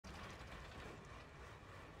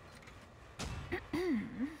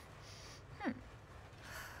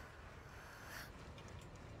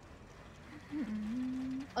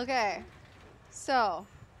Okay, so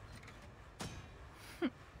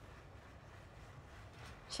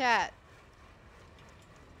chat.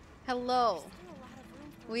 Hello.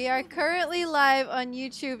 We are currently live on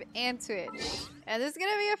YouTube and Twitch. And this is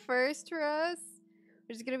gonna be a first for us.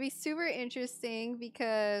 Which is gonna be super interesting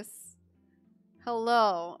because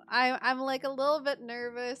hello. I'm like a little bit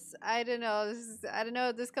nervous. I don't know. I don't know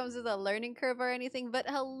if this comes with a learning curve or anything, but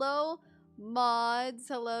hello mods,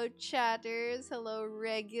 hello chatters, hello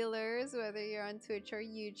regulars, whether you're on Twitch or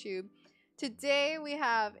YouTube. Today we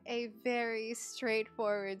have a very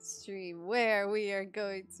straightforward stream where we are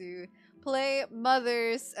going to play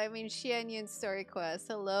Xianyun story quest.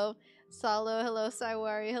 Hello Salo, hello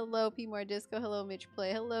Saiwari, hello P More Disco, hello Mitch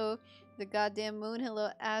Play, hello The Goddamn Moon, hello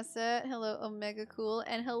Asset, hello Omega Cool,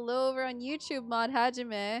 and hello over on YouTube Mod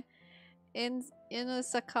Hajime. In a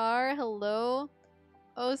Sakar, hello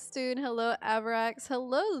Ostun, hello Abrax,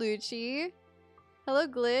 hello Lucci, hello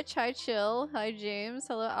Glitch, hi Chill, hi James,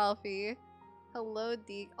 hello Alfie, hello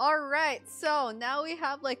Deke. Alright, so now we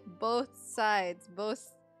have like both sides,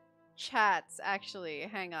 both chats actually.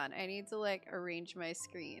 Hang on, I need to like arrange my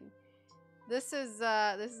screen. This is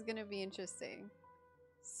gonna be interesting.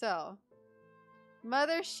 So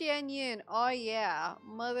Mother Xianyun, oh yeah,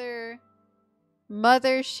 Mother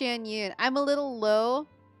Xianyun. I'm a little low.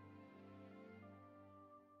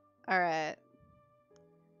 Alright.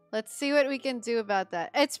 Let's see what we can do about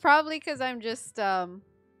that. It's probably because I'm just, there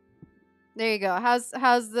you go. How's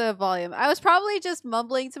the volume? I was probably just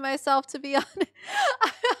mumbling to myself, to be honest.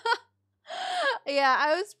 Yeah,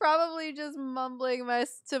 I was probably just mumbling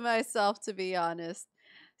to myself, to be honest.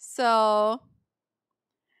 So,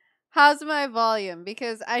 how's my volume?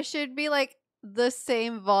 Because I should be like the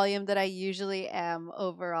same volume that I usually am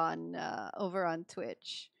over on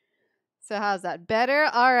Twitch. So how's that? Better?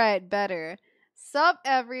 Alright, better. Sup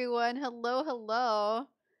everyone. Hello, hello.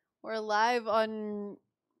 We're live on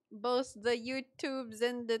both the YouTubes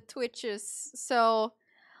and the Twitches. So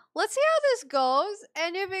let's see how this goes.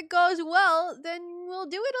 And if it goes well, then we'll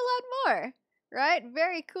do it a lot more. Right?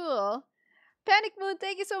 Very cool. Panic Moon,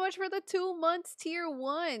 thank you so much for the 2 months tier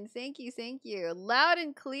 1. Thank you, thank you. Loud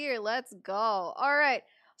and clear. Let's go. Alright.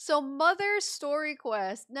 So Mother's Story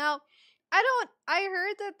Quest. Now, I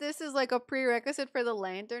heard that this is like a prerequisite for the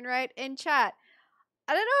Lantern Rite. In chat,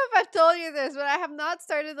 I don't know if I've told you this, but I have not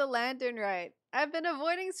started the Lantern Rite. I've been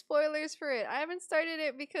avoiding spoilers for it. I haven't started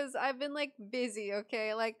it because I've been like busy,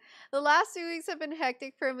 okay? Like the last 2 weeks have been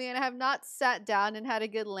hectic for me and I have not sat down and had a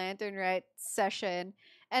good Lantern Rite session.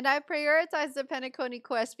 And I prioritized the Penacony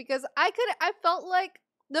quest because I felt like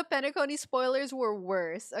the Penacony spoilers were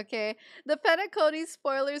worse, okay? The Penacony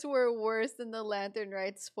spoilers were worse than the Lantern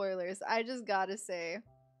Rite spoilers. I just gotta say.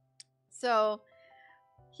 So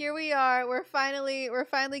here we are. We're finally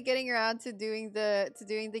getting around to doing the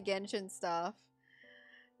Genshin stuff.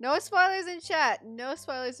 No spoilers in chat. No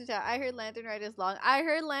spoilers in chat. I heard Lantern Rite is long. I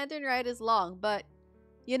heard Lantern Rite is long, but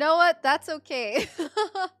you know what? That's okay.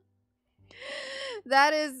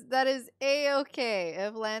 that is a-okay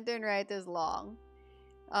if Lantern Rite is long.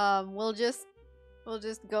 We'll just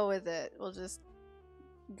go with it. We'll just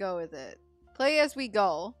go with it. Play as we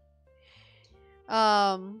go.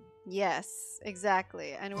 Yes,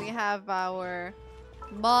 exactly. And we have our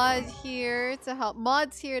mods here to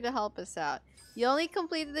help us out. You only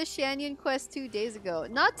completed the Xianyun quest 2 days ago.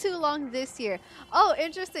 Not too long this year. Oh,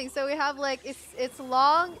 interesting. So we have like it's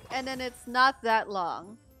long and then it's not that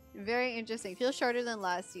long. Very interesting. Feels shorter than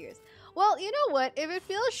last year's. Well, you know what? If it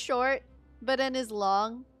feels short but then is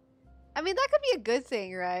long, I mean that could be a good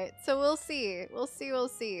thing, right? So we'll see. We'll see.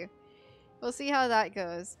 We'll see how that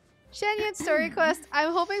goes. Xianyun story quest.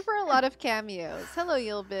 I'm hoping for a lot of cameos. Hello,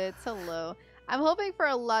 Yulbits. Hello. I'm hoping for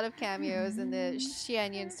a lot of cameos in the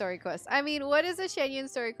Xianyun story quest. I mean, what is a Xianyun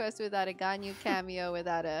story quest without a Ganyu cameo,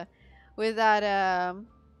 without a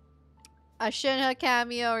Shinha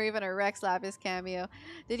cameo, or even a Rex Lapis cameo?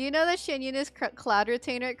 Did you know that Xianyun is Cloud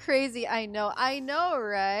Retainer? Crazy. I know,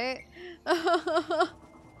 right?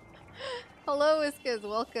 Hello, Whiskas.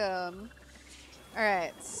 Welcome.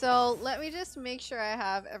 Alright, so let me just make sure I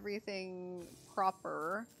have everything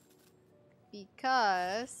proper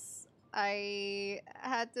because I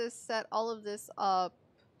had to set all of this up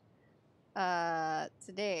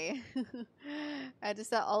today. I had to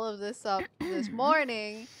set all of this up this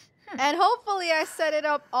morning and hopefully I set it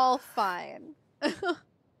up all fine.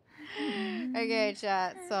 Okay,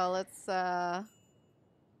 chat, so let's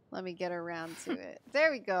let me get around to it.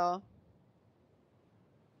 There we go.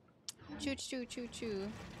 Choo choo choo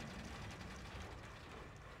choo.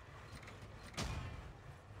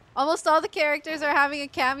 Almost all the characters are having a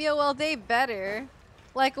cameo. Well, they better.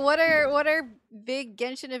 Like, what are big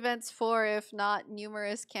Genshin events for if not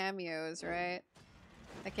numerous cameos, right?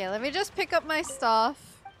 Okay, let me just pick up my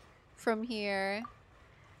stuff from here.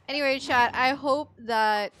 Anyway, chat, I hope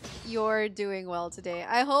that you're doing well today.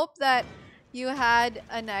 I hope that you had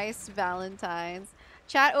a nice Valentine's.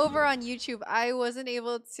 Chat over on YouTube, I wasn't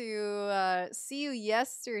able to see you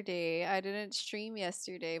yesterday. I didn't stream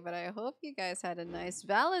yesterday, but I hope you guys had a nice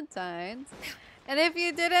Valentine's. And if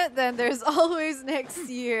you didn't, then there's always next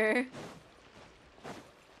year.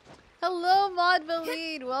 Hello, Mod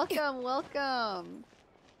Valid. Welcome, welcome.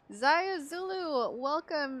 Zaya Zulu,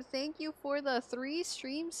 welcome. Thank you for the 3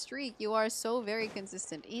 stream streak. You are so very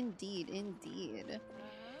consistent. Indeed, indeed.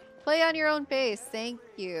 Play on your own pace. Thank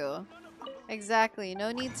you. Exactly.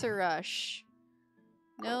 No need to rush.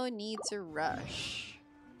 No need to rush.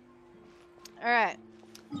 Alright.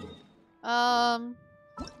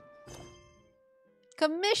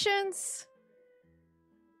 Commissions.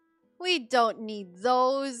 We don't need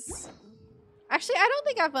those. Actually, I don't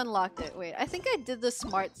think I've unlocked it. Wait, I think I did the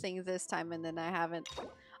smart thing this time and then I haven't.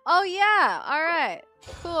 Oh yeah, alright.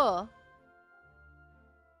 Cool.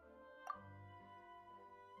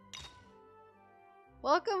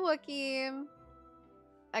 Welcome, Wakim.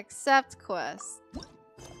 Accept quest.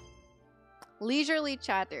 Leisurely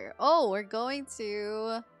chatter. Oh, we're going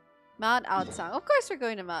to Mount Outsang. Of course we're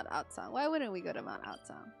going to Mount Outsang. Why wouldn't we go to Mount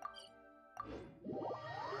Outsang?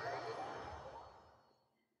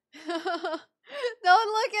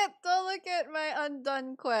 Don't look at my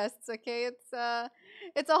undone quests, okay? It's a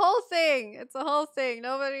whole thing. It's a whole thing.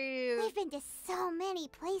 Nobody. We've been to so many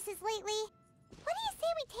places lately. What do you say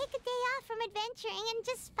we take a day off from adventuring and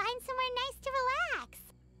just find somewhere nice to relax?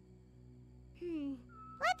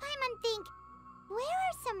 Let Paimon think. Where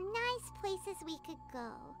are some nice places we could go?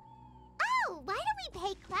 Oh, why don't we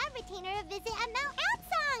pay Cloud Retainer a visit at Mount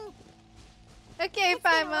Outsang? Okay, It's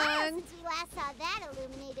been a while Paimon. since we last saw that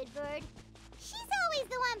illuminated bird. She's always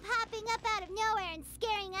the one popping up out of nowhere and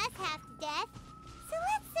scaring us half to death. So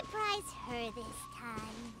let's surprise her this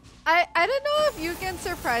time. I don't know if you can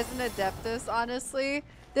surprise an Adeptus, honestly.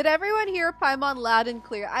 Did everyone hear Paimon loud and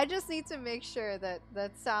clear? I just need to make sure that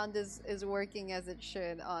that sound is working as it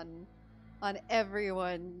should on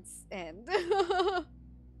everyone's end.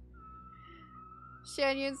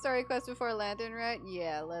 Xianyun story quest before Lantern, right?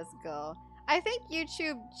 Yeah, let's go. I think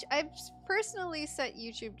YouTube, I've personally set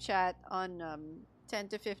YouTube chat on 10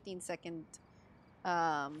 to 15 second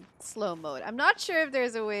slow mode. I'm not sure if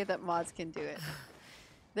there's a way that mods can do it.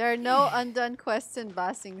 There are no undone quests in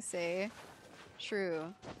Ba Sing Se.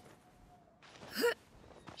 True.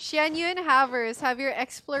 Xianyun Havers, have your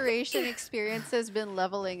exploration experiences been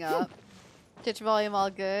leveling up? Twitch volume all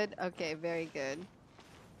good? Okay, very good.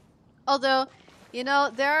 Although, you know,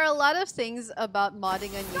 there are a lot of things about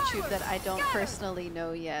modding on YouTube that I don't personally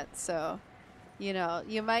know yet. So, you know,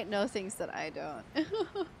 you might know things that I don't.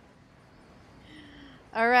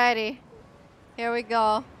 Alrighty. Here we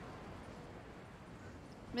go.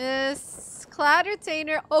 Miss Cloud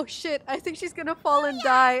Retainer. Oh shit, I think she's gonna fall and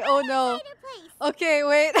die. Oh no. Okay,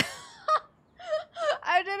 wait.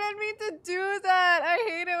 I didn't mean to do that. I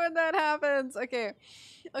hate it when that happens. Okay.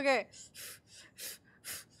 Okay.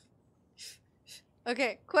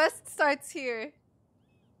 Okay, quest starts here.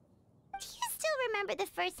 Do you still remember the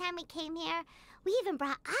first time we came here? We even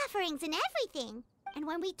brought offerings and everything. And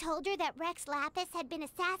when we told her that Rex Lapis had been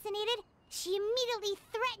assassinated, she immediately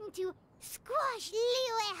threatened to squash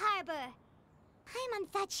Liyue Harbor. Paimon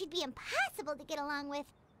thought she'd be impossible to get along with.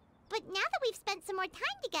 But now that we've spent some more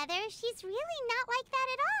time together, she's really not like that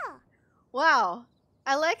at all. Wow.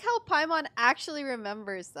 I like how Paimon actually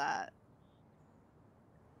remembers that.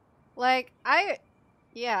 Like, I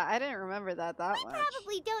didn't remember that much. We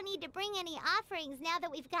probably don't need to bring any offerings now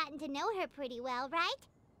that we've gotten to know her pretty well, right?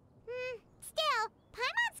 Still,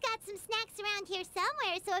 Paimon's got some snacks around here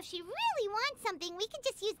somewhere, so if she really wants something, we can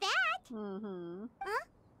just use that. Huh?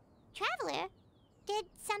 Traveler, did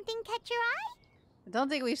something catch your eye? I don't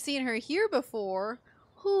think we've seen her here before.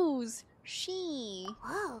 Who's she?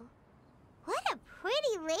 Whoa, what a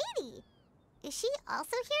pretty lady. Is she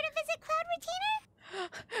also here to visit Cloud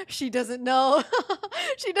Retainer? She doesn't know.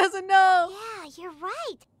 She doesn't know. Yeah, you're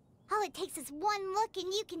right. All it takes is one look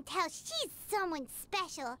and you can tell she's someone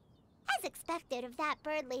special. As expected of that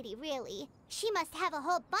bird lady, really. She must have a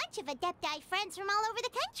whole bunch of Adepti friends from all over the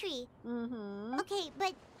country. Okay,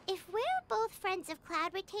 but if we're both friends of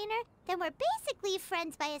Cloud Retainer, then we're basically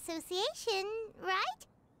friends by association, right?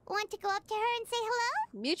 Want to go up to her and say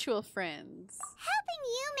hello? Mutual friends. Helping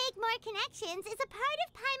you make more connections is a part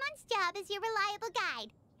of Paimon's job as your reliable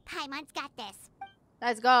guide. Paimon's got this.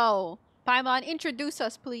 Let's go. Paimon, introduce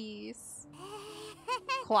us, please.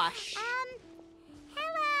 Quash.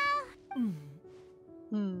 Hello.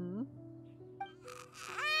 Hmm.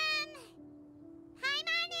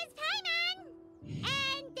 Paimon is Paimon.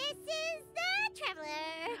 And this is the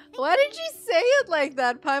Traveler. Why did you say it like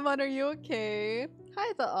that? Paimon, are you okay?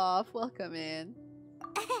 Hi, the off. Welcome in.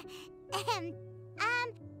 Paimon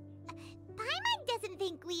doesn't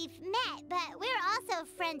think we've met, but we're also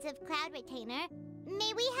friends of Cloud Retainer.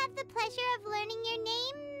 May we have the pleasure of learning your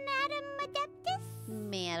name, Madam Adeptus?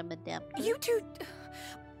 Madam Adeptus. You two...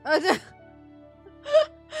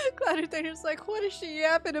 Cloud Retainer's like, what is she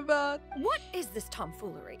yapping about? What is this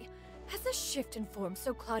tomfoolery? Has a shift in form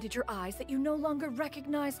so clouded your eyes that you no longer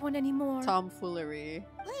recognize one anymore? Tomfoolery.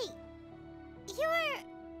 Wait,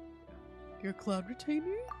 You're Cloud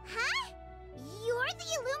Retainer? huh? You're the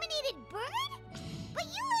illuminated bird? But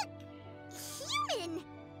you look human.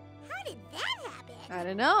 How did that happen? I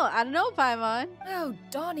don't know, Paimon. Oh,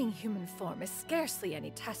 donning human form is scarcely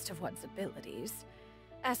any test of one's abilities.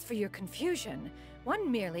 As for your confusion,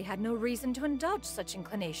 one merely had no reason to indulge such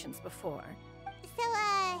inclinations before. So,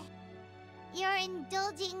 you're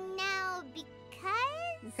indulging now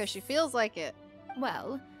because? Because she feels like it.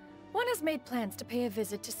 Well, one has made plans to pay a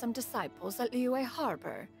visit to some disciples at Liyue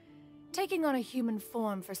Harbor. Taking on a human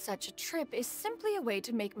form for such a trip is simply a way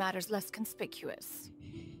to make matters less conspicuous.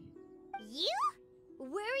 You?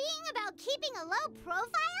 Worrying about keeping a low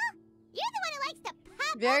profile? You're the one who likes to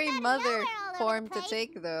pop Very up out of mother nowhere all over form the to place.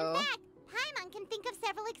 take, though. In fact, Paimon can think of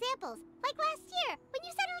several examples. Like last year, when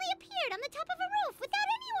you suddenly appeared on the top of a roof without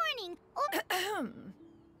any warning. Or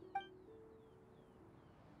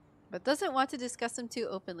But doesn't want to discuss them too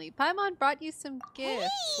openly. Paimon brought you some gifts.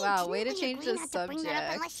 Wow, way to change the Not to bring that up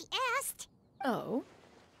subject. unless she asked. Oh?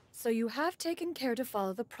 So you have taken care to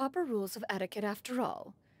follow the proper rules of etiquette after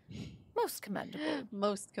all. Most commendable.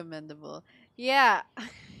 Most commendable. Yeah.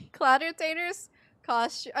 Cloud Retainer's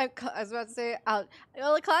costume. I was about to say out.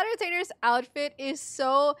 Well, the Cloud Retainer's outfit is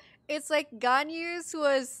so. It's like Ganyu's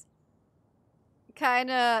was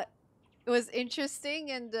was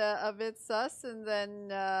interesting and a bit sus, and then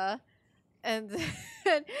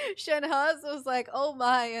Shenhe's was like, oh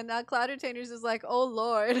my, and now Cloud Retainer's is like, oh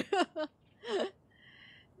lord.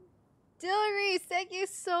 Dilleries, thank you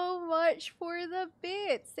so much for the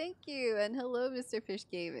bits. Thank you. And hello, Mr. Fish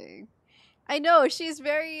Gaming. I know, she's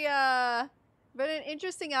very, but an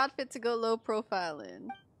interesting outfit to go low profile in.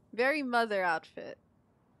 Very mother outfit.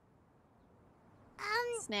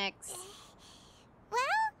 Snacks. Well,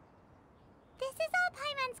 this is all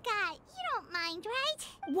Paimon's got. You don't mind, right?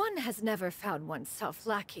 One has never found oneself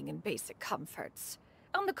lacking in basic comforts.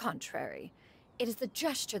 On the contrary, it is the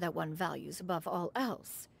gesture that one values above all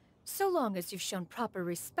else. So long as you've shown proper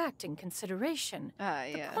respect and consideration,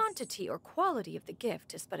 the Yes. quantity or quality of the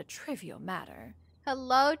gift is but a trivial matter.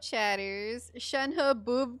 Hello, chatters. Shenhe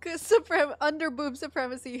under boob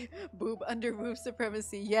supremacy. Boob under boob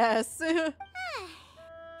supremacy. Yes. That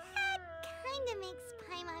kinda makes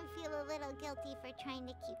Paimon feel a little guilty for trying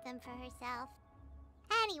to keep them for herself.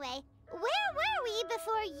 Anyway, where were we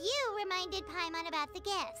before you reminded Paimon about the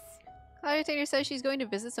gifts? Cloud Retainer says she's going to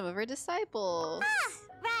visit some of her disciples.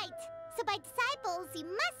 Right. So by disciples, you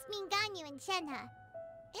must mean Ganyu and Shenhe.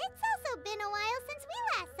 It's also been a while since we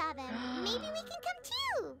last saw them. Maybe we can come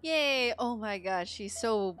too. Yay! Oh my gosh, she's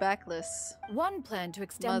so backless. One planned to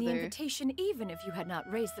extend the Mother. invitation even if you had not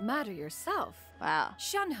raised the matter yourself. Wow.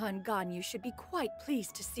 Shenhe and Ganyu should be quite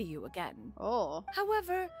pleased to see you again. Oh.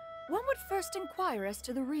 However, one would first inquire as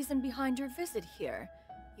to the reason behind your visit here.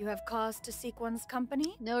 You have cause to seek one's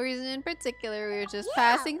company? No reason in particular. We were just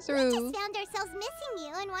Yeah, passing We through. just found ourselves missing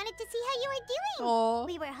you and wanted to see how you were doing. Oh.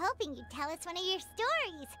 We were hoping you'd tell us one of your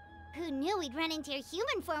stories. Who knew we'd run into your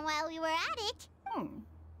human form while we were at it?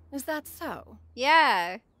 Is that so?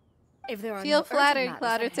 Yeah. If there are Feel no flattered, urgent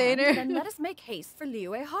Cloud matters at hand, Retainer. then let us make haste for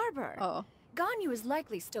Liyue Harbor. Oh. Ganyu is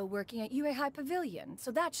likely still working at Yue High Pavilion, so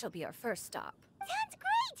that shall be our first stop. Sounds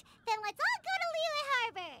great! Then let's all go to Liyue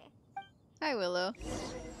Harbor! Hi, Willow.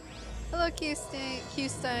 Hello,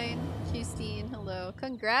 Q-Stein. Hello.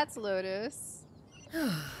 Congrats, Lotus.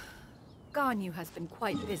 Ganyu has been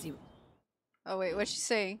quite busy. Oh, wait. What's she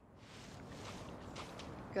saying?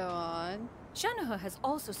 Go on. Shenhe has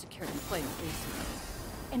also secured employment recently.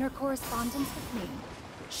 In her correspondence with me,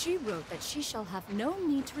 she wrote that she shall have no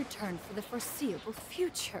need to return for the foreseeable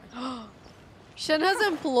future. Shenhe's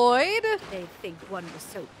employed? They think one was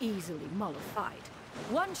so easily mollified.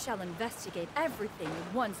 One shall investigate everything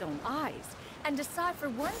with one's own eyes and decide for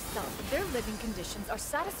oneself if their living conditions are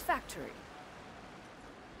satisfactory.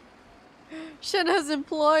 Shenhe's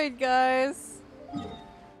employed, guys.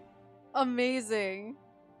 Amazing.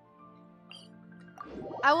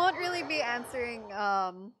 I won't really be answering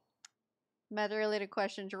meta-related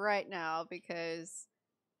questions right now because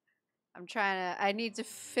I need to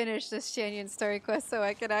finish this Xianyun story quest so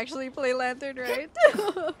I can actually play Lantern, right?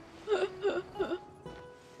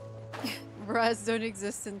 Bras don't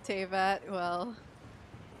exist in Teyvat. Well,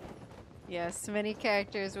 yes, many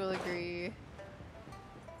characters will agree.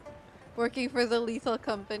 Working for the Lethal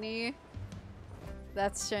Company.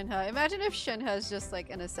 That's Shenhe. Imagine if Shenhe is just like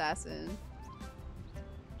an assassin.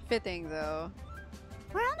 Fitting though.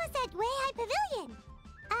 We're almost at Weihai Pavilion.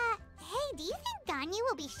 Hey, do you think Ganyu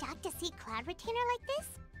will be shocked to see Cloud Retainer like this?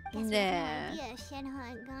 Guess we have no idea if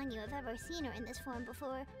Shenhe and Ganyu have ever seen her in this form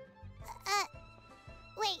before.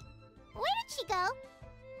 Wait, where did she go?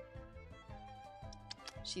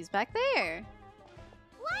 She's back there.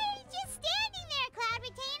 Why are you just standing there, Cloud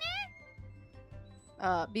Retainer?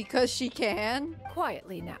 Because she can.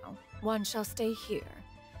 Quietly now. One shall stay here.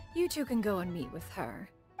 You two can go and meet with her.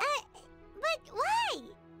 But why?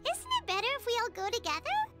 Isn't it better if we all go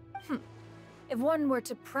together? If one were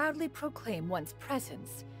to proudly proclaim one's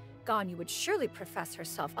presence, Ganyu would surely profess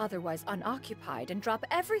herself otherwise unoccupied and drop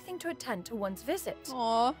everything to attend to one's visit.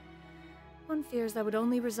 Aw. One fears that would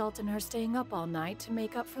only result in her staying up all night to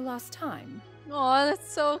make up for lost time. Aw, that's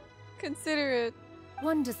so considerate.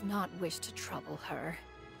 One does not wish to trouble her.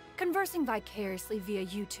 Conversing vicariously via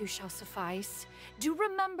you two shall suffice. Do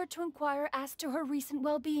remember to inquire as to her recent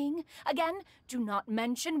well-being. Again, do not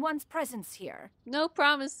mention one's presence here. No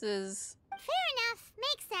promises. Fair enough.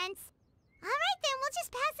 Makes sense. Alright then, we'll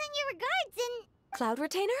just pass on your regards and... Cloud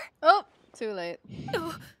Retainer? Oh, too late.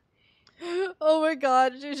 Oh my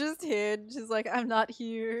god, she just hid. She's like, I'm not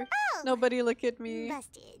here. Oh! Nobody look at me.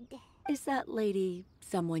 Busted. Is that lady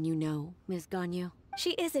someone you know, Ms. Ganyu?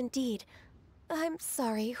 She is indeed. I'm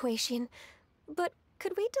sorry, Huixin, but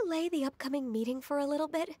could we delay the upcoming meeting for a little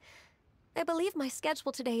bit? I believe my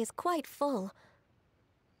schedule today is quite full.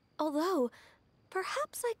 Although,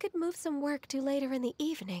 perhaps I could move some work to later in the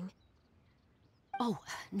evening. Oh,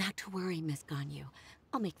 not to worry, Miss Ganyu.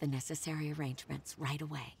 I'll make the necessary arrangements right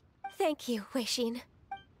away. Thank you, Huixin.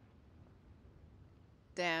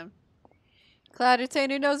 Damn. Cloud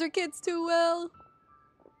Retainer knows her kids too well.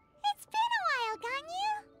 It's been a while, Ganyu.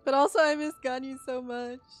 But also I miss Ganyu so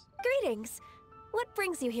much. Greetings. What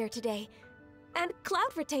brings you here today? And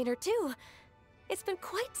Cloud Retainer, too. It's been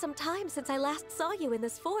quite some time since I last saw you in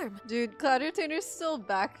this form. Dude, Cloud Retainer's still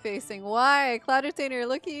back-facing. Why? Cloud Retainer,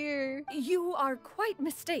 look here. You are quite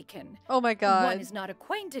mistaken. Oh my god. One is not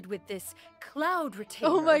acquainted with this Cloud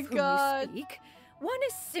Retainer Oh my of whom god. you speak. One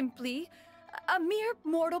is simply a mere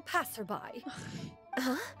mortal passerby.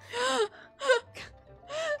 Huh?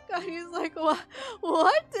 Ganyu's like, what?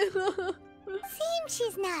 Seems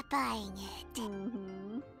she's not buying it.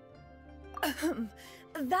 Mhm.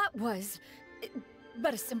 That was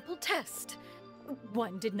but a simple test.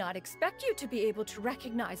 One did not expect you to be able to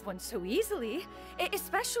recognize one so easily,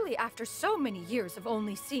 especially after so many years of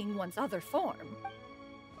only seeing one's other form.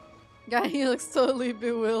 Ganyu looks totally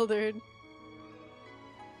bewildered.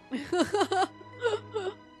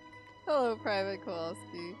 Hello, Private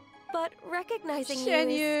Kowalski. But recognizing you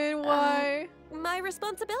Xianyun, is, why? my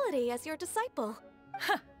responsibility as your disciple.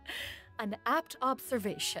 An apt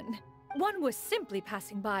observation. One was simply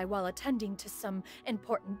passing by while attending to some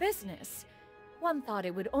important business. One thought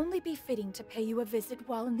it would only be fitting to pay you a visit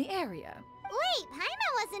while in the area. Wait,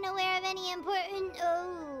 Paimon wasn't aware of any important...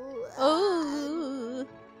 Oh.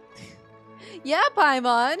 Yeah,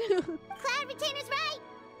 Paimon. Cloud Retainer's right.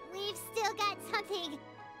 We've still got something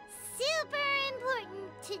super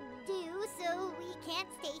important to do, so we can't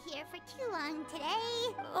stay here for too long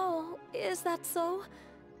today. Oh, is that so?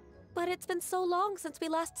 But it's been so long since we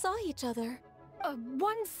last saw each other.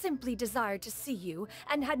 One simply desired to see you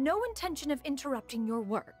and had no intention of interrupting your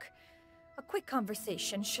work. A quick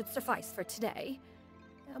conversation should suffice for today.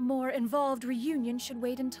 A more involved reunion should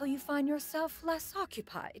wait until you find yourself less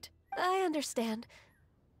occupied. I understand.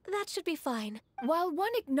 That should be fine. While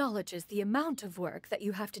one acknowledges the amount of work that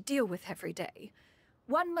you have to deal with every day,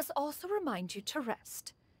 one must also remind you to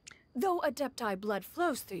rest. Though Adepti blood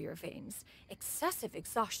flows through your veins, excessive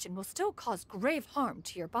exhaustion will still cause grave harm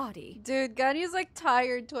to your body. Dude, Ganyu's like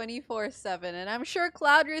tired 24/7, and I'm sure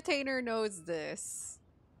Cloud Retainer knows this.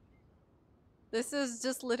 This is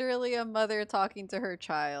just literally a mother talking to her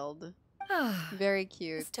child. Very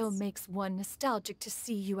cute. It still makes one nostalgic to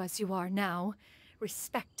see you as you are now,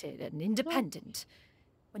 respected and independent.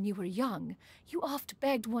 When you were young, you oft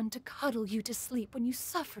begged one to cuddle you to sleep when you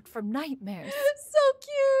suffered from nightmares. So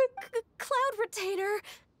cute! Cloud Retainer!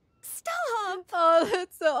 Stop! Oh,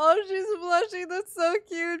 that's so. Oh, she's blushing. That's so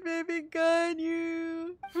cute, baby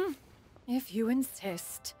Ganyu. If you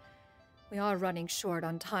insist. We are running short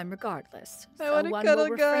on time regardless, I so wanna one cuddle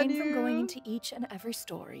will refrain from Ganyu. going into each and every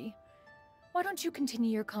story. Why don't you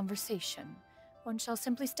continue your conversation? One shall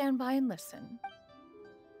simply stand by and listen.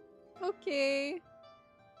 Okay.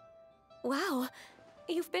 Wow,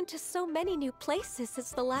 you've been to so many new places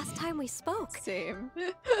since the last time we spoke. Same.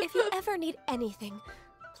 If you ever need anything,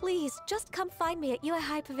 please just come find me at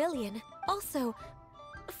High Pavilion. Also,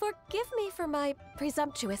 forgive me for my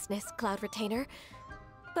presumptuousness, Cloud Retainer,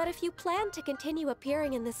 but if you plan to continue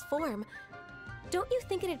appearing in this form, don't you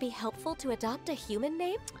think it'd be helpful to adopt a human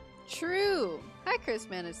name? True. Hi, Chris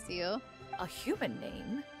Man of Steel. A human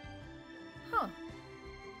name? Huh.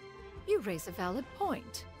 You raise a valid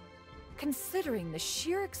point. Considering the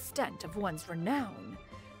sheer extent of one's renown,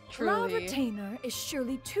 Cloud Truly. Retainer is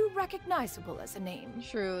surely too recognizable as a name.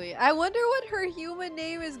 Truly. I wonder what her human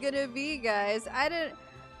name is gonna be, guys. I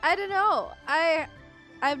don't know. I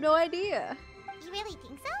have no idea. You really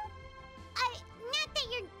think so? Not that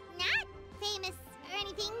you're not famous or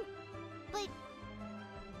anything, but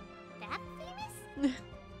that famous?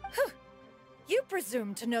 You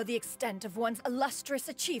presume to know the extent of one's illustrious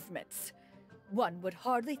achievements. One would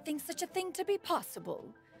hardly think such a thing to be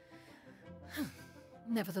possible.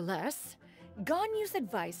 Nevertheless, Ganyu's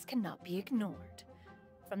advice cannot be ignored.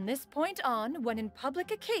 From this point on, when in public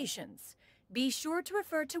occasions, be sure to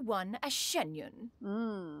refer to one as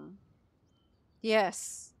Xianyun.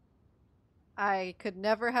 Yes. I could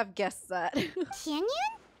never have guessed that.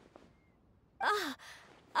 Xianyun? Ah,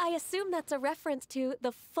 I assume that's a reference to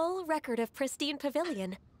the full record of Pristine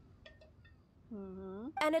Pavilion.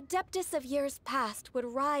 An adeptus of years past would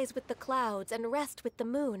rise with the clouds and rest with the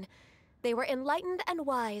moon. They were enlightened and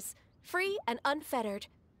wise, free and unfettered.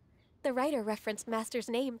 The writer referenced Master's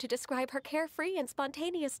name to describe her carefree and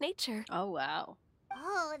spontaneous nature. Oh, wow.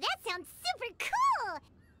 Oh, that sounds super cool!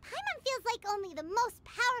 Paimon feels like only the most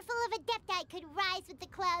powerful of Adepti could rise with the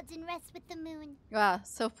clouds and rest with the moon. Wow,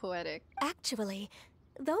 so poetic. Actually,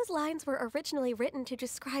 those lines were originally written to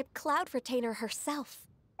describe Cloud Retainer herself.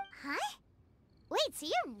 Huh? Wait, so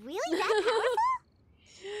you're really that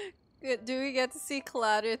powerful? Do we get to see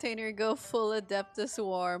Cloud Retainer go full Adeptus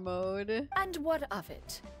War mode? And what of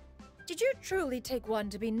it? Did you truly take one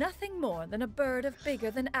to be nothing more than a bird of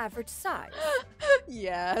bigger than average size?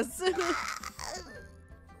 Yes.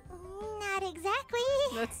 Not exactly.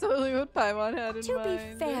 That's totally what Paimon had in To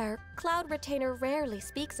mind. be fair, Cloud Retainer rarely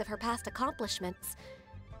speaks of her past accomplishments.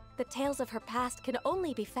 The tales of her past can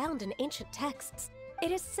only be found in ancient texts.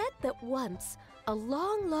 It is said that once, a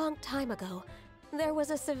long, long time ago, there was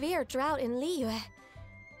a severe drought in Liyue.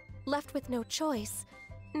 Left with no choice,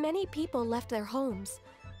 many people left their homes,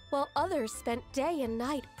 while others spent day and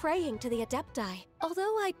night praying to the Adepti.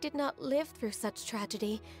 Although I did not live through such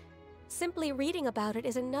tragedy, simply reading about it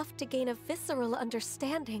is enough to gain a visceral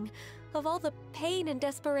understanding of all the pain and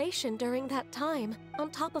desperation during that time.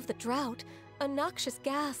 On top of the drought, a noxious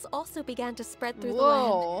gas also began to spread through the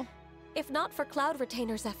land. Whoa. If not for Cloud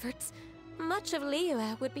Retainer's efforts, much of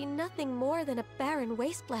Liyue would be nothing more than a barren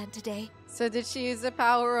wasteland today. So did she use the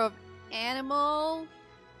power of animal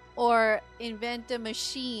or invent a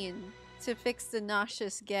machine to fix the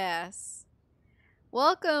noxious gas?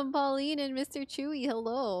 Welcome, Pauline and Mr. Chewy.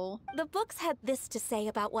 Hello. The books had this to say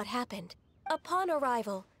about what happened. Upon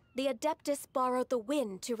arrival, the Adeptus borrowed the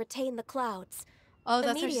wind to retain the clouds. Oh,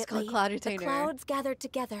 that's why she's called Immediately, Cloud the Retainer. clouds gathered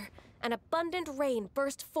together, and abundant rain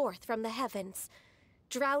burst forth from the heavens.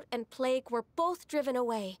 Drought and plague were both driven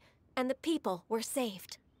away, and the people were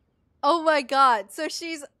saved. Oh my god. So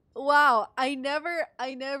she's wow, I never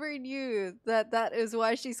knew that is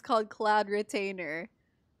why she's called Cloud Retainer.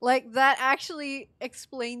 Like that actually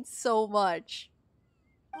explains so much.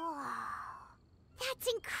 Wow. That's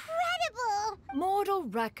incredible! Mortal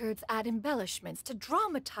records add embellishments to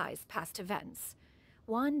dramatize past events.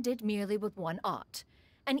 One did merely what one ought,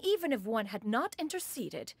 and even if one had not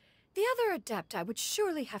interceded, the other Adepti would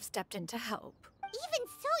surely have stepped in to help. Even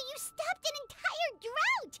so, you stopped an entire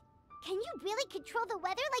drought! Can you really control the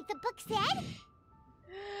weather like the book said?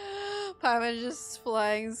 Paimon's just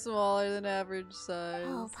flying smaller than average size.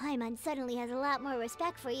 Oh, Paimon suddenly has a lot more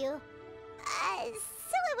respect for you.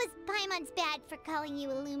 So it was Paimon's bad for calling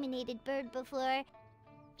you Illuminated Bird before.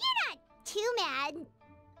 You're not too mad,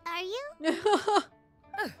 are you?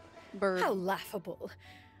 Bird. How laughable.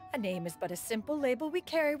 A name is but a simple label we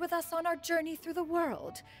carry with us on our journey through the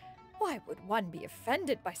world. Why would one be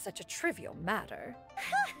offended by such a trivial matter?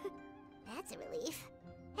 That's a relief.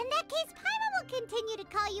 In that case, Paimon will continue to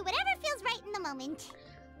call you whatever feels right in the moment.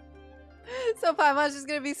 So Paimon's just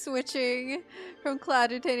gonna be switching from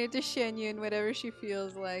Cloud Retainer to Xianyun whenever she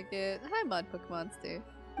feels like it. Hi, Mod Pokemonster.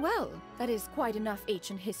 Well, that is quite enough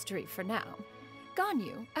ancient history for now.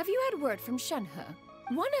 Ganyu, have you had word from Shenhe?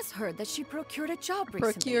 One has heard that she procured a job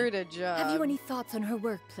recently. Procured a job. Have you any thoughts on her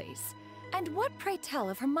workplace? And what, pray tell,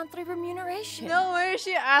 of her monthly remuneration? No way is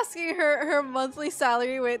she asking her monthly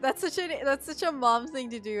salary. Wait, that's such a mom thing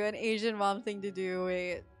to do, an Asian mom thing to do.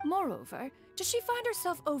 Wait. Moreover, does she find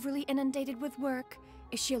herself overly inundated with work?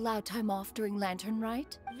 Is she allowed time off during Lantern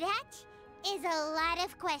Rite? That is a lot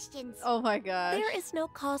of questions. Oh my gosh. There is no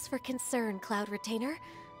cause for concern, Cloud Retainer.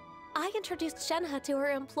 I introduced Shenhe to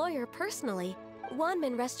her employer personally.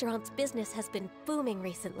 Wanmin Restaurant's business has been booming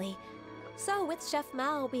recently. So, with Chef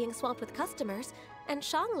Mao being swamped with customers, and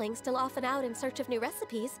Xiangling still off and out in search of new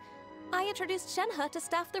recipes, I introduced Shenhe to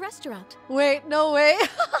staff the restaurant. Wait, no way.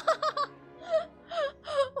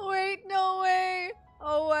 Wait, no way.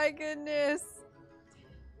 Oh my goodness.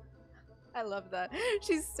 I love that.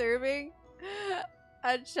 She's serving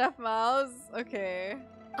at Chef Mao's. Okay.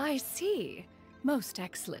 I see. Most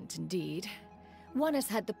excellent indeed. One has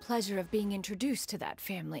had the pleasure of being introduced to that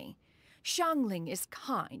family. Xiangling is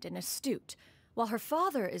kind and astute, while her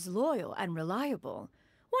father is loyal and reliable.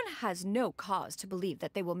 One has no cause to believe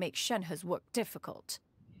that they will make Shenhe's work difficult.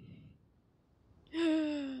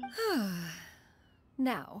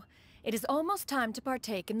 Now, it is almost time to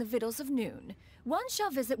partake in the victuals of noon. One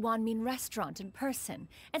shall visit Wanmin Restaurant in person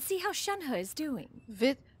and see how Shenhe is doing.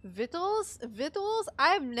 Victuals? Victuals?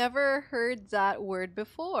 I've never heard that word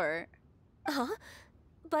before. Huh?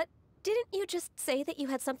 But didn't you just say that you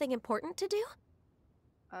had something important to do?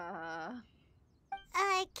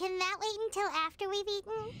 Can that wait until after we've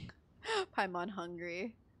eaten? Paimon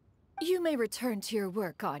hungry. You may return to your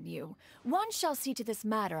work, Ganyu. One shall see to this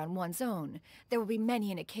matter on one's own. There will be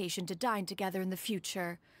many an occasion to dine together in the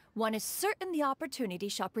future. One is certain the opportunity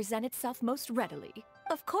shall present itself most readily.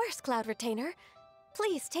 Of course, Cloud Retainer.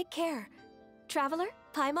 Please take care. Traveler,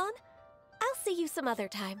 Paimon, I'll see you some other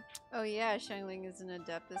time. Oh yeah, Xiangling is an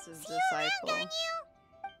Adeptus' See you around, disciple. Ganyu!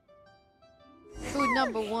 Food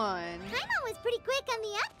number one. Paimon was pretty quick on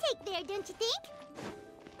the uptake there, don't you think?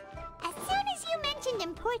 As soon as you mentioned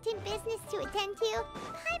important business to attend to,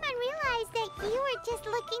 Paimon realized that you were just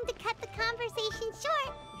looking to cut the conversation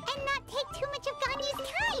short and not take too much of Ganyu's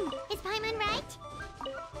time. Is Paimon right?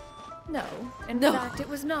 No, in fact, it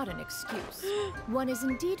was not an excuse. One is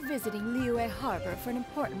indeed visiting Liyue Harbor for an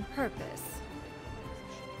important purpose.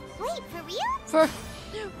 Wait, for real? For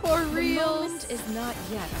The real. moment is not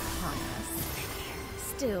yet upon us.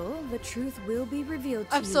 Still, the truth will be revealed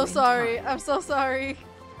to I'm you so in sorry. time. I'm so sorry.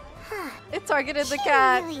 It targeted the She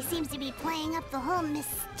cat. really seems to be playing up the whole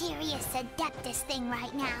mysterious Adeptus thing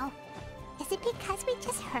right now. Is it because we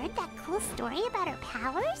just heard that cool story about her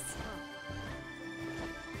powers?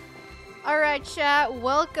 Alright, chat.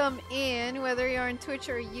 Welcome in, whether you're on Twitch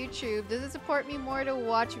or YouTube. Does it support me more to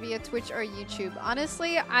watch via Twitch or YouTube?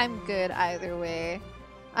 Honestly, I'm good either way.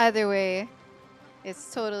 Either way.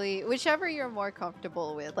 It's totally... whichever you're more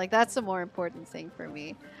comfortable with. Like, that's the more important thing for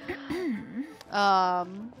me.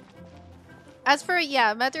 As for,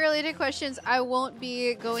 yeah, meta-related questions, I won't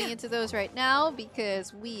be going into those right now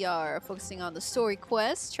because we are focusing on the story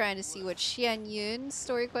quest, trying to see what Xianyun's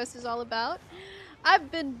story quest is all about.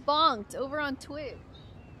 I've been bonked over on Twitch.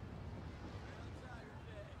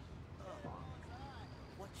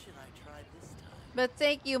 What should I try this time? But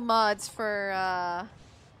thank you, mods, for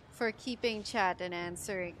keeping chat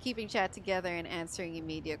together and answering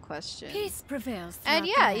immediate questions. Peace prevails. And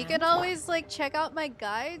throughout yeah, the you can land. always like check out my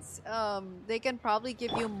guides. They can probably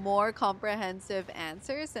give you more comprehensive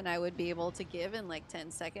answers than I would be able to give in like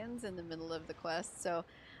 10 seconds in the middle of the quest. So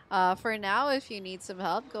for now, if you need some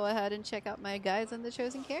help, go ahead and check out my guides on the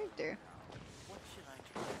chosen character. What should I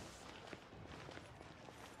try?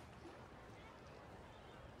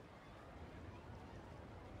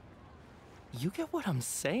 You get what I'm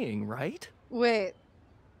saying, right? Wait,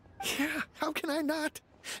 Yeah, how can I not?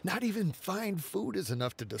 Not even fine food is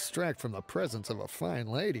enough to distract from the presence of a fine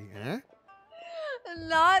lady, eh?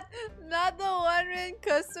 not the one when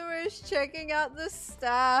customers checking out the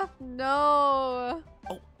staff. No.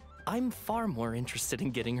 I'm far more interested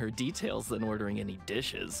in getting her details than ordering any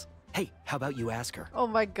dishes. Hey, how about you ask her? Oh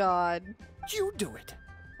my god. You do it.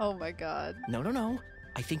 Oh my god. No.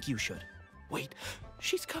 I think you should. Wait,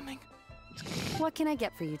 she's coming. What can I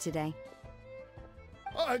get for you today?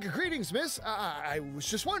 Greetings, miss. I was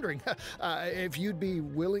just wondering if you'd be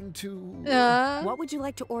willing to... What would you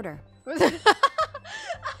like to order?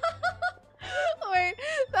 Wait,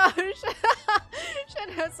 no,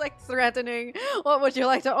 Shenhe's like threatening. What would you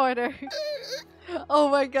like to order? Oh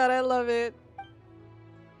my god, I love it.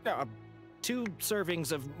 2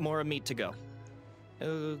 servings of more meat to go.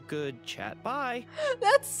 Oh, good chat. Bye.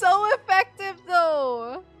 That's so effective,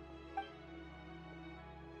 though.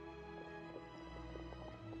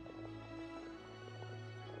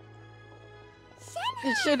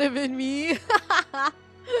 It should have been me.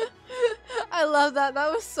 I love that.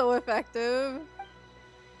 That was so effective.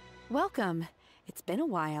 Welcome. It's been a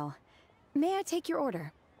while. May I take your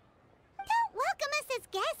order? Don't welcome us as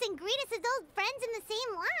guests and greet us as old friends in the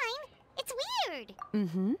same line. It's weird.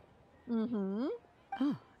 Mm-hmm. Mm-hmm.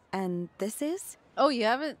 Oh, and this is? Oh, you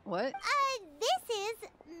haven't... What? This is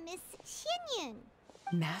Miss Xianyun.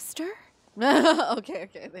 Master? Okay,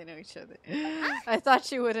 they know each other. I thought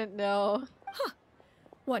she wouldn't know. Huh.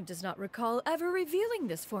 One does not recall ever revealing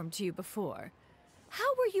this form to you before.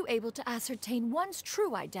 How were you able to ascertain one's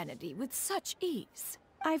true identity with such ease?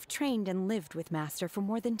 I've trained and lived with Master for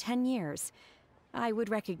more than 10 years. I would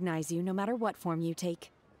recognize you no matter what form you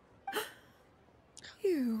take.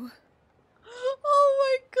 You... Oh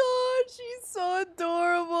my god, she's so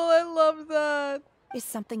adorable. I love that. Is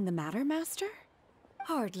something the matter, Master?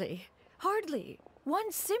 Hardly. Hardly.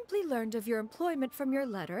 One simply learned of your employment from your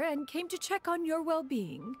letter and came to check on your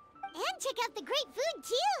well-being. And check out the great food,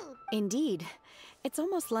 too. Indeed. It's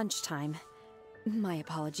almost lunchtime. My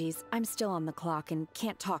apologies. I'm still on the clock and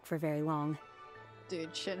can't talk for very long.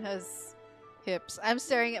 Dude, Shin has hips. I'm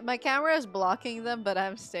staring at... My camera is blocking them, but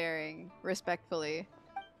I'm staring respectfully.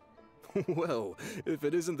 Well, if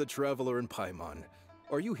it isn't the traveler in Paimon.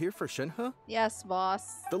 Are you here for Shenhe? Yes,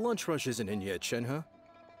 boss. The lunch rush isn't in yet, Shenhe.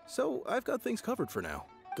 So I've got things covered for now.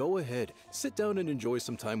 Go ahead, sit down and enjoy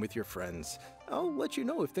some time with your friends. I'll let you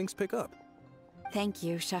know if things pick up. Thank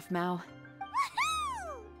you, Chef Mao.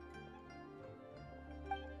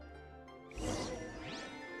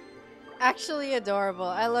 Actually adorable.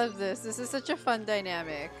 I love this. This is such a fun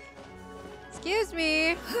dynamic. Excuse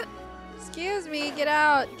me. Excuse me. Get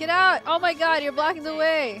out. Get out. Oh my god, you're blocking the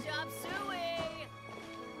way.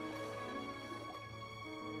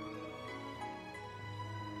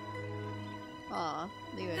 Aw,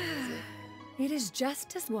 leave it easy. It is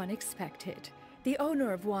just as one expected. The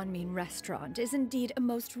owner of Wanmin Restaurant is indeed a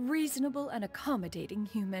most reasonable and accommodating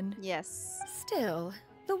human. Yes. Still,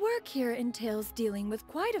 the work here entails dealing with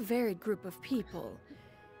quite a varied group of people.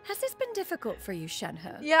 Has this been difficult for you,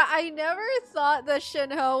 Shenhe? Yeah, I never thought that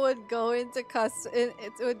Shinho would go into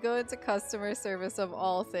customer service of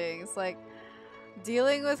all things. Like,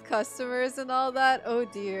 dealing with customers and all that. Oh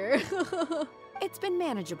dear. It's been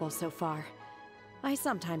manageable so far. I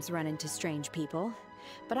sometimes run into strange people,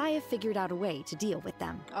 but I have figured out a way to deal with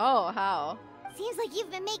them. Oh, how? Seems like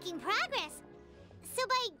you've been making progress. So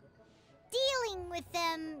by dealing with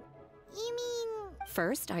them, you mean...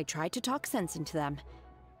 First, I try to talk sense into them.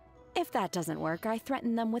 If that doesn't work, I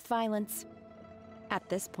threaten them with violence. At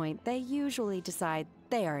this point, they usually decide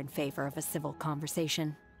they are in favor of a civil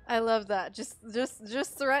conversation. I love that. Just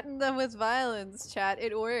threaten them with violence, chat.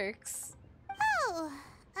 It works. Oh,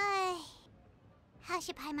 how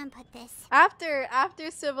should Paimon put this? After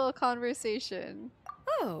civil conversation.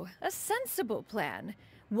 Oh, a sensible plan.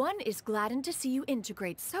 One is gladdened to see you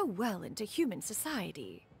integrate so well into human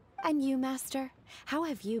society. And you, Master? How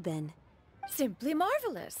have you been? Simply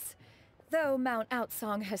marvelous. Though Mount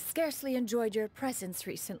Outsong has scarcely enjoyed your presence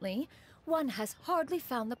recently, one has hardly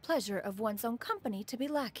found the pleasure of one's own company to be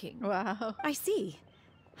lacking. Wow. I see.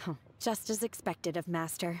 Just as expected of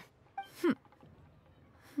Master.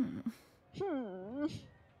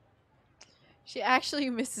 She actually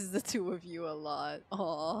misses the two of you a lot.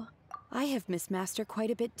 Aw. I have missed Master quite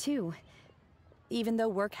a bit too. Even though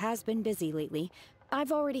work has been busy lately,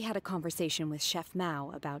 I've already had a conversation with Chef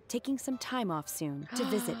Mao about taking some time off soon to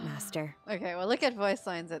visit Master. Okay, well look at voice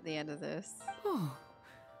lines at the end of this. Oh,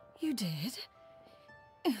 you did?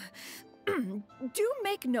 Do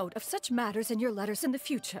make note of such matters in your letters in the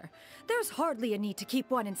future. There's hardly a need to keep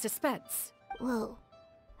one in suspense. Whoa,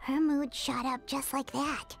 her mood shot up just like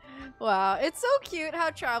that. Wow, it's so cute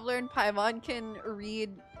how Traveler and Paimon can read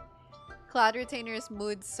Cloud Retainer's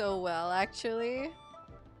mood so well, actually.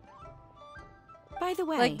 By the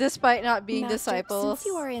way, Like, despite not being Master, disciples. since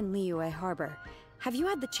you are in Liyue Harbor, have you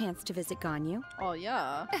had the chance to visit Ganyu? Oh,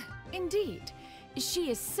 yeah. Indeed.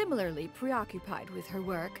 She is similarly preoccupied with her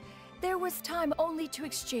work. There was time only to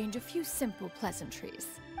exchange a few simple pleasantries.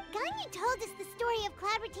 Ganyu told us the story of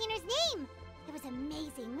Cloud Retainer's name. It was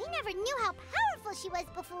amazing. We never knew how powerful she was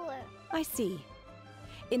before. I see.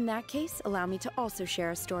 In that case, allow me to also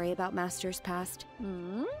share a story about Master's past.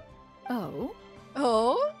 Hmm? Oh?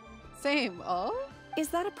 Oh? Same. Oh? Is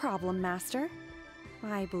that a problem, Master?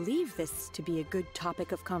 I believe this to be a good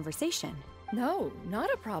topic of conversation. No,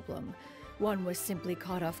 not a problem. One was simply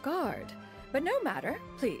caught off guard. But no matter,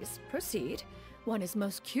 please, proceed. One is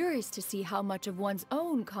most curious to see how much of one's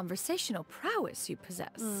own conversational prowess you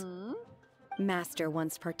possess. Master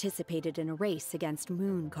once participated in a race against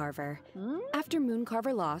Mooncarver. After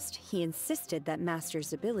Mooncarver lost, he insisted that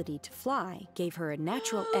Master's ability to fly gave her a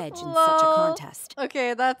natural edge in such a Lol. contest.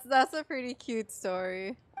 Okay, that's a pretty cute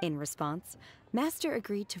story. In response, Master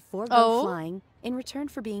agreed to forego Oh? flying in return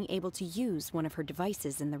for being able to use one of her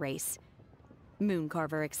devices in the race.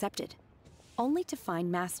 Mooncarver accepted, only to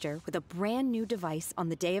find Master with a brand new device on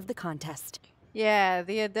the day of the contest. Yeah,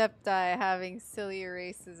 the Adepti having silly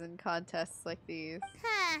races and contests like these.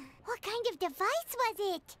 Huh. What kind of device was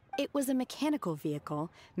it? It was a mechanical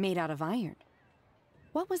vehicle made out of iron.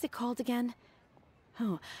 What was it called again?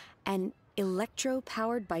 Oh, an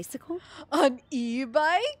electro-powered bicycle? An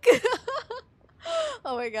e-bike?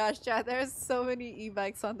 Oh my gosh, Chad, there's so many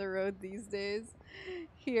e-bikes on the road these days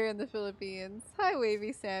here in the Philippines. Hi,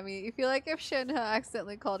 Wavy Sammy. You feel like if Shenhe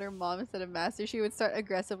accidentally called her mom instead of Master, she would start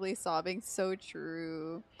aggressively sobbing. So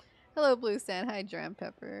true. Hello, Blue Sand. Hi, Dram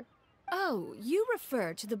Pepper. Oh, you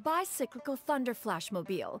refer to the bicyclical Thunder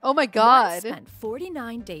Flashmobile. Oh my One god. spent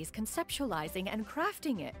 49 days conceptualizing and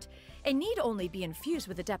crafting it. It need only be infused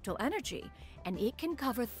with adeptal energy, and it can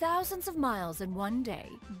cover thousands of miles in one day.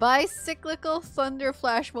 Bicyclical Thunder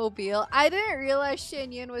Flashmobile. I didn't realize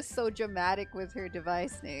Xianyun was so dramatic with her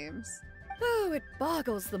device names. Oh, it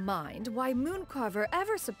boggles the mind why Mooncarver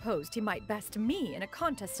ever supposed he might best me in a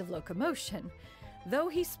contest of locomotion. Though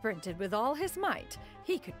he sprinted with all his might,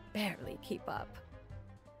 he could barely keep up.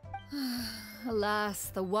 Alas,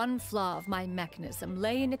 the one flaw of my mechanism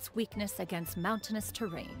lay in its weakness against mountainous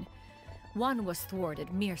terrain. One was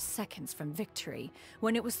thwarted mere seconds from victory,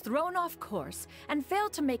 when it was thrown off course and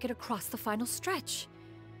failed to make it across the final stretch.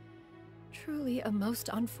 Truly a most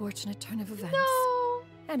unfortunate turn of events. No.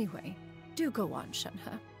 Anyway, do go on,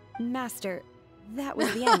 Shenhe. Master, that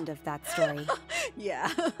was the end of that story. Yeah.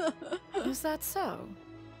 Is that so?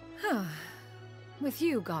 Huh. With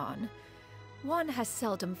you gone, one has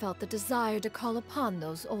seldom felt the desire to call upon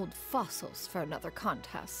those old fossils for another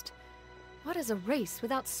contest. What is a race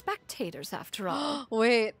without spectators, after all?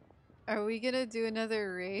 Wait, are we gonna do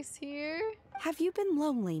another race here? Have you been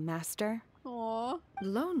lonely, Master? Aw.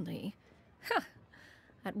 Lonely? Huh.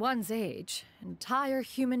 At one's age, entire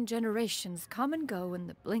human generations come and go in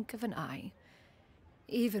the blink of an eye.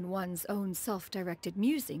 Even one's own self-directed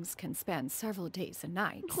musings can span several days and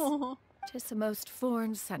nights. Aw. 'Tis a most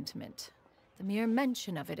foreign sentiment. The mere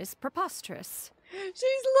mention of it is preposterous.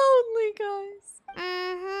 She's lonely, guys.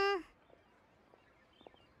 Mm-hmm.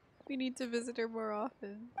 We need to visit her more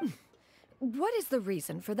often. What is the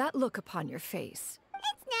reason for that look upon your face?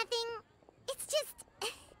 It's nothing. It's just...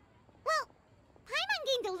 Well, Paimon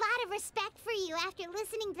gained a lot of respect for you after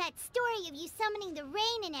listening to that story of you summoning the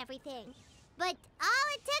rain and everything. But all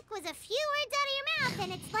it took was a few words out of your mouth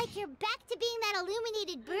and it's like you're back to being that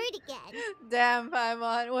illuminated bird again. Damn,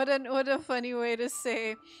 Paimon. What a funny way to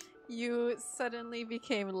say you suddenly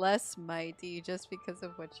became less mighty just because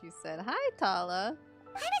of what you said. Hi, Tala.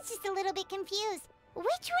 I was just a little bit confused. Which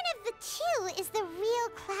one of the two is the real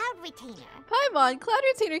Cloud Retainer? Paimon, Cloud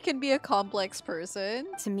Retainer can be a complex person.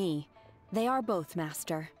 To me, they are both,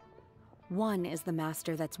 Master. One is the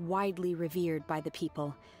Master that's widely revered by the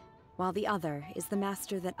people, while the other is the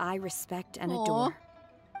Master that I respect and Aw. adore.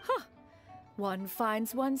 Huh. One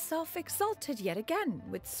finds oneself exalted yet again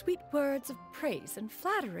with sweet words of praise and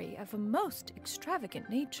flattery of a most extravagant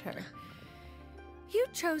nature. You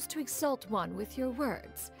chose to exalt one with your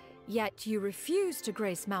words, yet you refuse to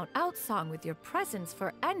grace Mount Outsong with your presence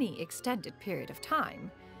for any extended period of time.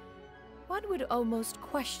 One would almost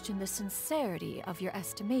question the sincerity of your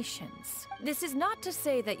estimations. This is not to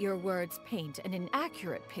say that your words paint an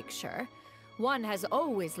inaccurate picture. One has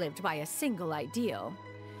always lived by a single ideal.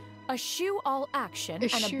 Eschew all action and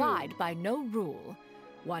Eschew. abide by no rule.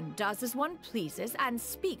 One does as one pleases and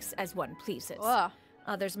speaks as one pleases. Ugh.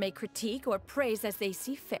 Others may critique or praise as they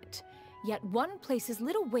see fit, yet one places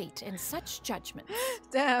little weight in such judgments.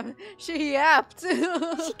 Damn, she yapped. She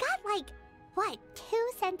got like, what,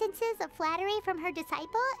 2 sentences of flattery from her disciple?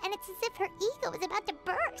 And it's as if her ego is about to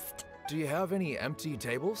burst. Do you have any empty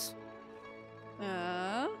tables?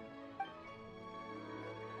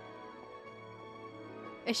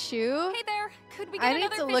 Issue? Hey there, could we I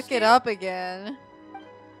need to look it up again.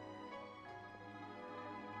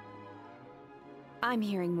 I'm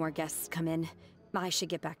hearing more guests come in. I should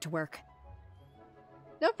get back to work.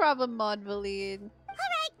 No problem, Maud Valide.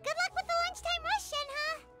 Alright, good luck with the lunchtime rush,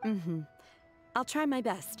 Shenhe. Mm-hmm. I'll try my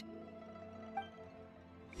best.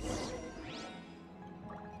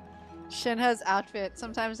 Shinha's outfit.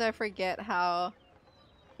 Sometimes I forget how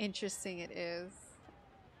interesting it is.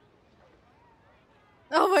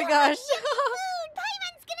 Oh my gosh! Food!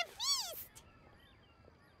 Paimon's gonna feast!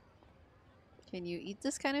 Can you eat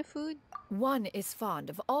this kind of food? One is fond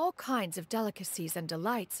of all kinds of delicacies and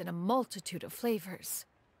delights in a multitude of flavors.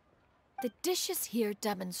 The dishes here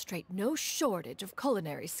demonstrate no shortage of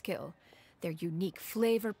culinary skill. Their unique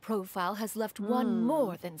flavor profile has left one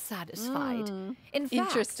more than satisfied. In fact,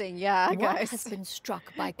 Interesting, yeah, one guys. has been struck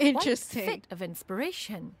by quite Interesting. fit of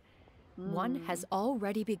inspiration. One has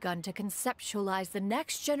already begun to conceptualize the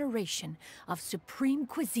next generation of supreme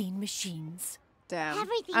cuisine machines. Damn,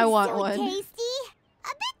 Everything's I want so one. tasty. A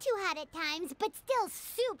bit too hot at times, but still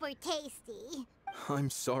super tasty. I'm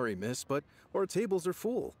sorry, miss, but our tables are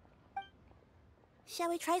full. Shall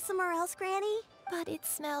we try somewhere else, Granny? But it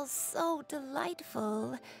smells so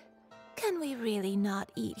delightful. Can we really not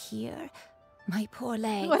eat here? My poor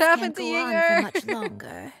legs What happened can't to go on Yinger? for much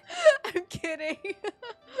longer. I'm kidding.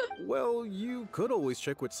 Well, you could always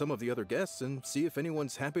check with some of the other guests and see if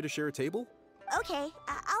anyone's happy to share a table. Okay,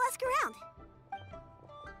 I'll ask around.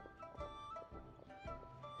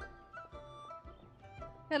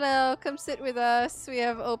 Hello, come sit with us. We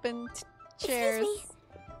have open chairs. Excuse me.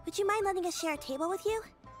 Would you mind letting us share a table with you?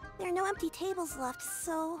 There are no empty tables left,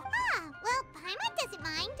 so... Ah, well, Paimon doesn't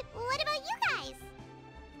mind. What about you guys?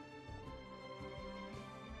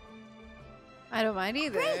 I don't mind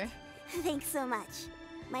either. Great. Thanks so much.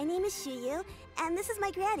 My name is Xianyun, and this is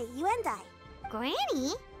my granny, Yuendai.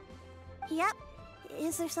 Granny? Yep.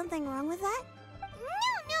 Is there something wrong with that?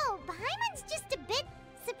 No, Paimon's just a bit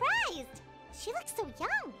surprised. She looks so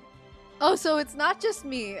young. Oh, so it's not just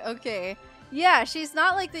me. Okay. Yeah, she's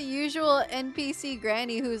not like the usual NPC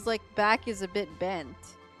granny whose like back is a bit bent.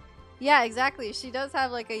 Yeah, exactly. She does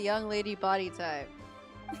have like a young lady body type.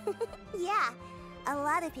 Yeah. A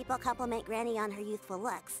lot of people compliment Granny on her youthful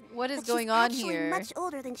looks. What is but going she's on actually here? much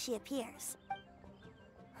older than she appears.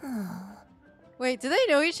 Wait, do they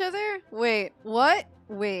know each other? Wait, what?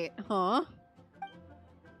 Wait, huh?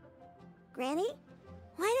 Granny?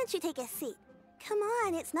 Why don't you take a seat? Come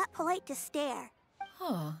on, it's not polite to stare.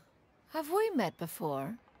 Huh. Have we met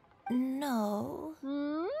before? No.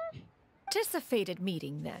 Hmm? 'Tis a fated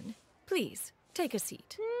meeting, then. Please, take a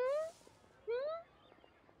seat.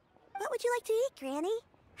 What would you like to eat, Granny?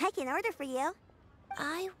 I can order for you.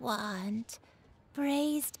 I want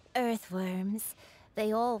braised earthworms.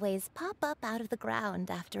 They always pop up out of the ground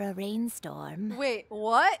after a rainstorm. Wait,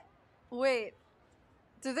 what? Wait.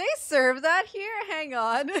 Do they serve that here? Hang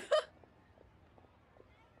on.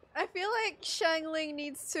 I feel like Shangling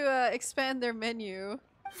needs to expand their menu.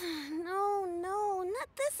 No, not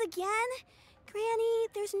this again. Granny,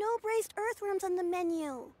 there's no braised earthworms on the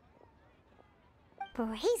menu.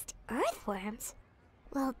 Braised earthworms?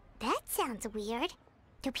 Well, that sounds weird.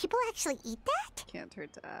 Do people actually eat that? Can't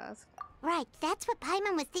hurt to ask. Right, that's what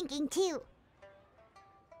Paimon was thinking too.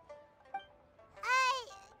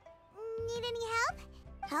 Need any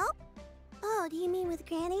help? Help? Oh, do you mean with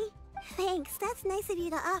Granny? Thanks, that's nice of you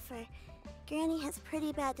to offer. Granny has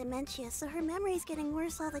pretty bad dementia, so her memory's getting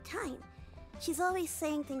worse all the time. She's always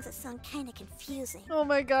saying things that sound kinda confusing. Oh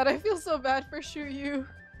my god, I feel so bad for Shuyu.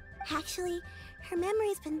 Actually, her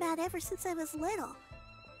memory's been bad ever since I was little.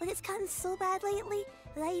 But it's gotten so bad lately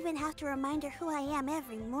that I even have to remind her who I am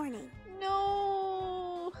every morning.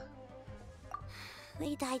 No.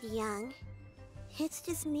 They died young. It's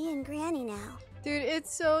just me and Granny now. Dude,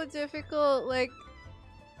 it's so difficult, like,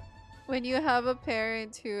 when you have a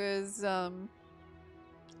parent who is,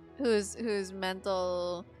 whose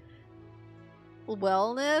mental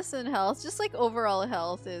wellness and health, just like overall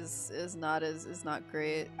health is not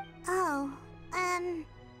great. Oh,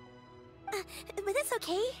 but it's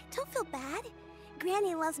okay. Don't feel bad.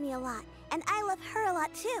 Granny loves me a lot, and I love her a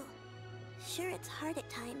lot too. Sure, it's hard at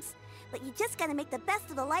times, but you just gotta make the best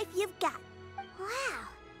of the life you've got. Wow,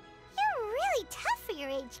 you're really tough for your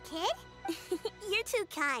age, kid. You're too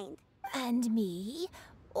kind. And me?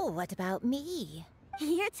 Oh, what about me?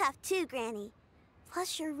 You're tough too, Granny.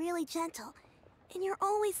 Plus, you're really gentle, and you're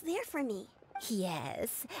always there for me.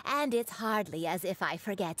 Yes, and it's hardly as if I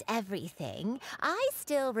forget everything. I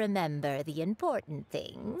still remember the important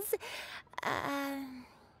things.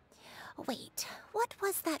 Wait, what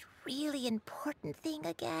was that really important thing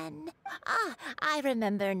again? Ah, I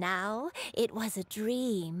remember now. It was a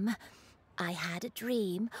dream. I had a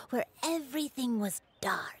dream where everything was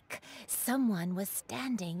dark. Someone was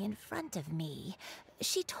standing in front of me.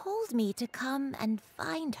 She told me to come and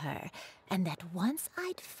find her, and that once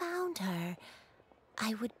I'd found her,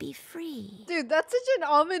 I would be free. Dude, that's such an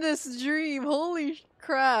ominous dream. Holy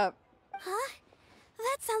crap. Huh?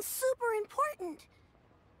 That sounds super important.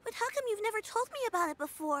 But how come you've never told me about it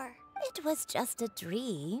before? It was just a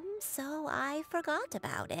dream, so I forgot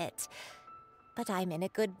about it. But I'm in a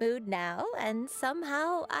good mood now, and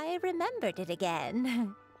somehow I remembered it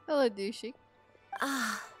again. Hello, douchey.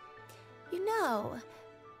 Ah, you know,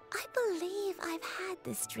 I believe I've had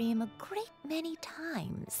this dream a great many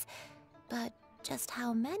times. But just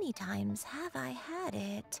how many times have I had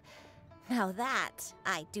it? Now that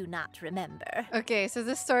I do not remember. Okay, so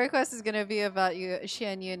this story quest is gonna be about you,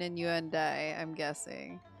 Xianyun and Yuandai, I'm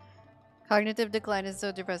guessing. Cognitive decline is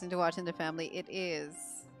so depressing to watch in the family. It is.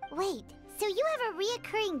 Wait, so you have a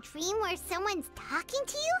reoccurring dream where someone's talking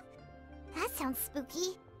to you? That sounds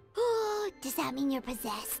spooky. Does that mean you're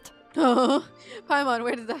possessed? Oh, Paimon,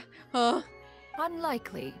 where did that... Oh.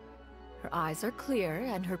 Unlikely. Her eyes are clear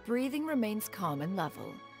and her breathing remains calm and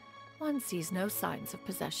level. One sees no signs of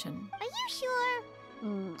possession. Are you sure?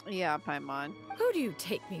 Yeah, Paimon. Who do you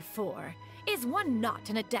take me for? Is one not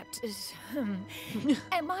an adept?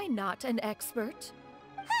 Am I not an expert?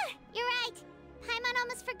 Huh, you're right. Paimon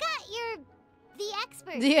almost forgot you're the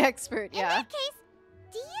expert. The expert, yeah. In that case,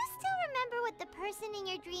 do you still remember what the person in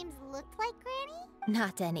your dreams looked like, Granny?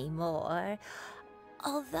 Not anymore.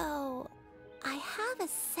 Although, I have a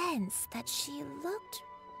sense that she looked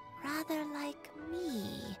rather like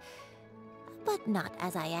me. But not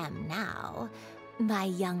as I am now. My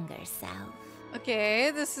younger self.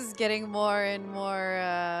 Okay, this is getting more and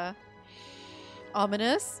more,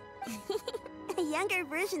 ominous. A younger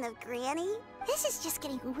version of Granny? This is just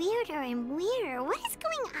getting weirder and weirder. What is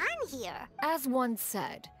going on here? As one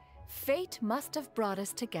said, fate must have brought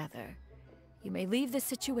us together. You may leave this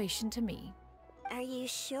situation to me. Are you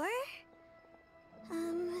sure?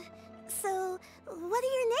 So, what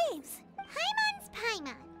are your names? Paimon's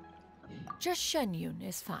Paimon. Just Xianyun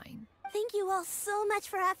is fine. Thank you all so much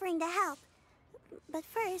for offering to help. But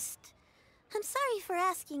first, I'm sorry for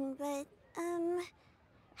asking, but,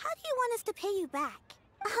 how do you want us to pay you back?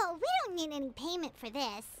 Oh, we don't need any payment for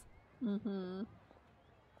this. Mm-hmm.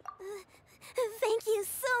 Thank you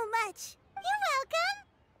so much. You're welcome.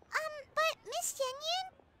 But Miss Xianyun,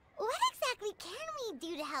 what exactly can we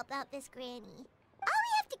do to help out this granny? All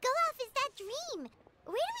we have to go off is that dream.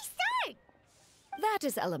 Where do we start? That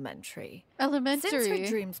is elementary. Elementary? Since her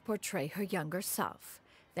dreams portray her younger self,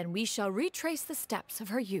 then we shall retrace the steps of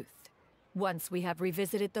her youth. Once we have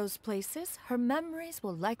revisited those places, her memories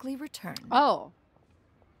will likely return. Oh.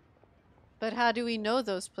 But how do we know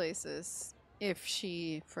those places if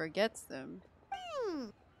she forgets them?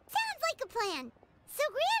 Sounds like a plan. So,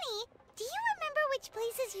 Granny, do you remember which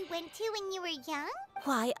places you went to when you were young?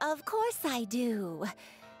 Why, of course I do.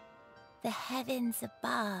 The heavens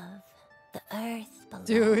above, the earth below.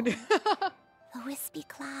 Dude. The wispy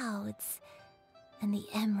clouds, and the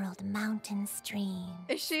emerald mountain stream.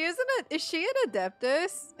 Is she an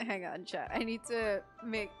adeptus? Hang on, chat. I need to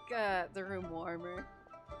make the room warmer.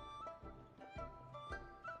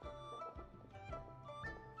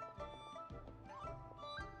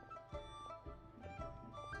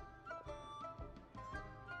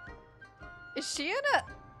 Is she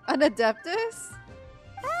an adeptus?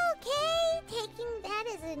 Okay, taking that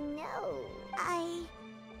as a no. I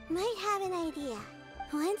might have an idea.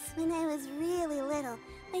 Once, when I was really little,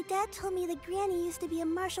 my dad told me that Granny used to be a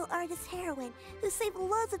martial artist heroine who saved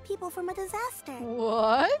loads of people from a disaster.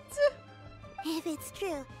 What? If it's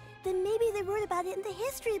true, then maybe they wrote about it in the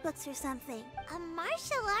history books or something. A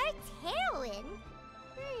martial arts heroine?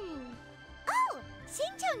 Oh,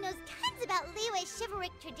 Xingqiu knows tons about Liyue's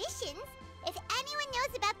chivalric traditions. If anyone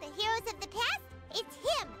knows about the heroes of the past, it's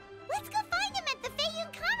him. Let's go find him at the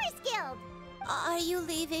Feiyun Commerce Guild. Are you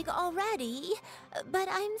leaving already? But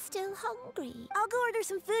I'm still hungry. I'll go order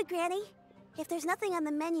some food, Granny. If there's nothing on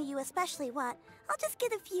the menu you especially want, I'll just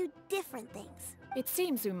get a few different things. It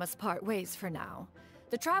seems we must part ways for now.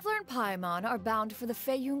 The Traveler and Paimon are bound for the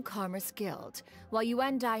Feiyun Commerce Guild, while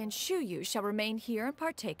Yuandai and Shuyu shall remain here and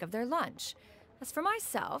partake of their lunch. As for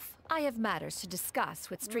myself, I have matters to discuss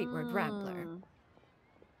with Streetward Rambler.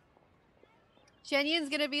 Xianyun's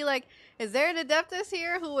gonna be like, is there an adeptus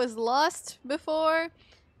here who was lost before?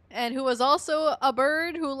 And who was also a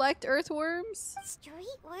bird who liked earthworms?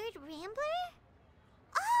 Streetward Rambler?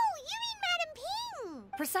 Oh, you mean Madam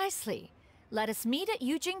Ping! Precisely. Let us meet at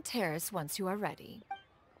Yujing Terrace once you are ready.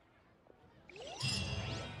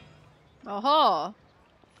 Oh.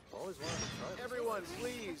 Everyone,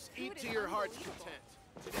 please, eat to your heart's content.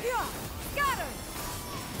 Got her!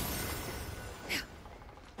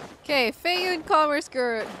 Okay, Feiyun Commerce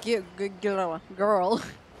Girl.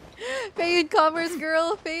 Feiyun Commerce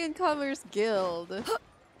Girl, Feiyun Commerce Guild.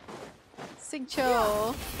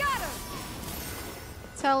 Xingqiu. Got her!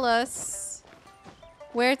 Tell us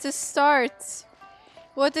where to start.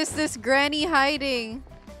 What is this granny hiding?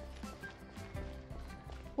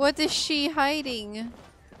 What is she hiding?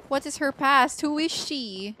 What is her past? Who is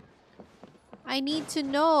she? I need to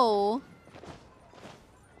know.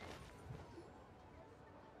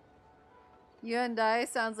 You and I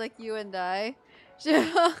sounds like you and I.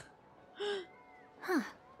 Huh.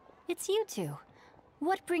 It's you two.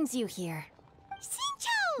 What brings you here?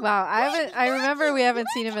 Xingqiu! Wow, I remember we haven't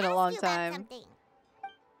We seen him in wanted a to long ask you about time. something.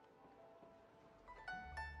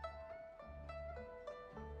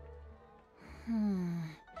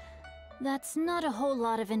 That's not a whole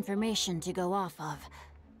lot of information to go off of.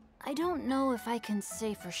 I don't know if I can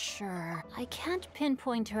say for sure. I can't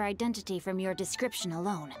pinpoint her identity from your description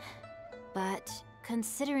alone. But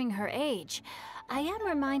considering her age, I am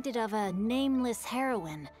reminded of a nameless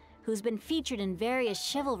heroine who's been featured in various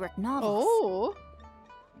chivalric novels. Oh.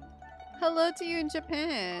 Hello to you in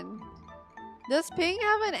Japan. Does Ping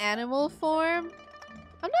have an animal form?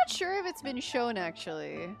 I'm not sure if it's been shown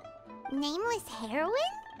actually. Nameless heroine?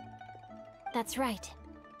 That's right.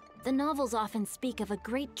 The novels often speak of a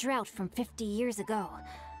great drought from 50 years ago.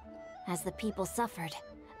 As the people suffered,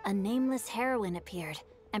 a nameless heroine appeared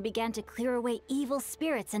and began to clear away evil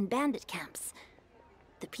spirits and bandit camps.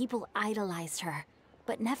 The people idolized her,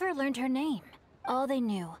 but never learned her name. All they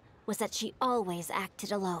knew was that she always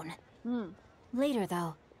acted alone. Later,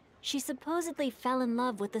 though, she supposedly fell in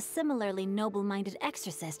love with a similarly noble-minded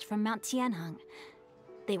exorcist from Mount Tianheng.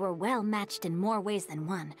 They were well matched in more ways than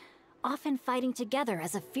one, often fighting together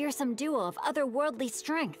as a fearsome duo of otherworldly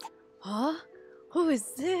strength. Huh? Who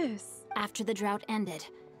is this? After the drought ended,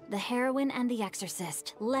 the heroine and the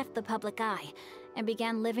exorcist left the public eye and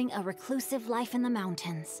began living a reclusive life in the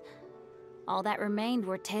mountains. All that remained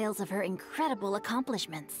were tales of her incredible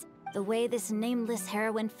accomplishments. The way this nameless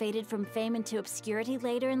heroine faded from fame into obscurity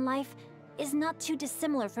later in life is not too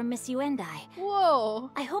dissimilar from Miss Yuendai. Whoa.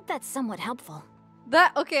 I hope that's somewhat helpful.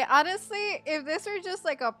 Okay, honestly, if this were just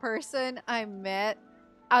like a person I met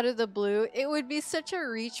out of the blue, it would be such a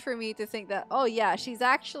reach for me to think that, oh yeah, she's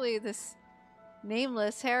actually this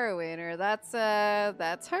nameless heroine, or that's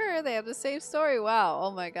her. They have the same story. Wow.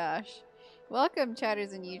 Oh my gosh. Welcome,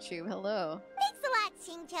 chatters in YouTube. Hello. Thanks a lot,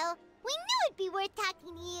 Xingqiu. We knew it'd be worth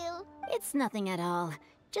talking to you. It's nothing at all.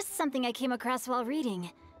 Just something I came across while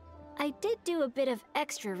reading. I did do a bit of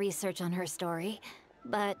extra research on her story,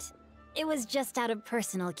 but it was just out of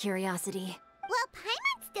personal curiosity. Well,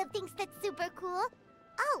 Paimon still thinks that's super cool.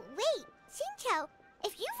 Oh, wait, Xingqiu,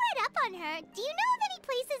 if you've read up on her, do you know of any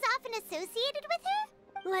places often associated with her?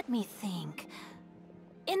 Let me think.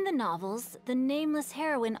 In the novels, the nameless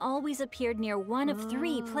heroine always appeared near one of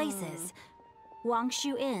 3 places.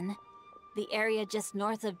 Wangshu Inn, the area just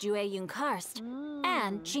north of Jueyun Karst,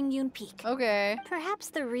 and Qingyun Peak. Okay. Perhaps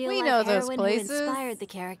the We real-life know those heroine who places. inspired the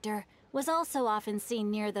character was also often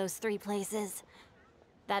seen near those 3 places.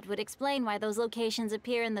 That would explain why those locations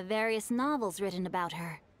appear in the various novels written about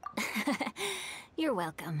her. You're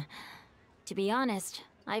welcome. To be honest,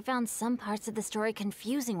 I found some parts of the story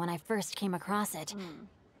confusing when I first came across it.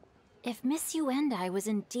 If Miss Yuendai was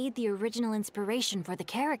indeed the original inspiration for the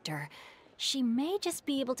character, she may just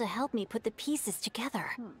be able to help me put the pieces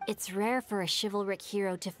together. It's rare for a chivalric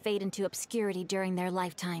hero to fade into obscurity during their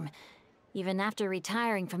lifetime, even after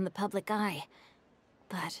retiring from the public eye.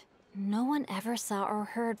 But no one ever saw or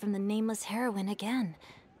heard from the nameless heroine again.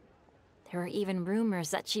 There were even rumors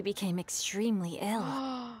that she became extremely ill.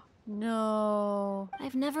 No.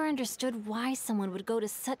 I've never understood why someone would go to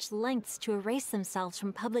such lengths to erase themselves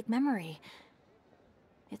from public memory.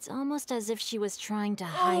 It's almost as if she was trying to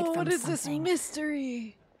hide from what is something. this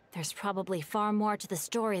mystery? There's probably far more to the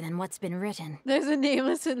story than what's been written. There's a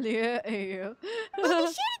nameless in the AU. We'll be sure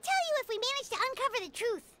to tell you if we manage to uncover the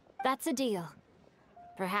truth. That's a deal.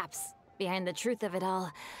 Perhaps, behind the truth of it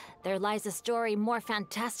all, there lies a story more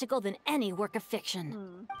fantastical than any work of fiction.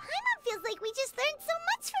 Paimon feels like we just learned so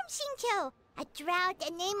much from Xingqiu. A drought,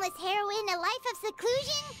 a nameless heroine, a life of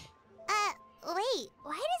seclusion. Wait,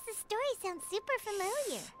 why does the story sound super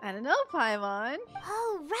familiar? I don't know, Paimon.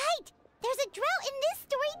 Oh, right! There's a drought in this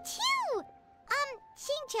story, too!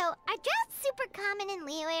 Xingqiu, are droughts super common in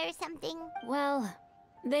Liyue or something? Well,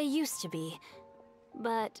 they used to be.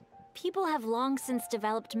 But people have long since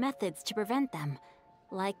developed methods to prevent them,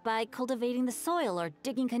 like by cultivating the soil or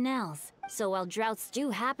digging canals. So while droughts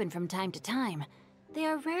do happen from time to time, they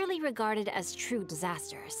are rarely regarded as true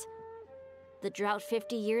disasters. The drought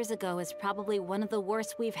 50 years ago is probably one of the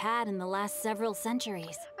worst we've had in the last several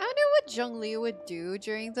centuries. I wonder what Zhongli would do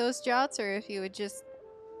during those droughts, or if he would just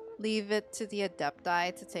leave it to the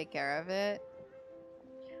Adepti to take care of it.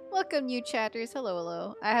 Welcome, you chatters. Hello,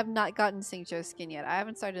 hello. I have not gotten Xingqiu's skin yet. I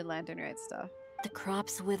haven't started Lantern Rite stuff. The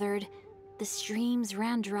crops withered, the streams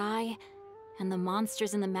ran dry, and the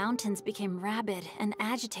monsters in the mountains became rabid and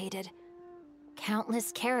agitated.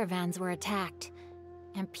 Countless caravans were attacked,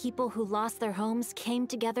 and people who lost their homes came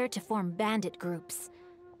together to form bandit groups.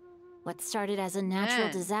 What started as a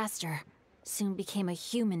natural disaster soon became a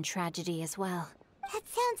human tragedy as well. That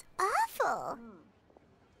sounds awful.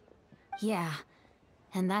 Yeah,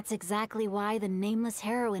 and that's exactly why the nameless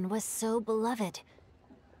heroine was so beloved.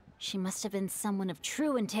 She must have been someone of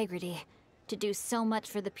true integrity, to do so much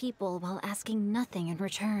for the people while asking nothing in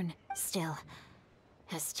return. Still,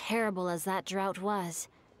 as terrible as that drought was,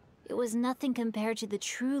 it was nothing compared to the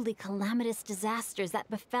truly calamitous disasters that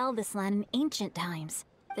befell this land in ancient times.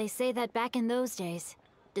 They say that back in those days,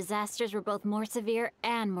 disasters were both more severe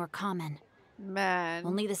and more common. Man.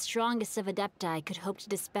 Only the strongest of Adepti could hope to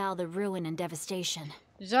dispel the ruin and devastation.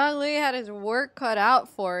 Zhongli had his work cut out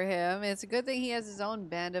for him. It's a good thing he has his own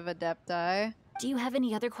band of Adepti. Do you have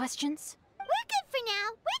any other questions? We're good for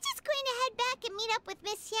now. We're just going to head back and meet up with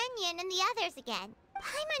Miss Xianyun and the others again.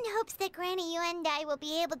 Paimon hopes that Granny Yuendai will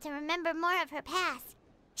be able to remember more of her past.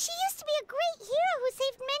 She used to be a great hero who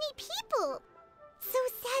saved many people. So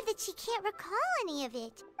sad that she can't recall any of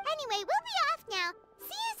it. Anyway, we'll be off now.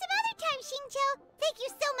 See you some other time, Xingqiu. Thank you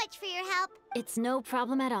so much for your help. It's no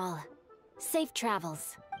problem at all. Safe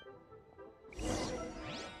travels.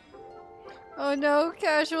 Oh no,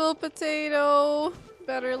 Casual Potato.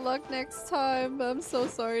 Better luck next time. I'm so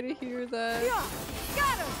sorry to hear that. Yeah,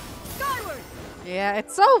 got him! Skyward! Yeah,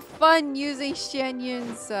 it's so fun using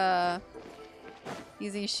Xianyun's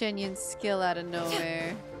skill out of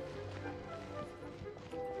nowhere.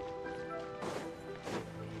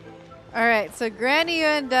 Alright, so Granny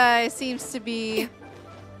Yuendai seems to be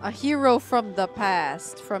a hero from the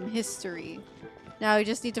past, from history. Now we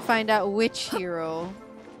just need to find out which hero,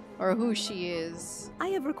 or who she is. I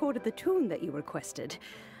have recorded the tune that you requested.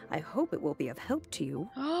 I hope it will be of help to you.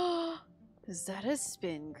 Is that a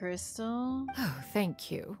spin crystal? Oh,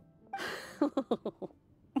 thank you.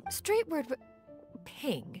 Straight word,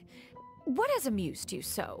 Ping. What has amused you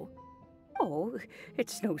so? Oh,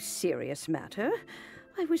 it's no serious matter.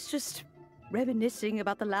 I was just reminiscing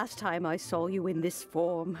about the last time I saw you in this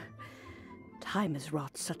form. Time has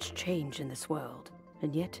wrought such change in this world,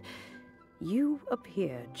 and yet you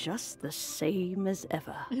appear just the same as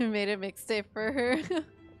ever. You made a mixtape for her.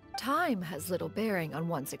 Time has little bearing on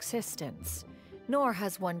one's existence, nor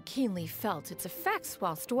has one keenly felt its effects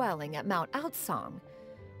whilst dwelling at Mount Outsong.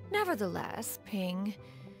 Nevertheless, Ping,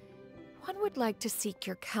 one would like to seek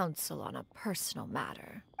your counsel on a personal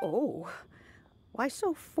matter. Oh, why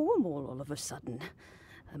so formal all of a sudden?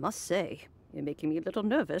 I must say, you're making me a little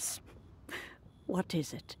nervous. What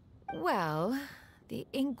is it? Well, the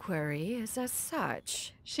inquiry is as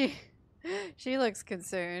such. She looks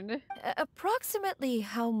concerned. Approximately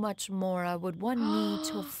how much more would one need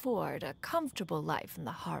to afford a comfortable life in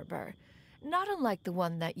the harbor, not unlike the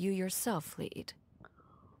one that you yourself lead?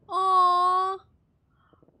 Aww.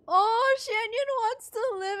 Oh, Xianyun wants to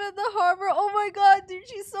live at the harbor. Oh my god, dude,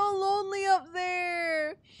 she's so lonely up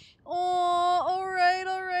there. Oh, alright.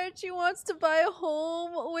 She wants to buy a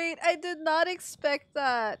home. Wait, I did not expect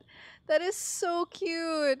that. That is so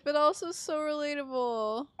cute, but also so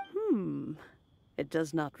relatable. It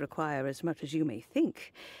does not require as much as you may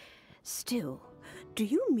think. Still, do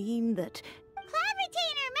you mean that... Cloud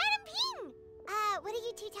Retainer, Madam Ping! What are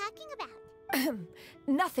you two talking about?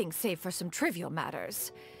 Nothing save for some trivial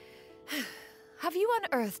matters. Have you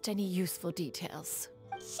unearthed any useful details?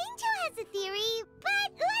 Xingqiu has a theory,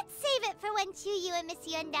 but let's save it for when Chuyu and Miss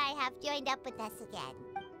Yuendai have joined up with us again.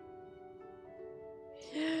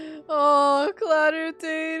 Oh, Cloud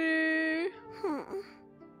Retainer.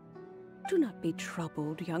 Do not be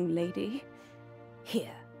troubled, young lady.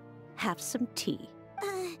 Here, have some tea.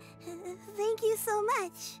 Thank you so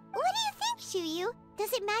much. What do you think, Chuyu?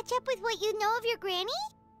 Does it match up with what you know of your granny?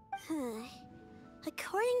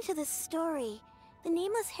 According to the story, the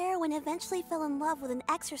nameless heroine eventually fell in love with an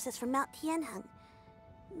exorcist from Mount Tianheng.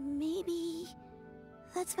 Maybe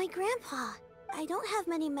that's my grandpa. I don't have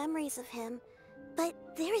many memories of him, but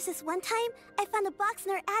there was this one time I found a box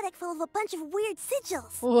in her attic full of a bunch of weird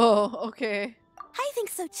sigils. Whoa, okay. I think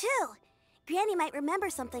so too. Granny might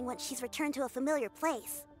remember something once she's returned to a familiar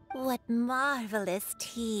place. What marvelous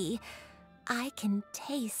tea. I can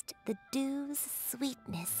taste the dew's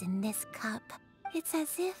sweetness in this cup. It's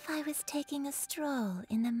as if I was taking a stroll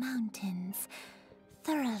in the mountains,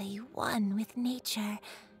 thoroughly one with nature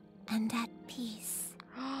and at peace.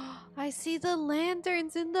 I see the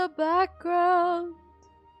lanterns in the background.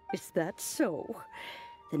 Is that so?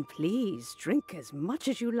 Then please drink as much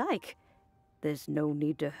as you like. There's no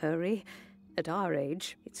need to hurry. At our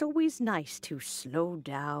age, it's always nice to slow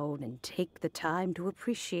down and take the time to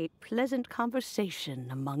appreciate pleasant conversation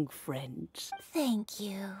among friends. Thank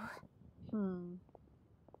you.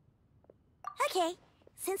 Okay,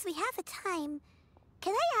 since we have the time,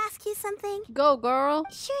 can I ask you something? Go, girl.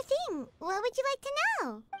 Sure thing. What would you like to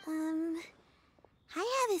know?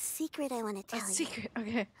 I have a secret I want to tell you. A secret,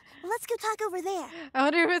 okay. Let's go talk over there. I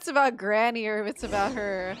wonder if it's about Granny or if it's about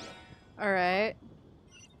her. Alright.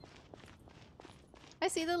 I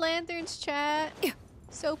see the lanterns, chat.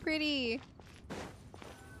 So pretty.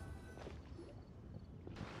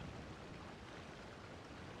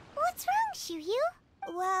 What's wrong,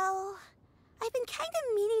 Xianyun? Well, I've been kind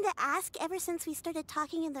of meaning to ask ever since we started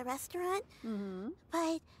talking in the restaurant. But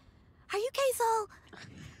are you guys all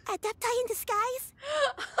adepti in disguise?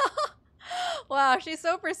 Wow, she's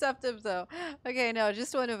so perceptive though. Okay, no,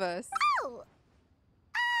 just one of us. Oh!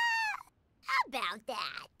 About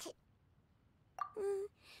that.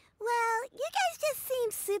 Well, you guys just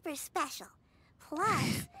seem super special.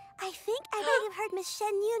 Plus, I think I might have heard Miss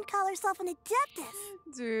Xianyun call herself an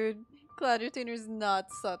adeptus. Dude, Cloud Retainer's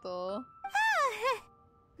not subtle.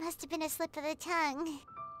 Must have been a slip of the tongue.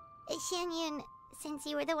 Xianyun, since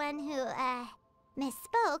you were the one who,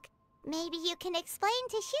 misspoke, maybe you can explain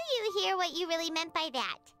to Xianyun here what you really meant by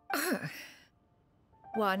that.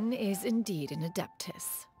 One is indeed an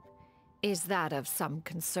adeptus. Is that of some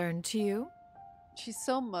concern to you? She's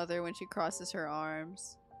so mother when she crosses her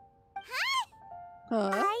arms.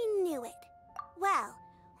 I knew it. Well,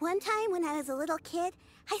 one time when I was a little kid,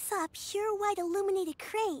 I saw a pure white illuminated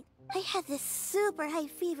crane. I had this super high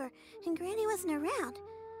fever, and Granny wasn't around.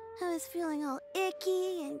 I was feeling all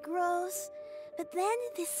icky and gross. But then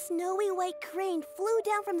this snowy white crane flew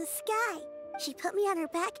down from the sky. She put me on her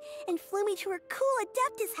back and flew me to her cool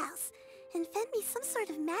adeptus house and fed me some sort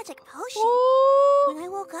of magic potion. Ooh. When I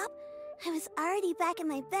woke up, I was already back in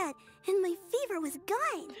my bed, and my fever was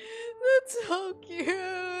gone. That's so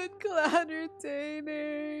cute, Cloud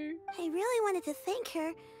Retainer. I really wanted to thank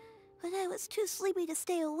her, but I was too sleepy to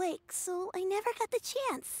stay awake, so I never got the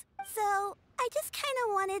chance. So I just kind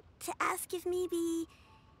of wanted to ask if maybe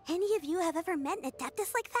any of you have ever met an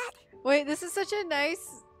adeptus like that? Wait, this is such a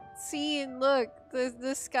nice scene. Look,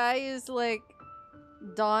 the sky is like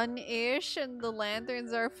dawn-ish and the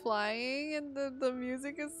lanterns are flying and the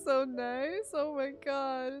music is so nice. Oh my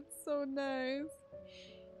god, it's so nice.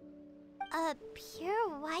 A pure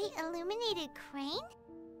white illuminated crane?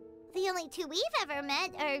 The only two we've ever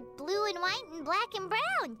met are blue and white and black and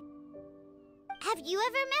brown. Have you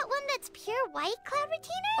ever met one that's pure white, Cloud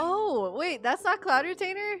Retainer? Oh, wait, that's not Cloud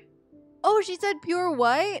Retainer? Oh, she said pure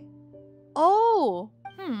white? Oh.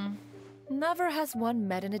 Never has one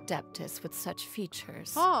met an adeptus with such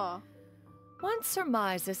features. Huh. One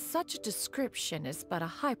surmises such a description is but a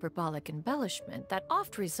hyperbolic embellishment that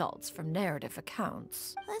oft results from narrative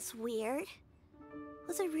accounts. That's weird.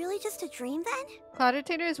 Was it really just a dream then? Cloud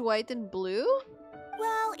Retainer is white and blue?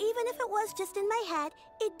 Well, even if it was just in my head,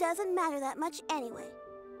 it doesn't matter that much anyway.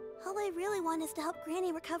 All I really want is to help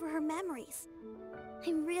Granny recover her memories.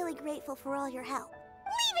 I'm really grateful for all your help.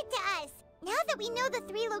 Leave it to us! Now that we know the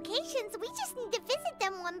 3 locations, we just need to visit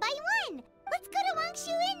them one by one. Let's go to Wangshu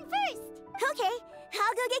Inn first. Okay,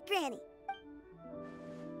 I'll go get Granny.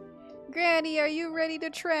 Granny, are you ready to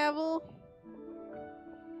travel?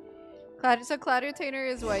 So Cloud Retainer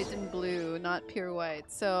is white and blue, not pure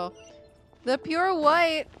white. So the pure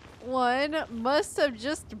white one must have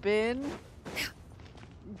just been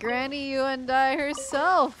Granny Yuandai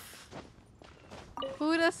herself.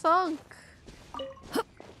 Who'd have thunk?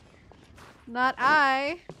 Not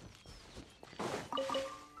I.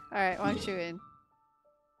 Alright, Wangshu Inn.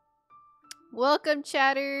 Welcome,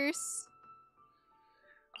 chatters.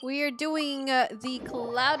 We are doing the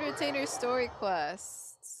Cloud Retainer story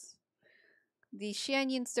quests. The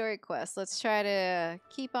Xianyun story quest. Let's try to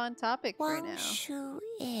keep on topic for now. Wangshu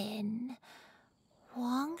Inn.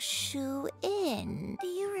 Wangshu Inn. Do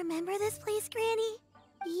you remember this place, Granny?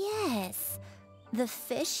 Yes. The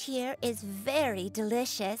fish here is very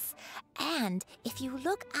delicious. And if you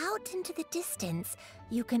look out into the distance,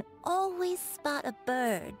 you can always spot a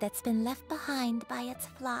bird that's been left behind by its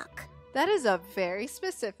flock. That is a very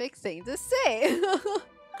specific thing to say.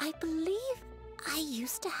 I believe I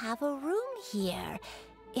used to have a room here.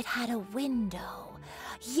 It had a window.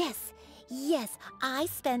 Yes, I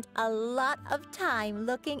spent a lot of time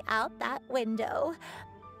looking out that window.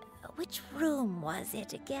 Which room was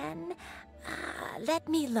it again? Let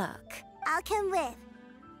me look. I'll come with.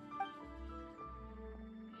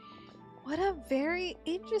 What a very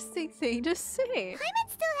interesting thing to say.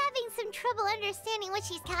 Paimon's still having some trouble understanding what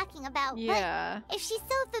she's talking about. Yeah. But if she's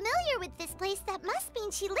so familiar with this place, that must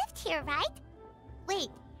mean she lived here, right? Wait.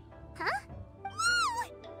 Huh?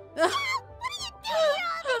 Whoa! What are you doing?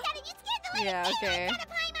 Oh my god, you scared the living Yeah, okay. out of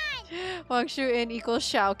Paimon! Wang Shu-in equals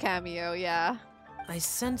Xiao cameo, yeah. I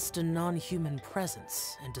sensed a non-human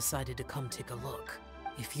presence and decided to come take a look.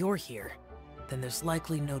 If you're here, then there's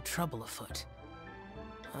likely no trouble afoot.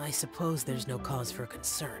 I suppose there's no cause for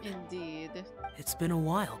concern. Indeed. It's been a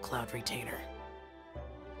while, Cloud Retainer.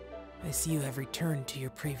 I see you have returned to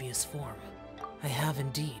your previous form. I have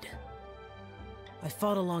indeed. I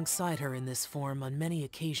fought alongside her in this form on many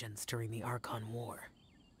occasions during the Archon War.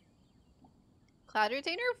 Cloud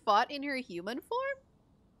Retainer fought in her human form?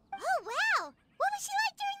 Oh, wow! What was she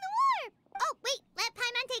like during the war? Oh, wait, let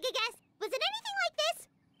Paimon take a guess. Was it anything like this?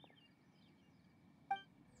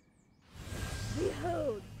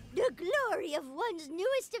 Behold, the glory of one's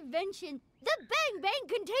newest invention, the Bang Bang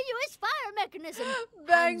Continuous Fire Mechanism.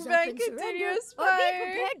 Bang Hands up Bang and surrender, Continuous or Fire. be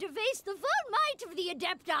prepared to face the full might of the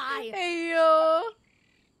Adepti. Hey, yo.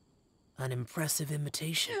 An impressive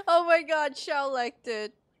imitation. Oh my god, Xiao liked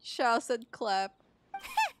it. Xiao said clap.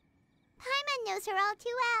 Paimon knows her all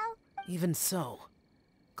too well. Even so,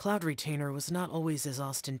 Cloud Retainer was not always as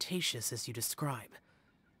ostentatious as you describe.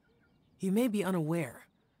 You may be unaware,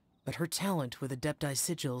 but her talent with Adepti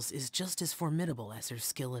sigils is just as formidable as her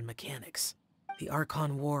skill in mechanics. The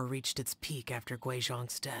Archon War reached its peak after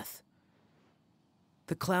Guizhong's death.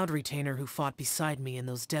 The Cloud Retainer who fought beside me in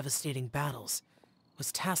those devastating battles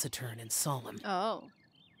was taciturn and solemn. Oh.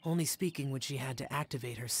 Only speaking when she had to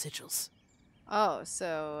activate her sigils. Oh, so,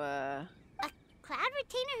 A Cloud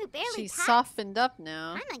Retainer who barely she's talks? softened up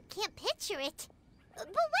now. Paimon can't picture it. But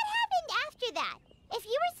what happened after that? If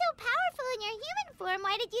you were so powerful in your human form,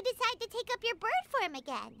 why did you decide to take up your bird form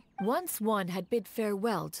again? Once one had bid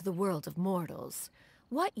farewell to the world of mortals,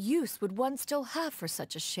 what use would one still have for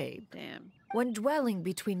such a shape? Damn. When dwelling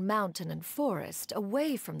between mountain and forest,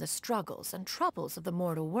 away from the struggles and troubles of the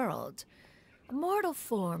mortal world, a mortal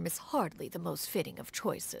form is hardly the most fitting of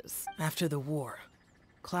choices. After the war,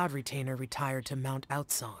 Cloud Retainer retired to Mount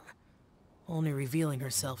Outsong, only revealing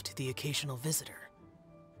herself to the occasional visitor,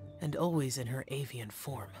 and always in her avian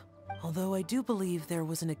form. Although I do believe there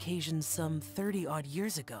was an occasion some 30-odd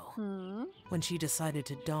years ago when she decided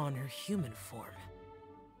to don her human form.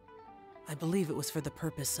 I believe it was for the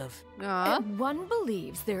purpose of... And one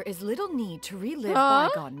believes there is little need to relive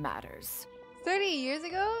bygone matters. 30 years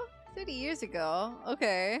ago? 30 years ago.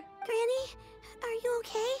 Okay. Granny, are you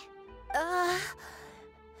okay?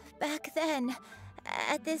 Back then,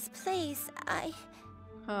 at this place,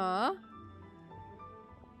 Huh?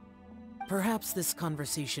 Perhaps this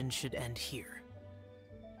conversation should end here.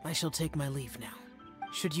 I shall take my leave now.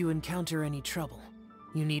 Should you encounter any trouble,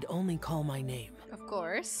 you need only call my name. Of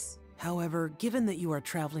course. However, given that you are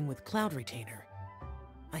traveling with Cloud Retainer,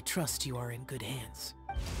 I trust you are in good hands.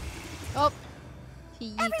 Oh,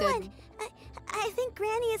 he Everyone, I think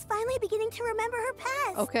Granny is finally beginning to remember her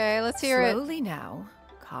past. Okay, let's hear it. Slowly now,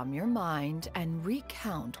 calm your mind and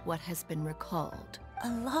recount what has been recalled. A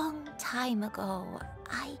long time ago,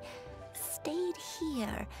 I stayed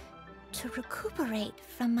here to recuperate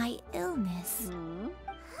from my illness.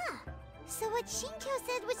 Huh. So what Shinto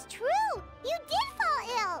said was true. You did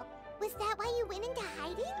fall ill. Was that why you went into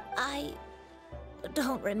hiding? I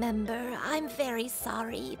don't remember. I'm very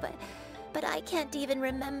sorry, but I can't even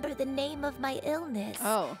remember the name of my illness.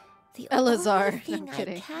 Oh. The Elazar. only thing I'm I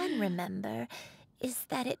kidding. can remember is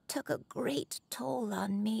that it took a great toll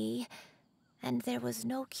on me, and there was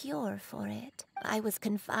no cure for it. I was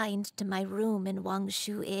confined to my room in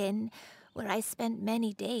Wangshu Inn, where I spent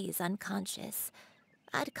many days unconscious.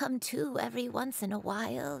 I'd come to every once in a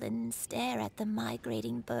while and stare at the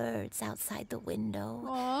migrating birds outside the window.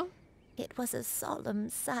 Aww. It was a solemn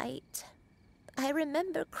sight. I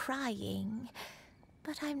remember crying,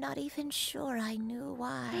 but I'm not even sure I knew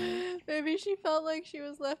why. Maybe she felt like she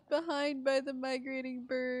was left behind by the migrating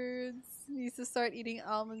birds. Needs to start eating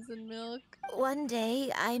almonds and milk. One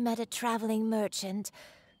day, I met a traveling merchant.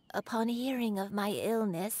 Upon hearing of my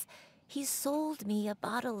illness, he sold me a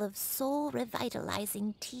bottle of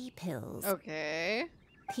soul-revitalizing tea pills. Okay.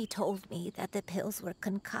 He told me that the pills were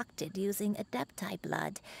concocted using Adepti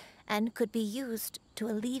blood and could be used to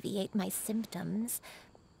alleviate my symptoms.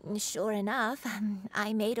 Sure enough,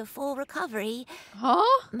 I made a full recovery.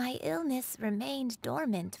 Huh? My illness remained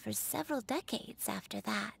dormant for several decades after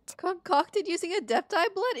that. Concocted using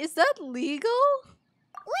Adepti blood? Is that legal?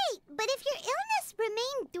 Wait, but if your illness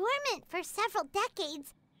remained dormant for several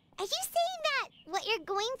decades, are you saying that what you're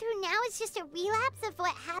going through now is just a relapse of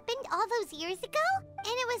what happened all those years ago? And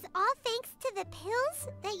it was all thanks to the pills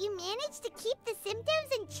that you managed to keep the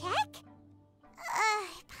symptoms in check?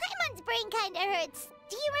 Paimon's brain kinda hurts.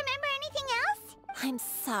 Do you remember anything else? I'm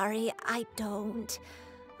sorry, I don't.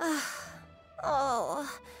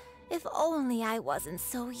 Oh, if only I wasn't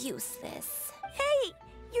so useless. Hey,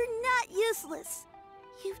 you're not useless.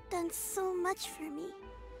 You've done so much for me.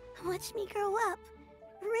 Watched me grow up.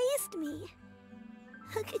 Raised me.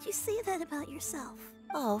 How could you say that about yourself?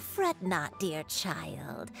 Oh, fret not, dear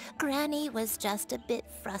child. Granny was just a bit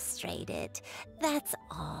frustrated. That's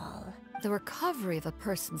all. The recovery of a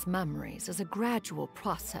person's memories is a gradual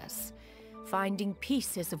process. Finding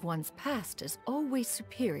pieces of one's past is always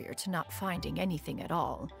superior to not finding anything at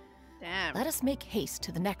all. Damn. Let us make haste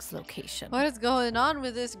to the next location. What is going on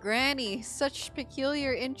with this granny? Such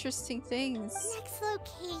peculiar, interesting things. Next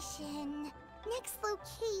location. Next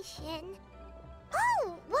location.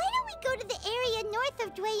 Oh, why don't we go to the area north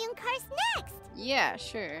of Xianyun next? Yeah,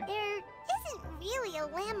 sure. There isn't really a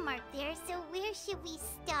landmark there, so where should we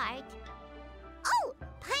start? Oh,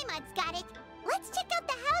 Paimon's got it. Let's check out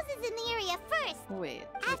the houses in the area first. Wait,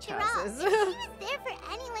 After which all, houses? if she was there for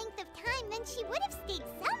any length of time, then she would have stayed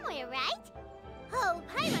somewhere, right? Oh,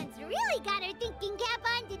 Paimon's really got her thinking cap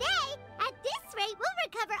on today. At this rate, we'll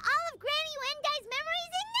recover all of Granny Wendai's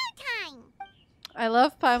memories in no time. I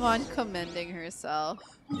love Paimon commending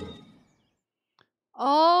herself.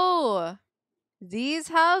 Oh, these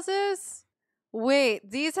houses? Wait,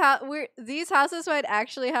 these houses might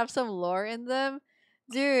actually have some lore in them.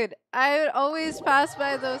 Dude, I would always pass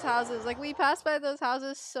by those houses. Like, we pass by those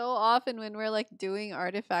houses so often when we're, like, doing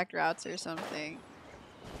artifact routes or something.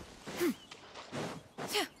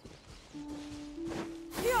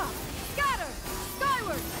 Yeah! Scatter!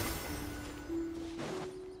 Skyward!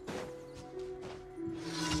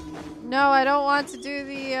 No, I don't want to do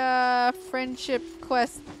the friendship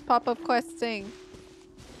quest, pop-up quest thing.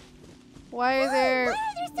 Why are there... Why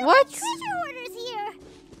are there so what? many treasure hoarders here?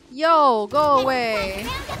 Yo, go away.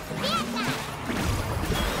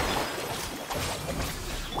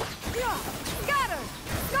 Yeah! Scatter!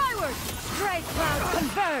 Skyward! Great clouds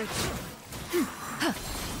converge!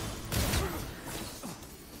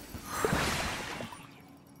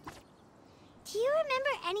 Do you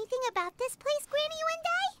remember anything about this place, Granny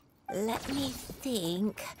Wendai? Let me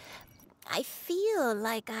think. I feel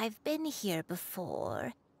like I've been here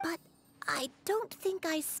before, but I don't think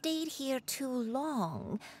I stayed here too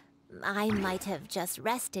long. I might have just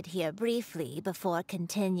rested here briefly before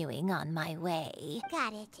continuing on my way.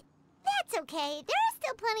 Got it. That's okay. There are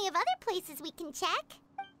still plenty of other places we can check.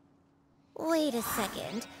 Wait a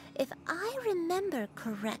second. If I remember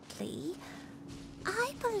correctly,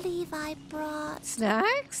 I believe I brought...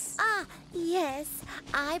 Snacks? Ah, yes.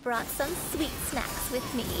 I brought some sweet snacks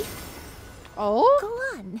with me. Oh? Go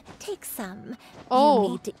on, take some. Oh. You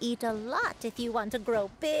need to eat a lot if you want to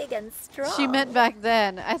grow big and strong. She meant back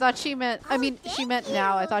then. I thought she meant... I mean, she meant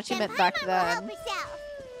now. I thought she meant back then.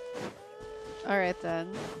 Alright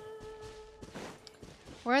then.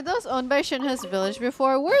 Were those owned by Shinha's village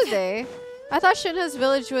before? Were they? I thought Shinha's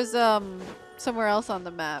village was somewhere else on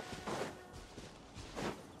the map.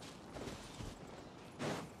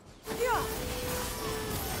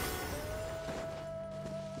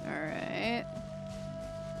 Alright.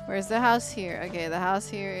 Where's the house here? Okay, the house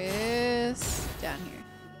here is down here.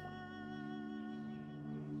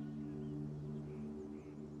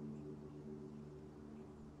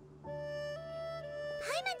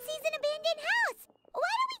 Paimon sees an abandoned house.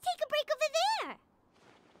 Why don't we take a break over there?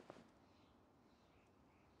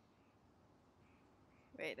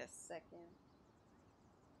 Wait a second.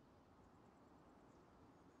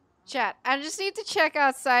 Chat, I just need to check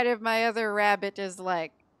outside if my other rabbit is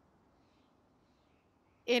like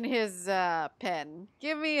in his pen.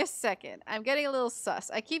 Give me a second. I'm getting a little sus.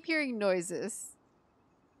 I keep hearing noises.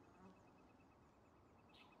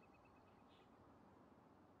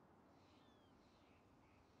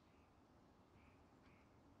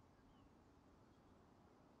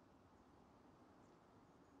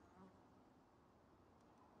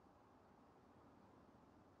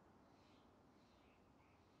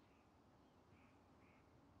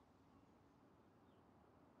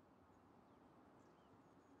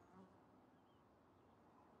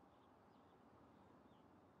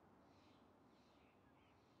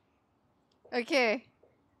 Okay.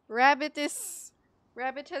 Rabbit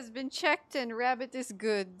has been checked and rabbit is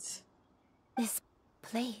good. This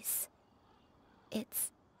place.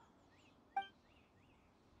 It's...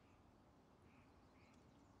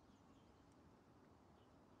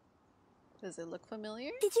 Does it look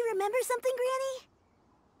familiar? Did you remember something, Granny?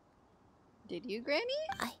 Did you, Granny?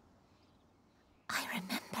 I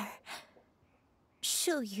remember.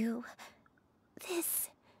 Xianyun. This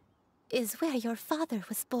is where your father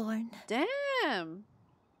was born. Damn.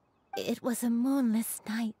 It was a moonless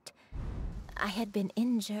night. I had been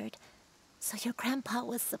injured, so your grandpa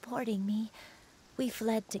was supporting me. We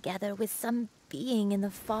fled together with some being in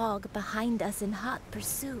the fog behind us in hot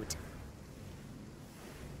pursuit.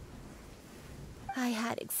 I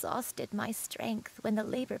had exhausted my strength when the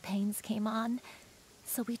labor pains came on,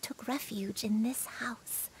 so we took refuge in this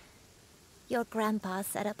house. Your grandpa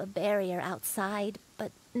set up a barrier outside,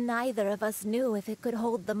 but neither of us knew if it could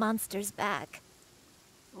hold the monsters back.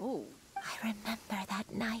 Oh. I remember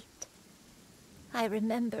that night. I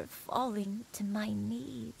remember falling to my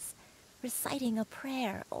knees, reciting a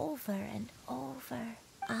prayer over and over.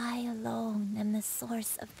 I alone am the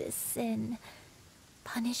source of this sin.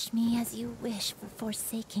 Punish me as you wish for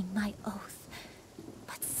forsaking my oath,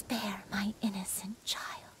 but spare my innocent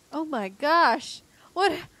child. Oh my gosh.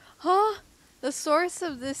 What? Huh? The source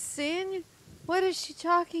of this sin? What is she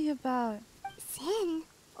talking about? Sin?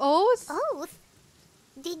 Oath? Oath?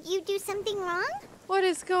 Did you do something wrong? What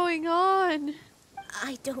is going on?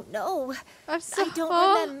 I don't know. I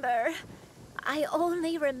don't remember. I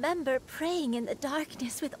only remember praying in the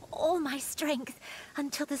darkness with all my strength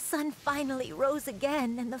until the sun finally rose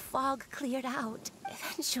again and the fog cleared out.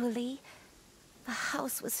 Eventually, the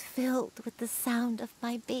house was filled with the sound of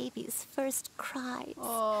my baby's first cries.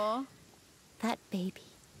 Aww. That baby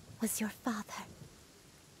was your father.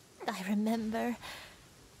 I remember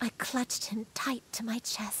I clutched him tight to my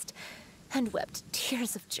chest and wept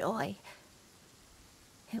tears of joy.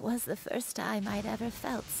 It was the first time I'd ever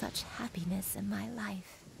felt such happiness in my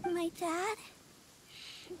life. My dad?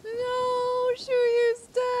 No, Shuyu's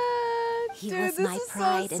dead. He Dude, was this my is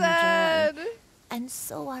pride so and sad. joy. And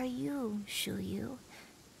so are you, Xianyun.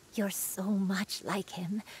 You're so much like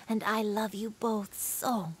him, and I love you both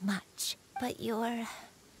so much. But you're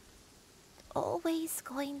always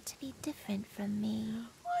going to be different from me.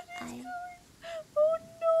 What is going? Oh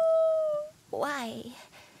no! Why?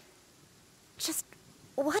 Just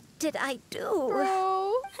what did I do? Bro.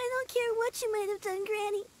 I don't care what you might have done,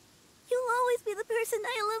 Granny. You'll always be the person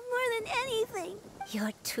I love more than anything.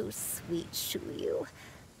 You're too sweet, Xianyun.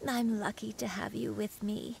 I'm lucky to have you with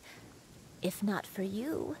me. If not for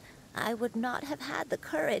you, I would not have had the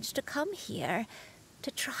courage to come here,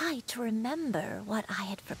 to try to remember what I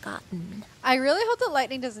had forgotten. I really hope the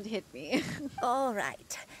lightning doesn't hit me. All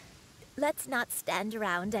right. Let's not stand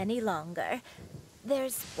around any longer.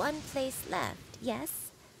 There's one place left,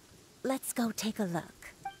 yes? Let's go take a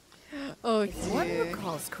look. Oh, If one dear.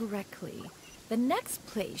 recalls correctly, the next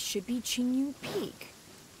place should be Xianyun Peak.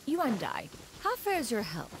 Yuandai, how fares your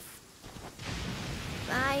health?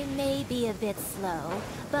 I may be a bit slow,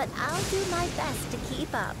 but I'll do my best to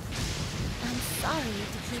keep up. I'm sorry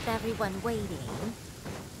to keep everyone waiting.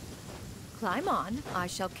 Climb on. I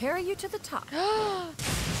shall carry you to the top. Oh,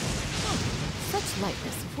 such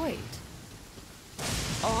lightness of weight.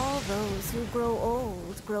 All those who grow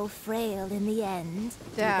old grow frail in the end,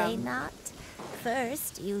 do they not?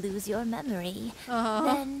 First, you lose your memory,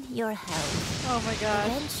 then your health. Oh my gosh.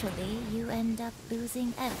 Eventually, you end up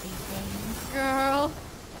losing everything. Girl.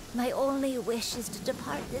 My only wish is to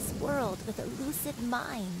depart this world with a lucid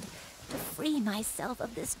mind, to free myself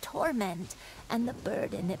of this torment and the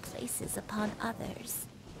burden it places upon others.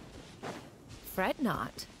 Fret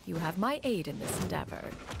not. You have my aid in this endeavor.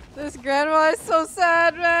 This grandma is so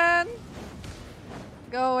sad, man.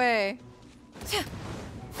 Go away.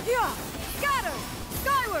 Yeah! Scatter!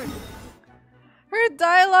 Skyward! Her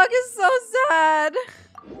dialogue is so sad.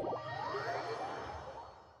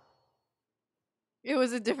 It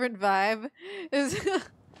was a different vibe.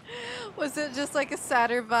 Was it just like a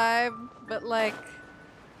sadder vibe, but like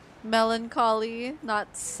melancholy,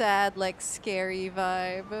 not sad, like scary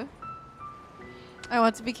vibe? I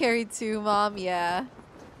want to be carried too, Mom. Yeah.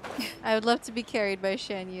 I would love to be carried by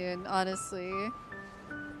Xianyun, honestly.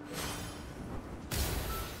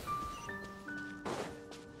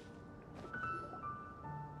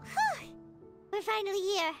 We're finally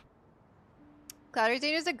here. Cloud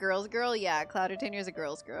Retainer's a girl's girl? Yeah, Cloud Retainer's a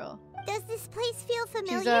girl's girl. Does this place feel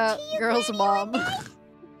familiar She's a to you, girl's Granny mom.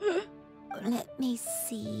 Linda? Let me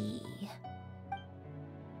see.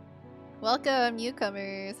 Welcome,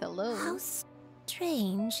 newcomers. Hello. How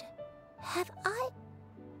strange. Have I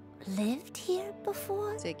lived here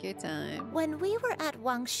before? Take your time. When we were at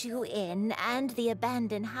Wangshu Inn and the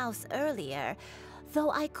abandoned house earlier, though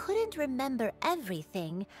I couldn't remember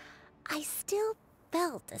everything, I still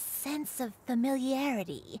felt a sense of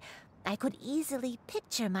familiarity. I could easily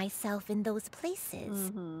picture myself in those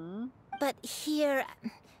places. But here,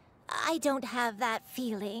 I don't have that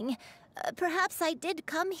feeling. Perhaps I did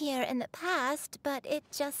come here in the past, but it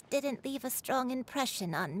just didn't leave a strong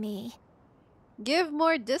impression on me. Give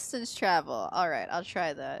more distance travel. Alright, I'll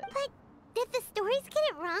try that. But did the stories get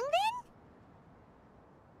it wrong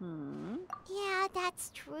then? Yeah,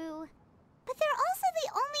 that's true. But they're also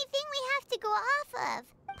the only thing we have to go off of.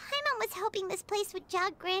 Paimon was hoping this place would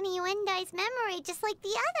jog Granny Yuendai's memory just like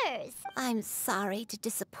the others. I'm sorry to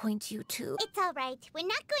disappoint you two. It's alright. We're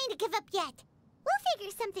not going to give up yet. We'll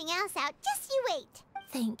figure something else out. Just you wait.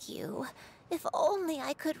 Thank you. If only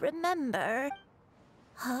I could remember.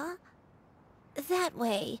 Huh? That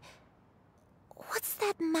way. What's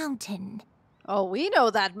that mountain? Oh, we know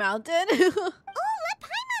that mountain. Oh, let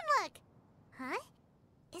Paimon look. Huh?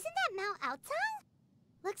 Isn't that Mount Outsong?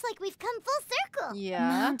 Looks like we've come full circle. Yeah.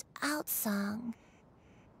 Mount Outsong.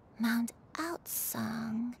 Mount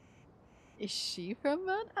Outsong. Is she from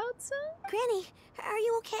Mount Outsong? Granny, are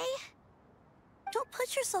you okay? Don't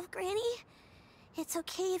push yourself, Granny. It's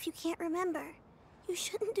okay if you can't remember. You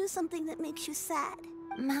shouldn't do something that makes you sad.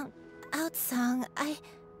 Mount Outsong,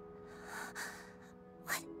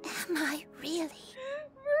 What am I really?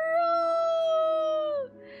 Bro!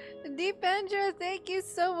 Deependra, thank you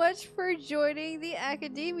so much for joining the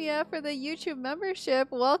Academia for the YouTube membership.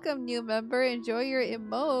 Welcome, new member. Enjoy your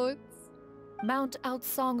emotes. Mount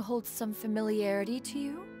Outsong holds some familiarity to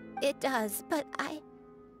you? It does, but I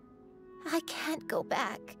can't go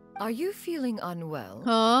back. Are you feeling unwell?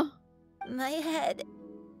 Huh? My head,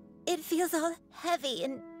 it feels all heavy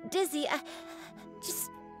and dizzy.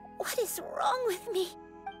 What is wrong with me?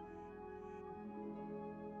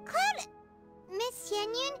 Cloud, Miss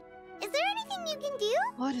Xianyun, is there anything you can do?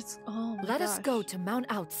 What is... Oh my Let us gosh. go to Mount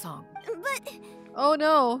Outsong. But... Oh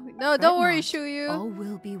no. No, don't worry, Shuyu. All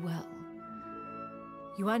will be well.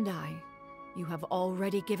 You and I, you have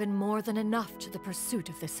already given more than enough to the pursuit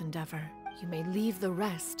of this endeavor. You may leave the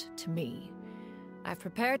rest to me. I've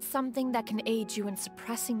prepared something that can aid you in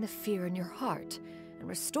suppressing the fear in your heart and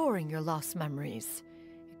restoring your lost memories.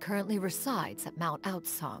 It currently resides at Mount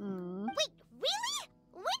Outsong. Wait, really?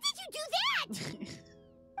 When did you do that?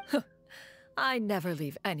 I never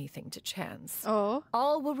leave anything to chance. Oh?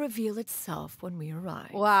 All will reveal itself when we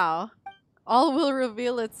arrive. Wow. All will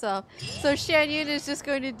reveal itself. So Xianyun is just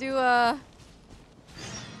going to do a...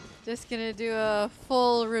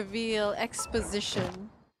 full reveal exposition.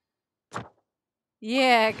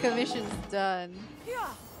 Yeah, commission's done.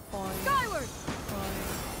 Fine. Skyward!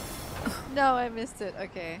 Fine. No, I missed it.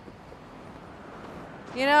 Okay.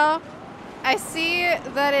 You know, I see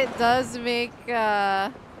that it does make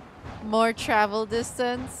more travel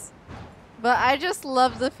distance, but I just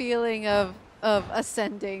love the feeling of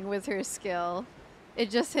ascending with her skill. It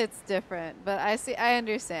just hits different. But I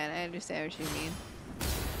understand what you mean.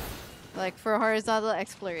 Like for horizontal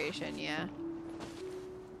exploration, yeah.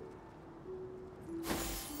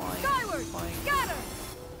 Skyward! Scatter!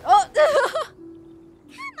 Oh!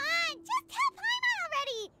 Come on, just tell Paimon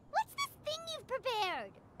already! What's this thing you've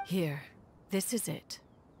prepared? Here, this is it.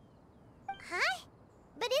 Huh?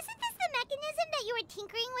 But isn't this the mechanism that you were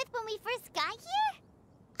tinkering with when we first got here?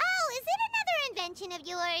 Oh, is it another invention of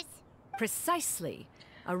yours? Precisely.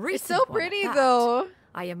 A recent It's so one at pretty, that. though.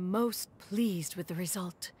 I am most pleased with the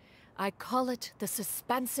result. I call it the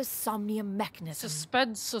Suspensus Somnium mechanism.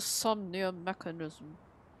 Suspensus Somnium mechanism.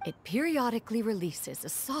 It periodically releases a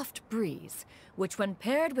soft breeze, which when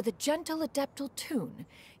paired with a gentle adeptal tune,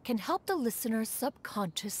 can help the listener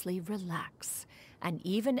subconsciously relax and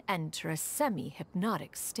even enter a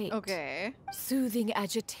semi-hypnotic state. Okay. Soothing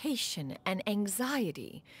agitation and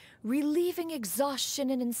anxiety, relieving exhaustion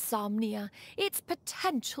and insomnia, its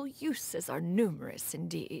potential uses are numerous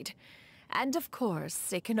indeed. And of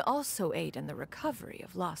course, it can also aid in the recovery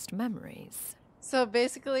of lost memories. So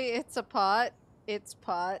basically, it's a pot. It's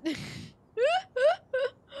pot. Whoa,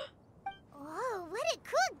 what a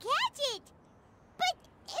cool gadget! But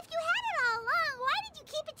if you had it all along, why did you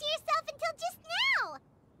keep it to yourself until just now?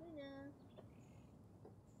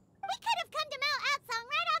 We could have come to Mount Outsong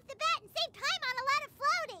right off the bat and saved time on a lot of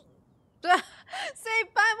floating. Save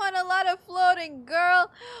time on a lot of floating,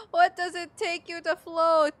 girl. What does it take you to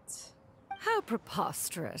float? How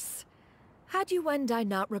preposterous. Had Yuendai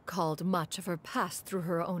not recalled much of her past through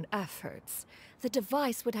her own efforts, the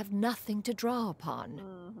device would have nothing to draw upon.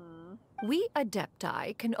 We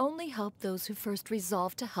Adepti can only help those who first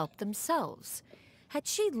resolve to help themselves. Had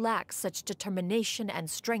she lacked such determination and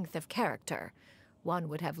strength of character, one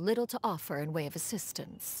would have little to offer in way of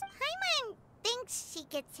assistance. Paimon thinks she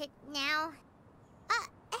gets it now.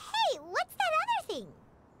 Hey, what's that other thing?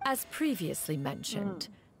 As previously mentioned,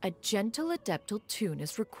 A gentle adeptal tune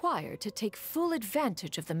is required to take full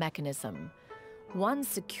advantage of the mechanism. One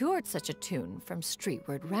secured such a tune from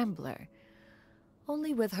Streetward Rambler.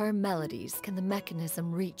 Only with her melodies can the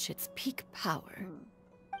mechanism reach its peak power.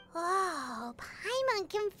 Whoa, Paimon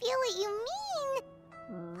can feel what you mean.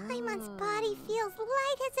 Paimon's body feels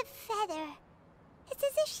light as a feather. It's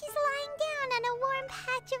as if she's lying down on a warm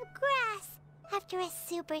patch of grass after a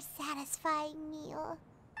super satisfying meal.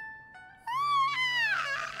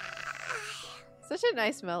 Such a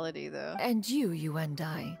nice melody, though. And you and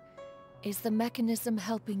I. Is the mechanism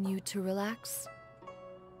helping you to relax?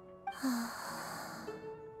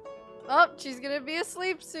 Oh, she's gonna be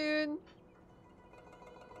asleep soon.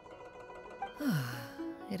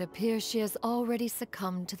 It appears she has already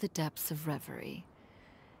succumbed to the depths of reverie.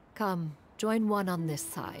 Come, join one on this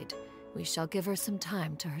side. We shall give her some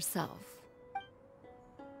time to herself.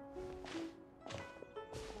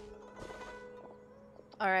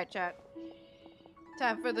 Alright, chat.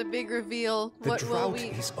 Time for the big reveal. The What will drought we...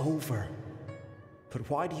 is over. But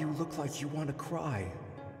why do you look like you want to cry?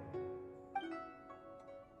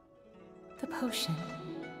 The potion.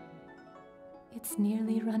 It's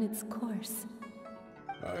nearly run its course.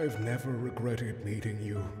 I've never regretted meeting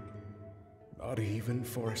you. Not even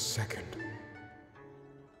for a second.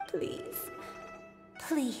 Please.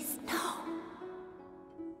 Please, no.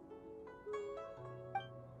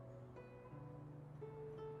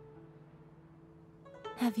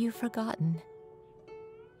 Have you forgotten?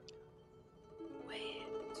 Wait,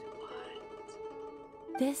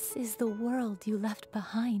 what? This is the world you left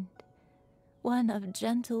behind. One of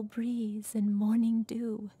gentle breeze and morning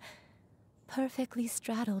dew, perfectly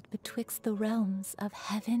straddled betwixt the realms of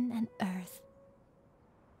heaven and earth.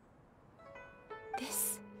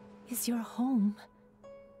 This is your home.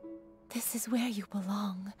 This is where you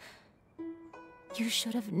belong. You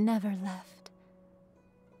should have never left.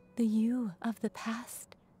 The you of the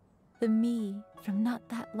past, the me from not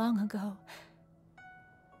that long ago.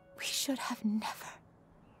 We should have never.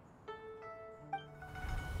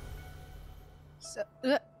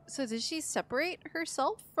 So did she separate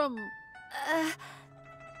herself from...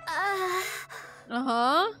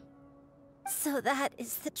 Uh-huh. So that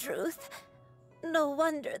is the truth. No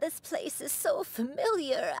wonder this place is so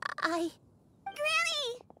familiar. Granny!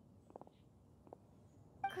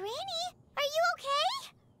 Granny, are you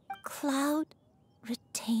okay? Cloud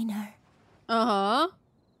Retainer. Uh-huh.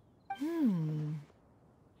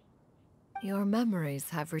 Your memories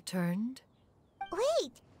have returned?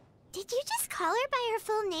 Wait, did you just call her by her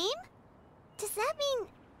full name? Does that mean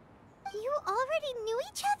you already knew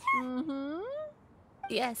each other? Mm-hmm.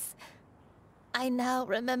 Yes. I now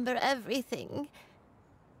remember everything.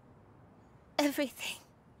 Everything.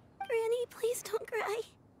 Granny, please don't cry.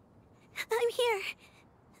 I'm here.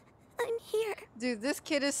 I'm here. Dude, this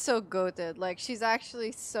kid is so goated. Like, she's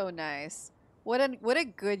actually so nice. What a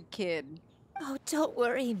good kid. Oh, don't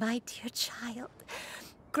worry, my dear child.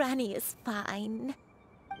 Granny is fine.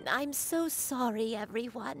 I'm so sorry,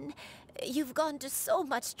 everyone. You've gone to so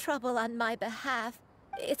much trouble on my behalf.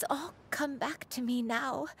 It's all come back to me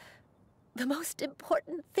now. The most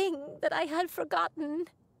important thing that I had forgotten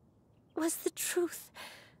was the truth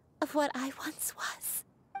of what I once was.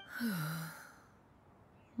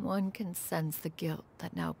 One can sense the guilt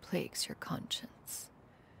that now plagues your conscience.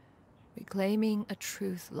 Reclaiming a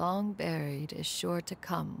truth long buried is sure to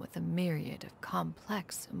come with a myriad of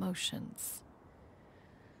complex emotions.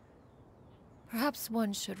 Perhaps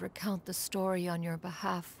one should recount the story on your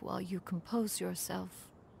behalf while you compose yourself.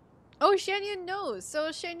 Oh, Xianyun knows. So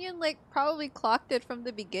Xianyun, like, probably clocked it from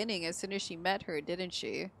the beginning as soon as she met her, didn't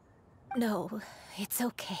she? No, it's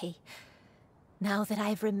okay. Now that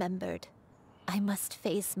I've remembered, I must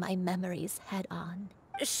face my memories head on.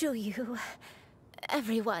 Xianyun,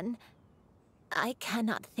 everyone, I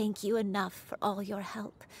cannot thank you enough for all your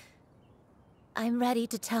help. I'm ready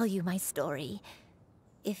to tell you my story,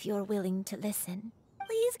 if you're willing to listen.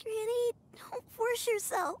 Please, Granny, don't force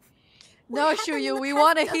yourself. No, Xianyun, we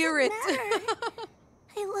want to hear it.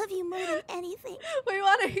 I love you more than anything. We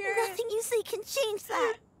want to hear it. Nothing you say can change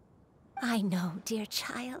that. I know, dear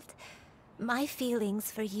child. My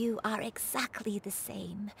feelings for you are exactly the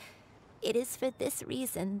same. It is for this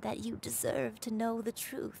reason that you deserve to know the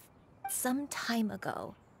truth. Some time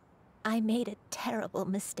ago, I made a terrible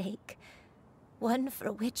mistake. One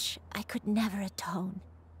for which I could never atone.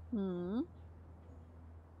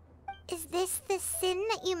 Is this the sin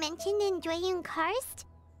that you mentioned in Xianyun Karst?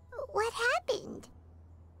 What happened?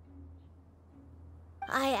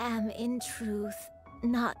 I am, in truth,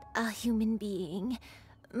 not a human being.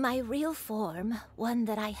 My real form, one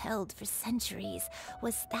that I held for centuries,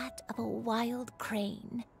 was that of a wild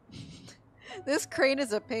crane. This crane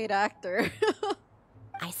is a paid actor.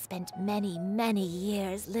 I spent many, many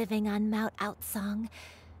years living on Mount Outsong,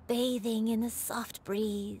 bathing in the soft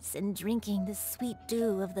breeze and drinking the sweet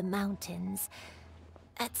dew of the mountains.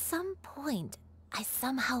 At some point, I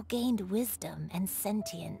somehow gained wisdom and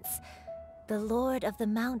sentience. The Lord of the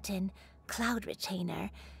Mountain, Cloud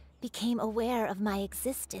Retainer, became aware of my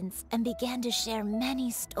existence and began to share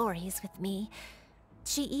many stories with me.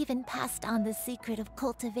 She even passed on the secret of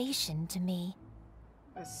cultivation to me.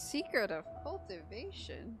 The secret of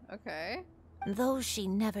cultivation? Okay. Though she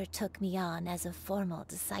never took me on as a formal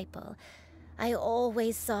disciple, I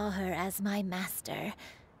always saw her as my master.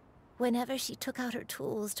 Whenever she took out her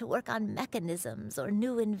tools to work on mechanisms or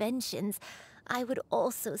new inventions, I would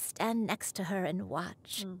also stand next to her and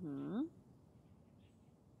watch.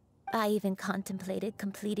 I even contemplated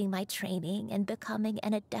completing my training and becoming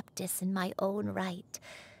an adeptus in my own right.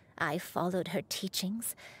 I followed her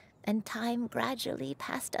teachings, and time gradually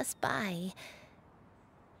passed us by.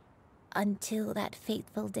 Until that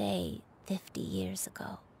fateful day 50 years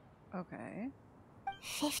ago. Okay.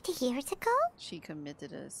 50 years ago? She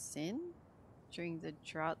committed a sin during the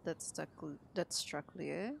drought that struck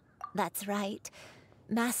Liu. That's right.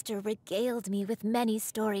 Master regaled me with many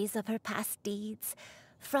stories of her past deeds.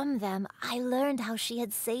 From them, I learned how she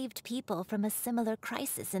had saved people from a similar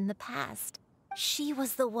crisis in the past. She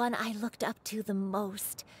was the one I looked up to the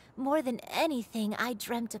most. More than anything, I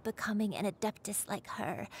dreamt of becoming an adeptus like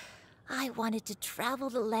her. I wanted to travel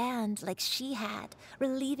the land like she had,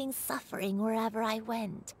 relieving suffering wherever I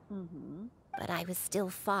went. But I was still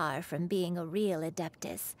far from being a real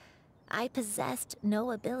adeptus. I possessed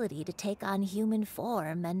no ability to take on human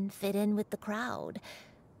form and fit in with the crowd.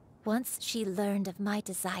 Once she learned of my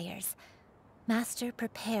desires, Master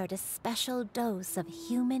prepared a special dose of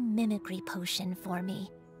human mimicry potion for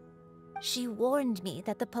me. She warned me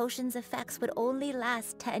that the potion's effects would only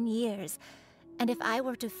last 10 years, and if I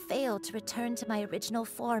were to fail to return to my original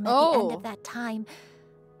form at the end of that time,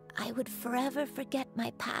 I would forever forget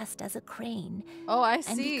my past as a crane. Oh, I and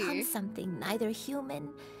see. become something neither human,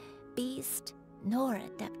 beast, nor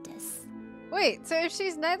adeptus. Wait, so if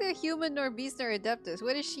she's neither human nor beast nor adeptus,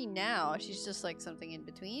 what is she now? She's just like something in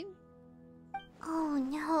between? Oh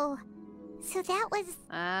no. So that was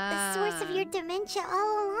the source of your dementia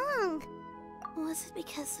all along. Was it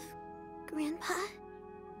because of Grandpa?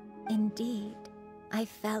 Indeed, I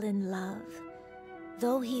fell in love.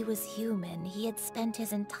 Though he was human, he had spent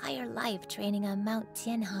his entire life training on Mount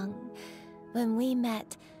Tianheng. When we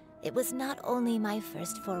met, it was not only my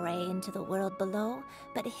first foray into the world below,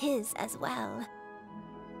 but his as well.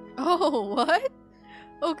 Oh, what?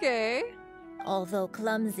 Okay. Although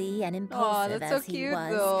clumsy and impulsive that's so as he cute,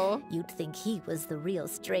 was, though. you'd think he was the real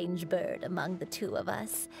strange bird among the two of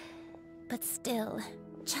us. But still,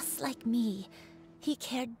 just like me, he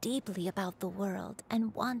cared deeply about the world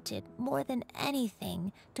and wanted, more than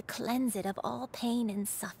anything, to cleanse it of all pain and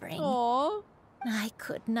suffering. Aww. I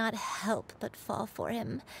could not help but fall for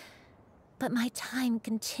him. But my time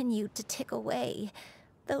continued to tick away.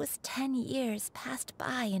 Those 10 years passed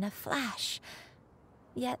by in a flash.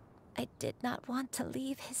 Yet I did not want to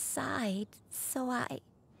leave his side, so I...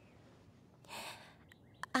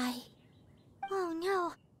 Oh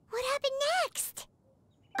no, what happened next?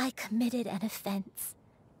 I committed an offense.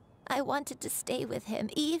 I wanted to stay with him,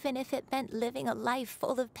 even if it meant living a life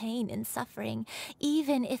full of pain and suffering,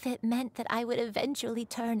 even if it meant that I would eventually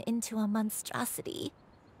turn into a monstrosity.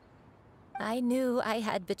 I knew I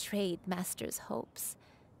had betrayed Master's hopes,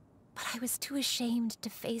 but I was too ashamed to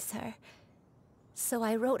face her. So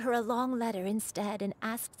I wrote her a long letter instead and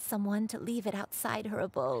asked someone to leave it outside her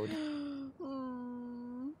abode.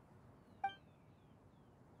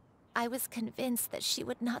 I was convinced that she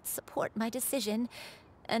would not support my decision,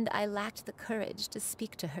 and I lacked the courage to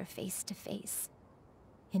speak to her face to face.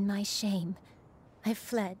 In my shame, I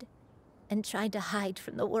fled and tried to hide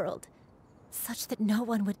from the world, such that no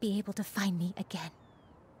one would be able to find me again.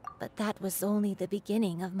 But that was only the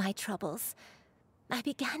beginning of my troubles. I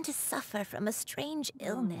began to suffer from a strange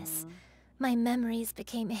illness. My memories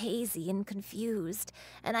became hazy and confused,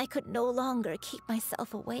 and I could no longer keep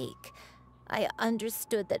myself awake. I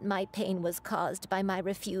understood that my pain was caused by my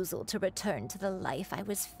refusal to return to the life I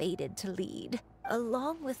was fated to lead.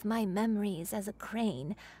 Along with my memories as a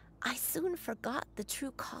crane, I soon forgot the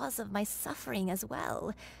true cause of my suffering as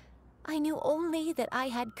well. I knew only that I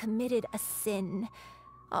had committed a sin.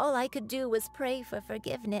 All I could do was pray for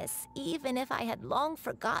forgiveness, even if I had long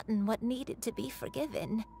forgotten what needed to be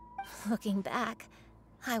forgiven. Looking back,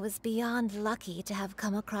 I was beyond lucky to have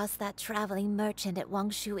come across that traveling merchant at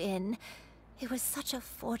Wangshu Inn. It was such a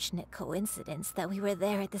fortunate coincidence that we were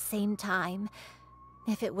there at the same time.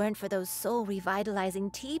 If it weren't for those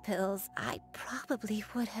soul-revitalizing tea pills, I probably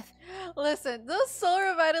would have... Listen, those soul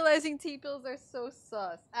revitalizing tea pills are so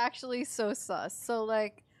sus. Actually, so sus. So,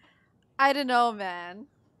 like, I don't know, man.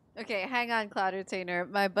 Okay, hang on, Cloud Retainer.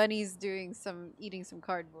 My bunny's eating some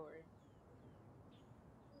cardboard.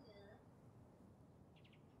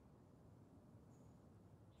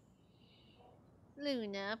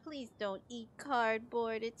 Luna, please don't eat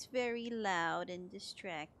cardboard. It's very loud and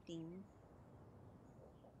distracting.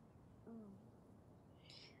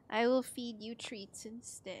 I will feed you treats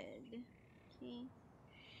instead. Okay.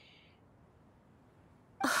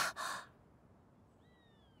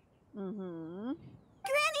 Granny,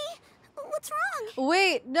 what's wrong?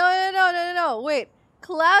 Wait, no. Wait.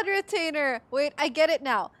 Cloud Retainer. Wait, I get it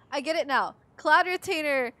now. Cloud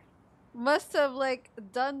Retainer must have, like,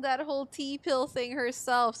 done that whole tea pill thing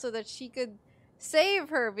herself so that she could save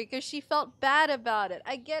her because she felt bad about it.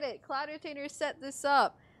 I get it. Cloud Retainer set this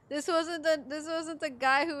up. This wasn't the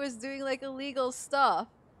guy who was doing, like, illegal stuff.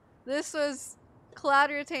 This was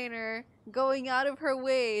Cloud Retainer going out of her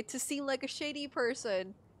way to seem like a shady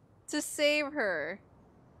person to save her.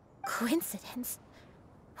 Coincidence?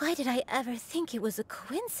 Why did I ever think it was a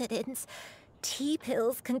coincidence? Tea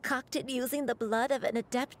pills concocted using the blood of an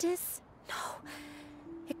adeptus? No,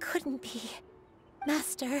 it couldn't be.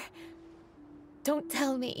 Master, don't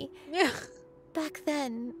tell me. Back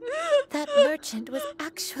then, that merchant was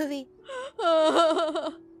actually...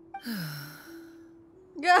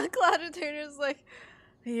 Yeah, Cloud Retainer's like,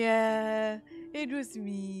 yeah, it was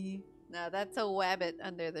me. No, that's a wabbit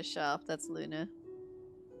under the shelf. That's Luna.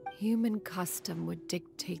 Human custom would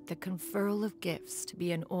dictate the conferral of gifts to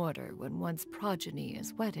be in order when one's progeny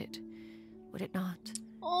is wedded, would it not?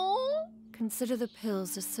 Oh. Consider the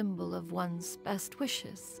pills a symbol of one's best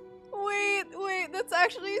wishes. Wait, that's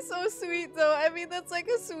actually so sweet though. I mean, that's like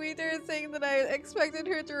a sweeter thing than I expected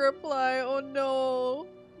her to reply. Oh no.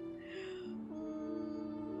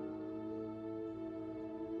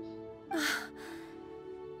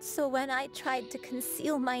 So when I tried to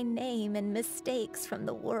conceal my name and mistakes from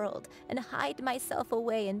the world and hide myself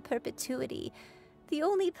away in perpetuity, the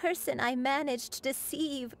only person I managed to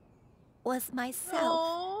deceive was myself.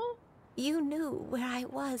 Aww. You knew where I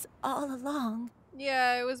was all along.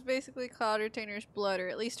 Yeah, it was basically Cloud Retainer's blood, or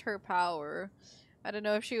at least her power. I don't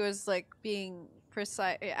know if she was like being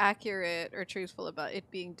precise, accurate, or truthful about it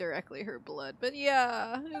being directly her blood, but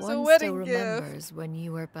yeah, it was a wedding gift. One still remembers when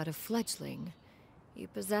you were but a fledgling. You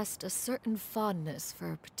possessed a certain fondness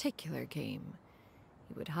for a particular game.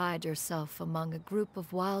 You would hide yourself among a group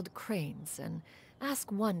of wild cranes and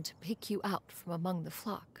ask one to pick you out from among the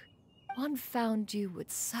flock. One found you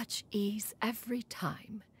with such ease every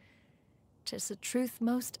time. 'Tis a truth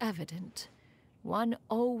most evident. One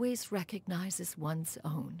always recognizes one's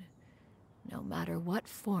own, no matter what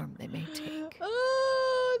form they may take.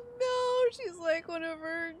 Oh no, she's like one of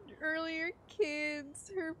her earlier kids,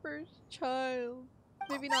 her first child.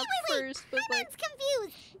 Maybe not first, but like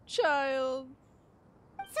confused. Child.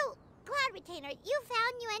 So, Cloud Retainer, you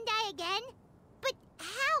found Yuendai again? But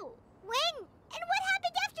how? When? And what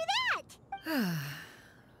happened after that?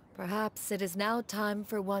 Perhaps it is now time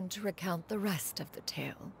for one to recount the rest of the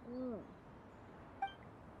tale.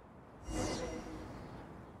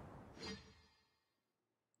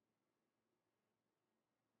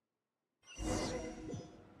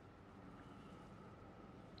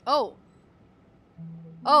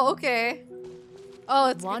 Oh, okay. Oh,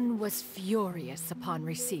 it's... One was furious upon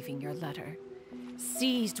receiving your letter.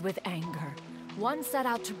 Seized with anger, one set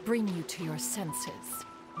out to bring you to your senses.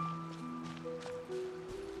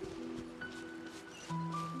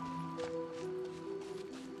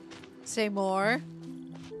 Say more.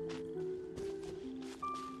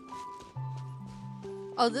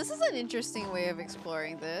 Oh, this is an interesting way of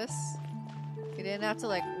exploring this. You didn't have to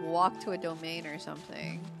like walk to a domain or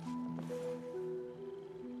something.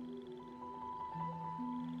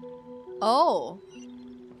 Oh.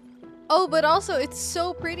 Oh, but also it's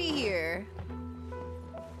so pretty here.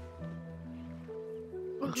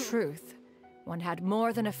 In truth, one had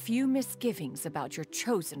more than a few misgivings about your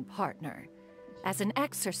chosen partner. As an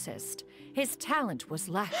exorcist, his talent was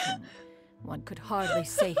lacking. One could hardly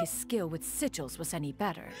say his skill with sigils was any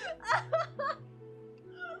better.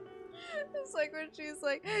 It's like when she's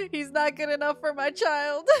like, he's not good enough for my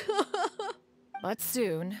child. But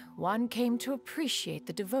soon, one came to appreciate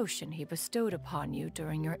the devotion he bestowed upon you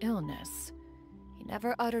during your illness. He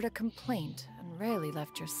never uttered a complaint and rarely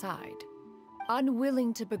left your side.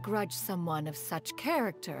 Unwilling to begrudge someone of such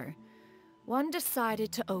character, one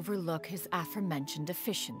decided to overlook his aforementioned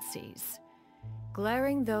deficiencies.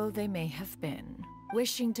 Glaring though they may have been,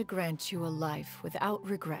 wishing to grant you a life without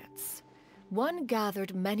regrets, one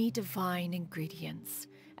gathered many divine ingredients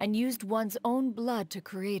and used one's own blood to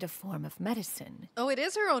create a form of medicine. Oh, it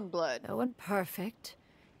is her own blood. Though imperfect,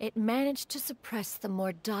 it managed to suppress the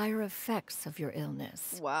more dire effects of your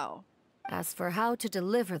illness. Wow. As for how to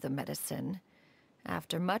deliver the medicine,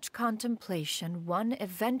 after much contemplation, one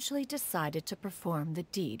eventually decided to perform the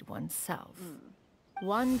deed oneself.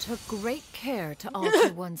 One took great care to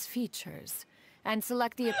alter one's features and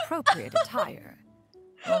select the appropriate attire.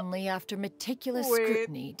 Only after meticulous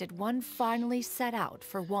scrutiny did one finally set out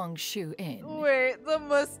for Wang Shu Inn. Wait, the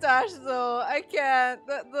mustache though. I can't.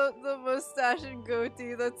 The mustache and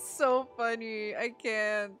goatee, that's so funny. I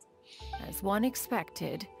can't. As one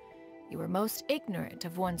expected, you were most ignorant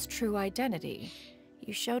of one's true identity.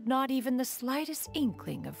 You showed not even the slightest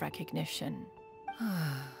inkling of recognition.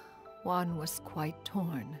 One was quite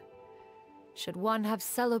torn. Should one have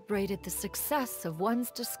celebrated the success of one's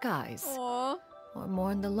disguise? Aww. Or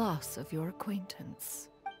mourn the loss of your acquaintance?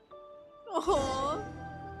 Aww.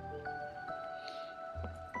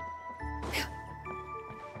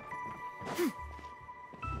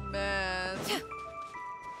 Man.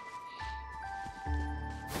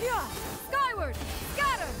 Yeah! Skyward!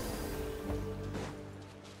 Scatter!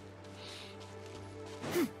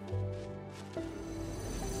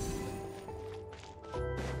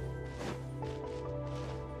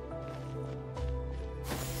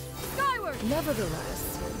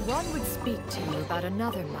 Nevertheless, one would speak to you about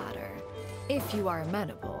another matter, if you are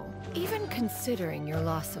amenable, even considering your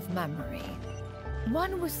loss of memory.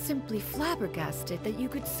 One was simply flabbergasted that you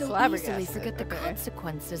could so easily forget the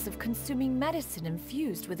consequences of consuming medicine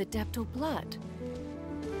infused with adeptal blood.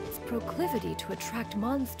 Its proclivity to attract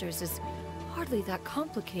monsters is hardly that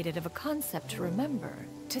complicated of a concept to remember.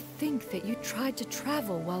 To think that you tried to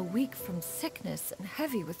travel while weak from sickness and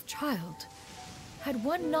heavy with child. Had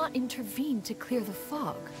one not intervened to clear the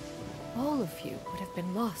fog, all of you would have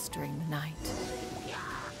been lost during the night.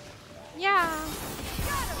 Yeah.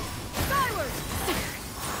 Skyward!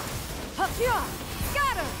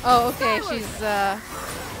 Scatter! Oh, okay, she's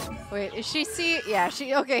wait, is she C? Yeah,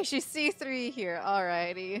 okay, she's C3 here.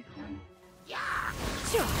 Alrighty.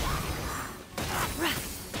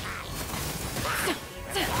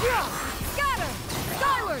 Scatter!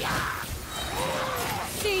 Skyward!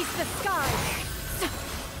 Seize the sky!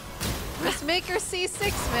 Just make her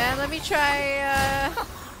C6, man. Let me try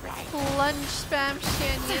plunge spam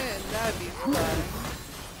Xianyun. That would be fun.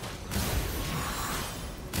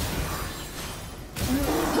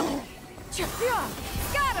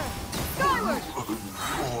 Scatter! Skyward!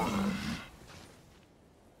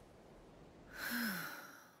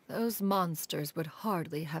 Those monsters would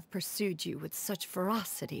hardly have pursued you with such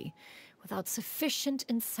ferocity without sufficient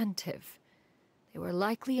incentive. They were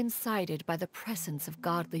likely incited by the presence of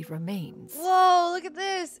godly remains. Whoa, look at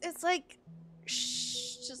this. It's like,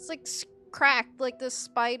 just like cracked, like the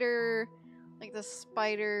spider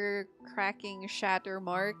cracking shatter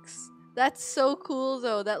marks. That's so cool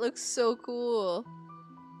though. That looks so cool.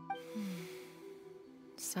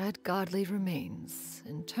 Said godly remains,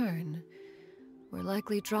 in turn, were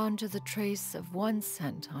likely drawn to the trace of one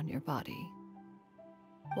scent on your body.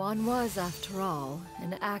 One was, after all,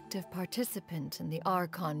 an active participant in the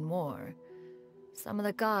Archon War. Some of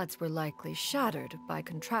the gods were likely shattered by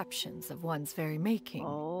contraptions of one's very making.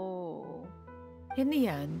 Oh. In the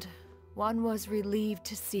end, one was relieved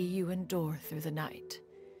to see you endure through the night.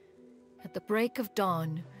 At the break of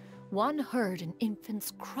dawn, one heard an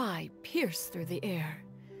infant's cry pierce through the air,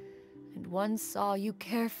 and one saw you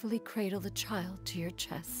carefully cradle the child to your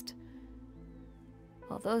chest.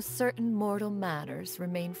 Although certain mortal matters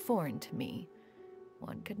remain foreign to me,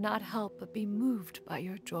 one could not help but be moved by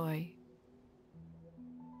your joy.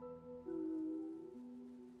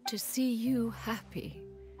 To see you happy,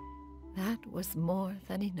 that was more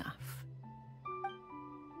than enough.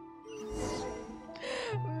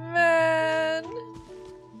 Man!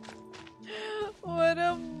 What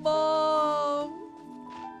a mom!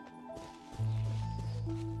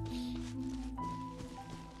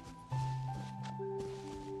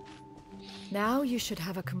 Now you should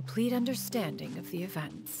have a complete understanding of the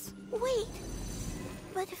events. Wait!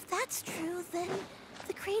 But if that's true, then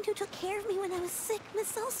the crane who took care of me when I was sick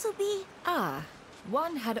must also be... Ah,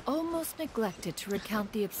 one had almost neglected to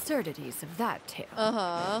recount the absurdities of that tale.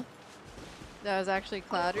 Uh-huh. That was actually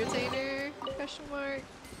Cloud Retainer? Question mark.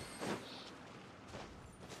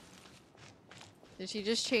 Did she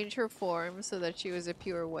just change her form so that she was a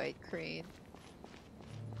pure white crane?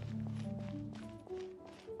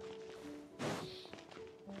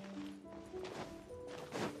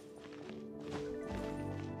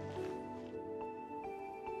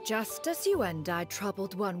 Just as you and I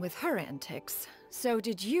troubled one with her antics, so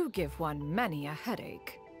did you give one many a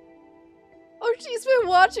headache. Oh, she's been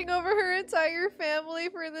watching over her entire family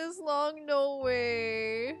for this long? No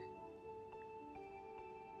way.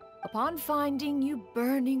 Upon finding you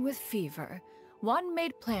burning with fever, one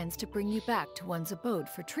made plans to bring you back to one's abode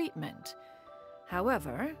for treatment.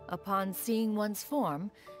 However, upon seeing one's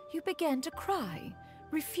form, you began to cry,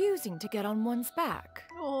 refusing to get on one's back.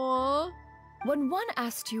 Aww. When one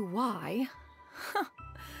asked you why,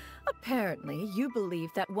 apparently you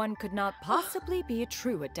believed that one could not possibly be a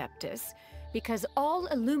true Adeptus, because all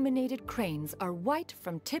illuminated cranes are white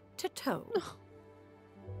from tip to toe.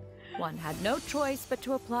 One had no choice but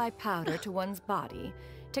to apply powder to one's body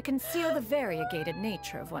to conceal the variegated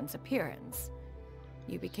nature of one's appearance.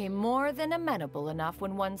 You became more than amenable enough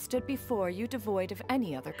when one stood before you devoid of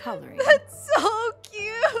any other coloring. That's so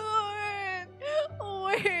cute!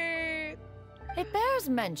 Wait. It bears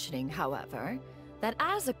mentioning, however, that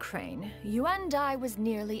as a crane, Yuendai was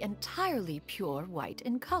nearly entirely pure white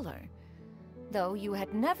in color. Though you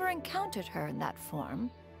had never encountered her in that form,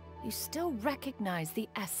 you still recognize the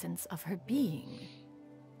essence of her being.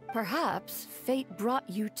 Perhaps fate brought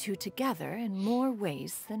you two together in more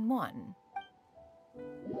ways than one.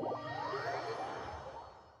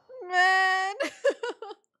 Man!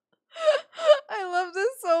 I love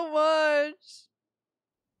this so much.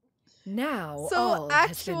 Now so all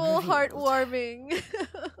has been actual revealed. heartwarming.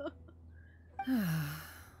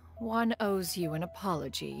 One owes you an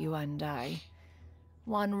apology, Yuendai.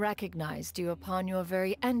 One recognized you upon your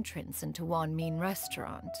very entrance into Wanmin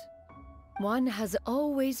Restaurant. One has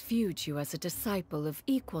always viewed you as a disciple of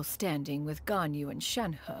equal standing with Ganyu and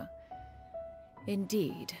Shenhe.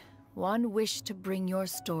 Indeed, one wished to bring your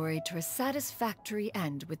story to a satisfactory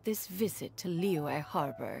end with this visit to Liyue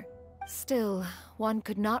Harbor. Still, one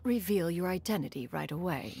could not reveal your identity right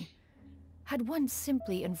away. Had one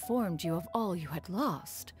simply informed you of all you had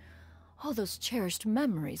lost, all those cherished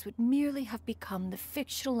memories would merely have become the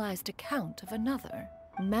fictionalized account of another.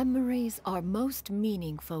 Memories are most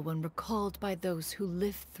meaningful when recalled by those who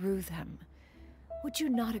lived through them. Would you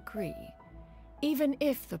not agree? Even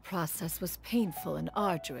if the process was painful and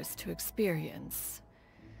arduous to experience.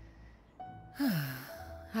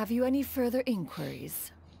 Have you any further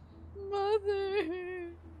inquiries? Mother...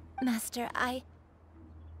 Master, I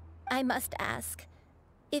must ask.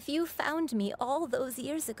 If you found me all those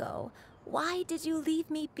years ago, why did you leave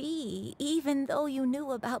me be, even though you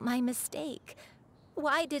knew about my mistake?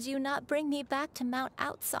 Why did you not bring me back to Mount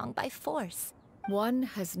Outsong by force? One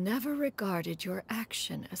has never regarded your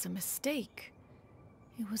action as a mistake.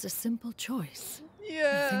 It was a simple choice.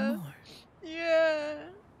 Yeah. Nothing more. Yeah.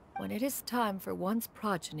 When it is time for one's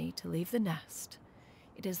progeny to leave the nest,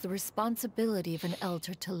 it is the responsibility of an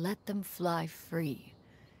elder to let them fly free.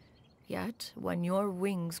 Yet, when your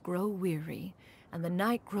wings grow weary and the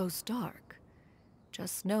night grows dark,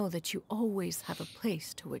 just know that you always have a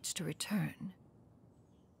place to which to return.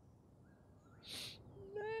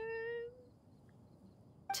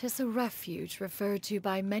 'Tis a refuge referred to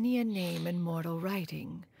by many a name in mortal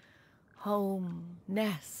writing. Home,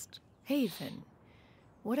 nest, haven.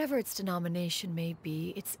 Whatever its denomination may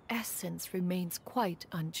be, its essence remains quite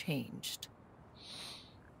unchanged.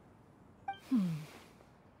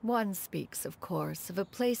 One speaks, of course, of a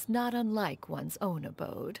place not unlike one's own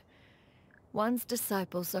abode. One's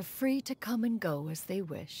disciples are free to come and go as they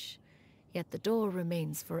wish, yet the door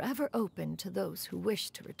remains forever open to those who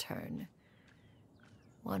wish to return.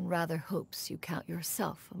 One rather hopes you count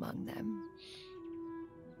yourself among them.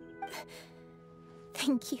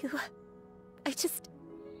 Thank you.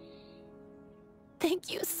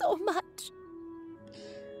 Thank you so much.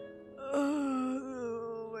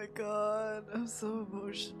 Oh my god, I'm so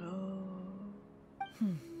emotional.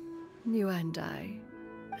 You and I.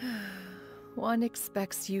 One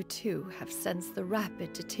expects you too have sensed the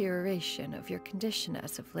rapid deterioration of your condition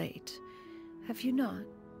as of late. Have you not?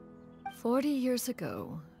 40 years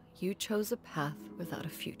ago, you chose a path without a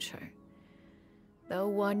future. Though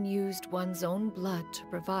one used one's own blood to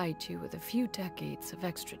provide you with a few decades of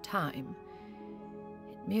extra time,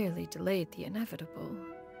 it merely delayed the inevitable.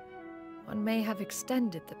 One may have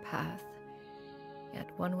extended the path,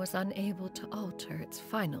 yet one was unable to alter its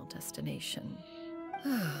final destination.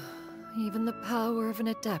 Even the power of an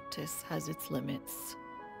Adeptus has its limits.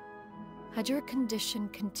 Had your condition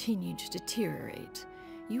continued to deteriorate,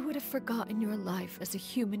 you would have forgotten your life as a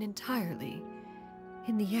human entirely.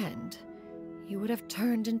 In the end, you would have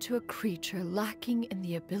turned into a creature lacking in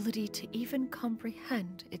the ability to even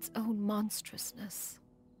comprehend its own monstrousness.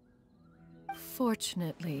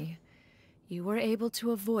 Fortunately, You were able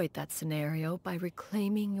to avoid that scenario by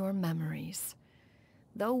reclaiming your memories.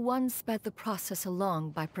 Though one sped the process along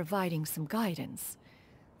by providing some guidance,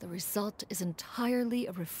 the result is entirely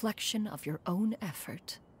a reflection of your own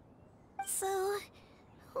effort. So,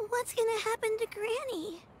 what's gonna happen to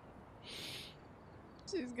Granny?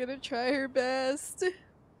 She's gonna try her best.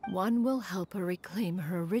 One will help her reclaim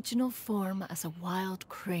her original form as a wild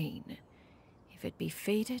crane. If it be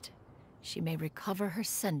fated, she may recover her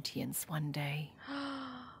sentience one day.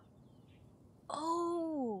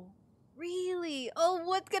 Oh, really? Oh,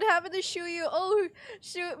 what's gonna happen to Xianyun? Oh,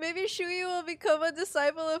 shoot, maybe Xianyun will become a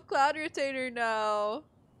disciple of Cloud Retainer now.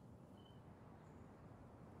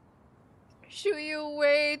 Xianyun,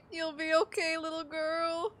 wait, you'll be okay, little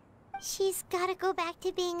girl. She's gotta go back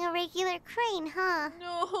to being a regular crane, huh?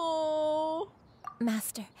 No.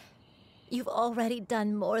 Master, you've already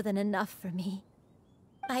done more than enough for me.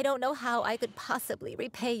 I don't know how I could possibly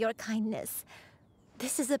repay your kindness.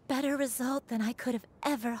 This is a better result than I could have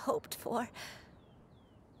ever hoped for.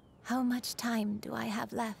 How much time do I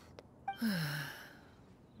have left?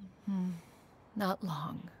 Not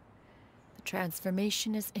long. The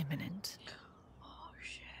transformation is imminent. Oh,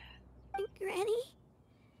 shit. Granny?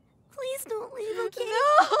 Please don't leave, okay?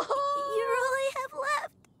 No! You're all I have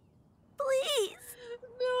left. Please.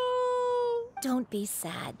 No. Don't be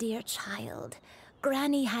sad, dear child.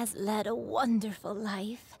 Granny has led a wonderful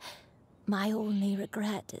life. My only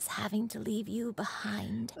regret is having to leave you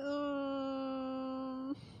behind.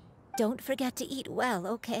 Don't forget to eat well,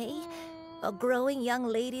 okay? A growing young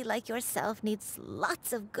lady like yourself needs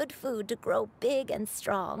lots of good food to grow big and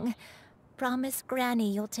strong. Promise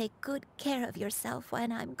Granny you'll take good care of yourself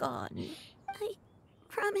when I'm gone. I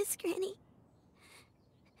promise, Granny.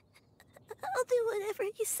 I'll do whatever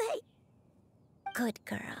you say. Good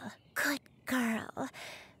girl. Good girl.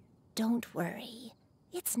 Don't worry.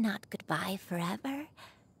 It's not goodbye forever.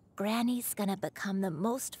 Granny's gonna become the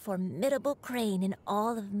most formidable crane in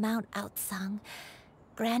all of Mount Outsung.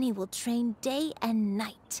 Granny will train day and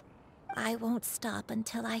night. I won't stop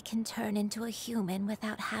until I can turn into a human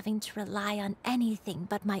without having to rely on anything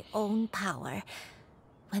but my own power.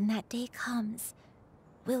 When that day comes,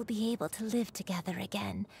 we'll be able to live together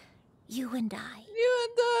again. You and I. You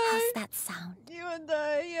and I. How's that sound? You and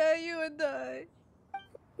I. Yeah, you and I.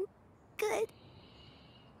 Good.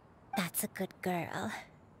 That's a good girl.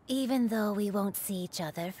 Even though we won't see each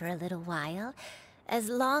other for a little while, as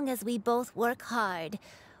long as we both work hard,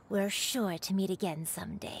 we're sure to meet again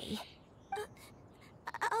someday.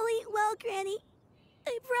 I'll eat well, Granny.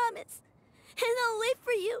 I promise. And I'll wait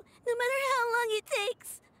for you, no matter how long it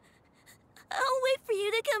takes. I'll wait for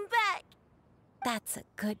you to come back. That's a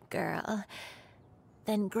good girl.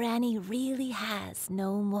 Then Granny really has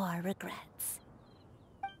no more regrets.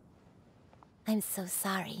 I'm so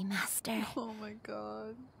sorry, Master. Oh my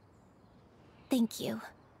god. Thank you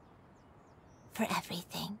for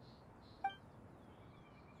everything.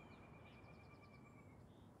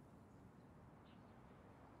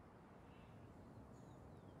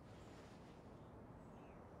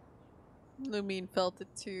 Lumine felt it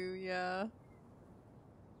too, yeah.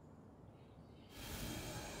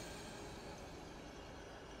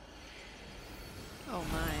 Oh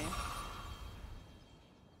my.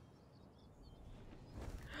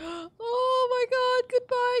 Oh my god,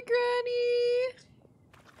 goodbye, Granny!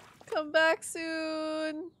 Come back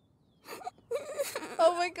soon!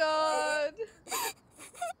 Oh my god!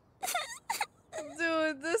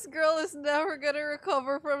 Dude, this girl is never gonna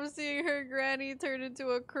recover from seeing her granny turn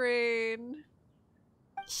into a crane.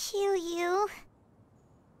 Xianyun.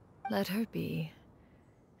 Let her be.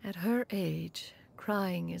 At her age,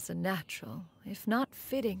 crying is a natural, if not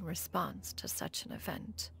fitting, response to such an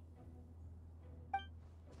event.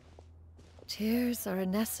 Tears are a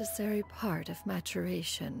necessary part of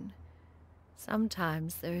maturation.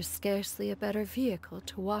 Sometimes there is scarcely a better vehicle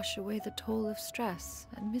to wash away the toll of stress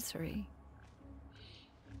and misery.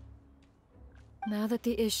 Now that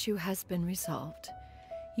the issue has been resolved,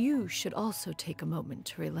 you should also take a moment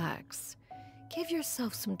to relax. Give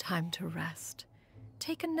yourself some time to rest.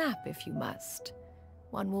 Take a nap if you must.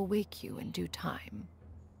 One will wake you in due time.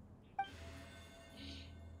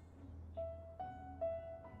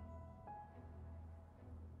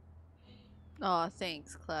 Aw,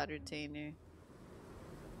 thanks, Cloud Retainer.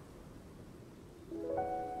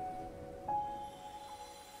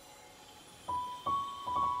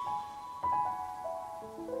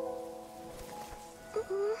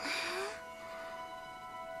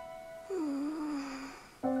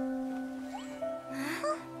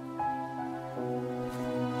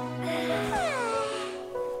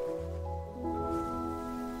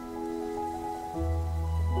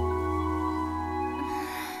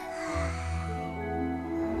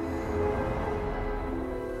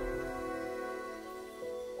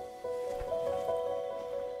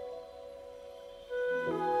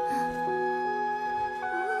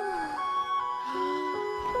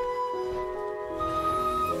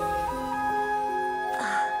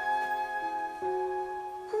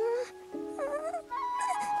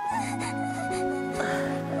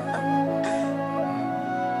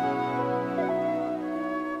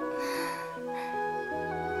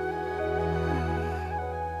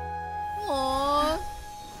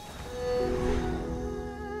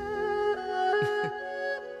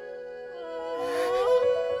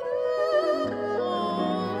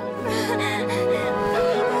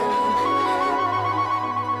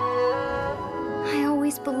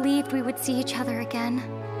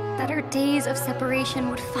 again. That our days of separation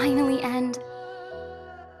would finally end.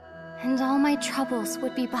 And all my troubles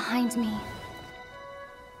would be behind me.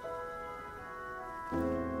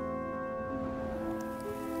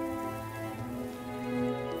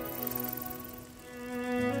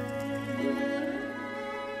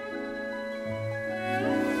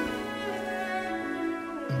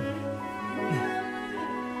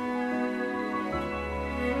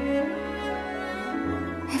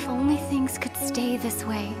 If only things could stay this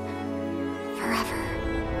way forever.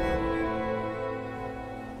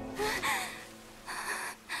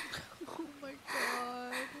 Oh my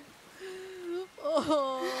god.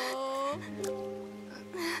 Oh.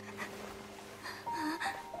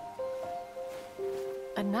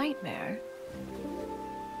 A nightmare?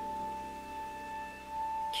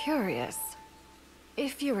 Curious.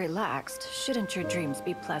 If you're relaxed, shouldn't your dreams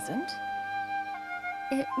be pleasant?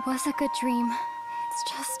 It was a good dream.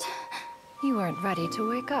 It's just... You weren't ready to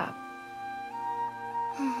wake up.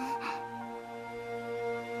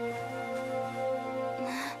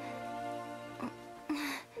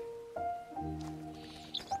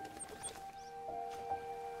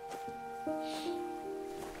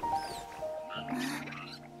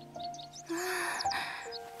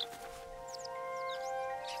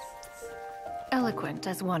 Eloquent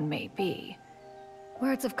as one may be,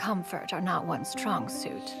 words of comfort are not one's strong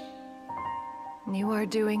suit. You are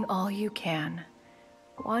doing all you can.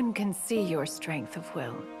 One can see your strength of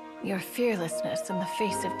will, your fearlessness in the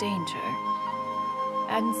face of danger.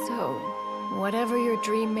 And so, whatever your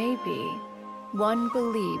dream may be, one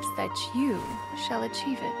believes that you shall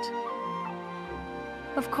achieve it.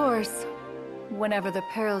 Of course, whenever the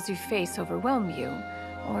perils you face overwhelm you,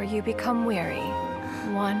 or you become weary,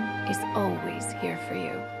 one is always here for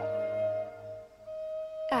you.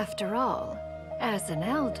 After all, as an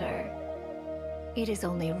elder, it is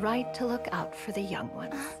only right to look out for the young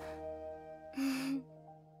ones.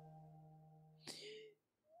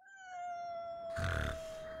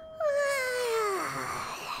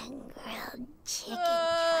 Grilled chicken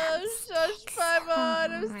Shush,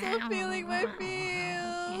 Paimon, I'm still feeling my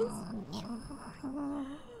feels.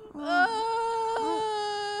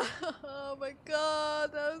 Oh my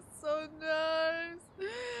god, that was so nice.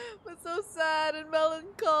 But so sad and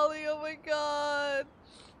melancholy, oh my god.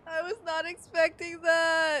 I was not expecting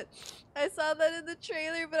that. I saw that in the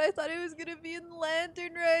trailer, but I thought it was gonna be in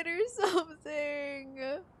Lantern Ride or something.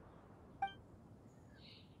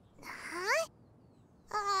 Huh?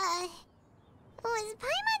 Was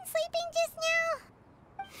Paimon sleeping just now?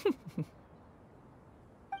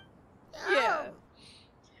 Yeah.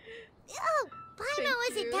 Oh, Paimon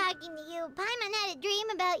wasn't talking to you. Paimon had a dream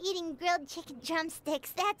about eating grilled chicken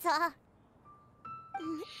drumsticks, that's all.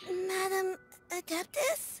 Madam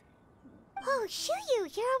Adeptus? Oh,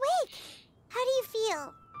 Xianyun, you're awake. How do you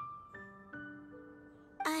feel?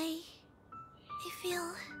 I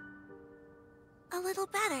feel a little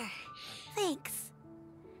better. Thanks.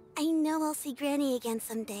 I know I'll see Granny again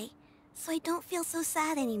someday, so I don't feel so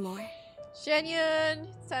sad anymore. Xianyun,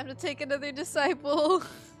 it's time to take another disciple.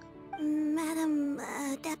 Madam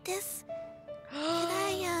Adeptus? Could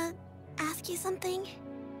I ask you something?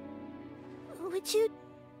 Would you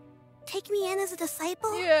take me in as a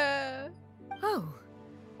disciple? Yeah. Oh,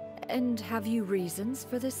 and have you reasons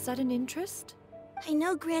for this sudden interest? I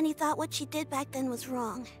know Granny thought what she did back then was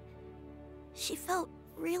wrong. She felt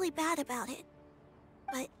really bad about it.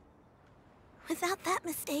 But without that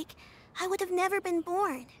mistake, I would have never been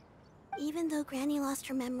born. Even though Granny lost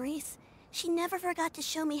her memories, she never forgot to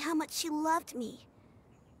show me how much she loved me.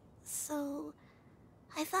 So,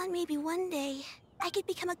 I thought maybe one day I could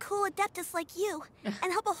become a cool Adeptus like you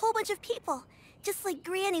and help a whole bunch of people, just like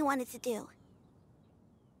Granny wanted to do.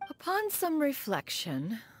 Upon some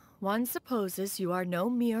reflection, one supposes you are no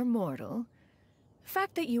mere mortal. The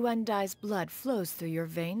fact that Yuendai's blood flows through your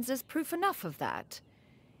veins is proof enough of that.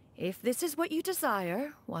 If this is what you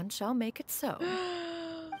desire, one shall make it so.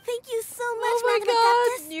 Thank you so much, oh my Madam god,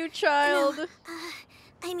 Adeptus. new child. No,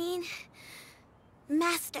 I mean,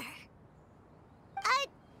 Master.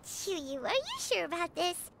 Xianyun, are you sure about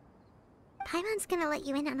this? Paimon's gonna let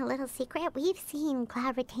you in on a little secret. We've seen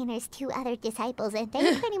Cloud Retainer's 2 other disciples, and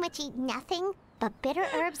they pretty much eat nothing but bitter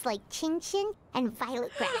herbs like chin-chin and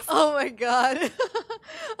violet grass. Oh my god.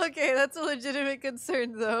 Okay, that's a legitimate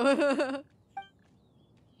concern though.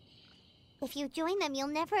 If you join them, you'll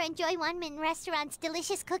never enjoy One-Min Restaurant's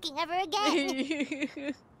delicious cooking ever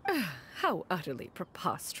again. How utterly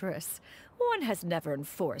preposterous. One has never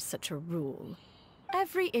enforced such a rule.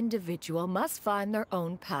 Every individual must find their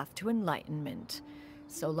own path to enlightenment.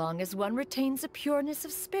 So long as one retains a pureness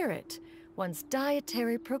of spirit, one's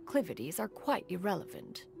dietary proclivities are quite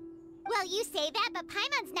irrelevant. Well, you say that, but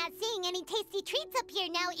Paimon's not seeing any tasty treats up here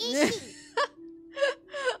now, is she?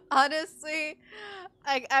 Honestly,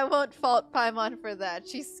 I won't fault Paimon for that.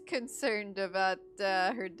 She's concerned about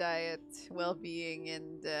her diet, well-being,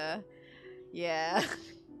 and yeah.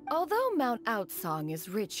 Although Mount Outsong is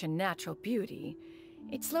rich in natural beauty,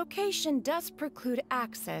 its location does preclude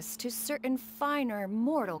access to certain finer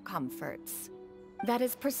mortal comforts. That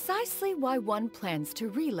is precisely why one plans to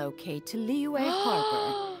relocate to Liyue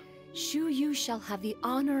Harbor. Xianyun shall have the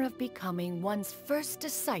honor of becoming one's first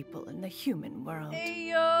disciple in the human world. Hey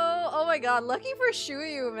yo! Oh my god, lucky for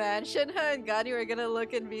Xianyun, man. Shenhe and Ganyu are gonna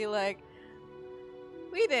look and be like,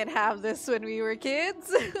 we didn't have this when we were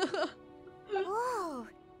kids. Whoa!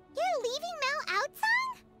 You're leaving Mount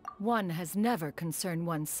Outsong? One has never concerned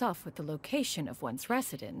oneself with the location of one's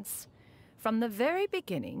residence. From the very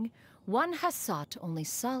beginning, one has sought only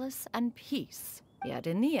solace and peace. Yet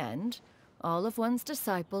in the end, all of one's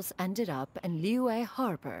disciples ended up in Liyue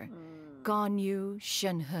Harbor. Ganyu,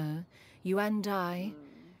 Shenhe, you and I.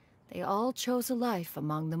 They all chose a life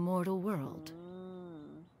among the mortal world.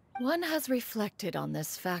 One has reflected on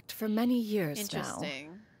this fact for many years now.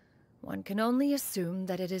 Interesting. One can only assume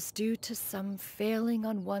that it is due to some failing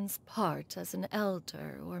on one's part as an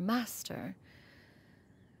elder or master.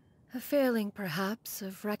 A failing, perhaps,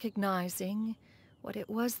 of recognizing what it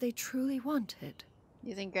was they truly wanted.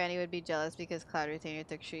 You think Granny would be jealous because Cloud Retainer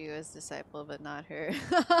took Xianyun as disciple, but not her?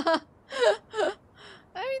 I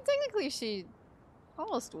mean, technically she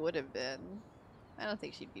almost would have been. I don't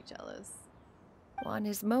think she'd be jealous. One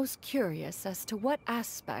is most curious as to what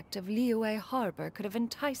aspect of Liyue Harbor could have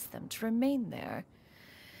enticed them to remain there.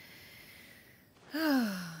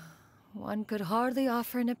 One could hardly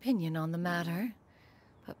offer an opinion on the matter,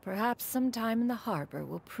 but perhaps some time in the harbor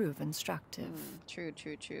will prove instructive. True.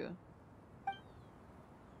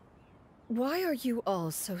 Why are you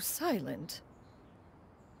all so silent?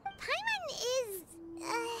 Paimon is,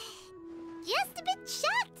 just a bit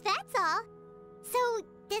shocked, that's all. So,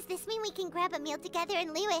 does this mean we can grab a meal together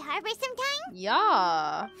in Liyue Harbor sometime?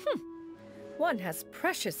 Yeah. One has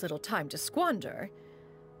precious little time to squander.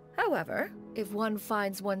 However, if one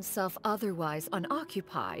finds oneself otherwise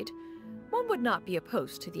unoccupied, one would not be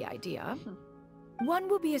opposed to the idea. One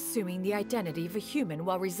will be assuming the identity of a human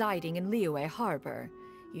while residing in Liyue Harbor.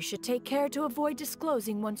 You should take care to avoid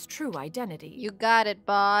disclosing one's true identity. You got it,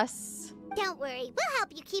 boss. Don't worry, we'll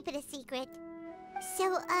help you keep it a secret.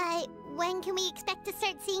 So, when can we expect to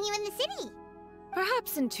start seeing you in the city?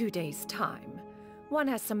 Perhaps in 2 days' time. One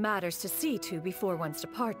has some matters to see to before one's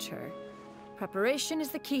departure. Preparation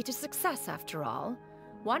is the key to success, after all.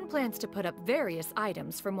 One plans to put up various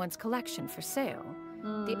items from one's collection for sale.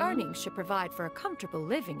 The earnings should provide for a comfortable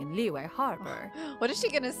living in Liyue Harbor. What is she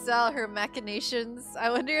gonna sell? Her machinations? I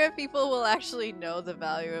wonder if people will actually know the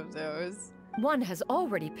value of those. One has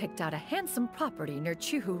already picked out a handsome property near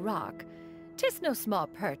Chuhu Rock. 'Tis no small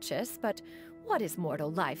purchase, but what is mortal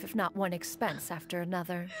life if not one expense after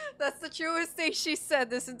another? That's the truest thing she said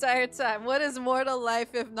this entire time. What is mortal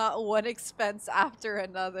life if not one expense after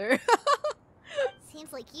another?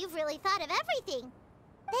 Seems like you've really thought of everything.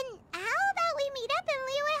 Then how about we meet up in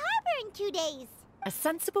Liyue Harbor in 2 days? A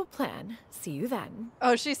sensible plan. See you then.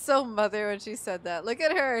 Oh, she's so mother when she said that. Look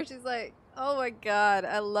at her. She's like, oh my god,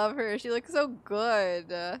 I love her. She looks so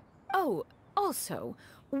good. Oh, also,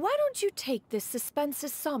 why don't you take this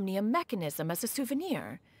suspensus somnium mechanism as a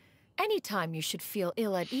souvenir? Anytime you should feel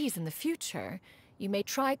ill at ease in the future, you may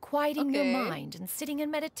try quieting your mind and sitting in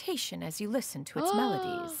meditation as you listen to its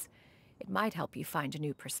melodies. It might help you find a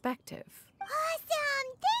new perspective.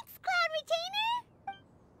 Awesome! Thanks, Cloud Retainer!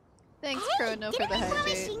 Thanks, hey, Chrono, for the hydrate. Didn't we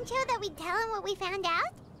promise hydrate. Shincho that we'd tell him what we found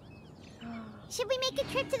out? Should we make a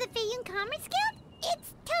trip to the Xianyun Commerce Guild?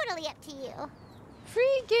 It's totally up to you.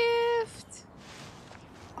 Free gift!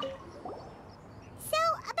 So,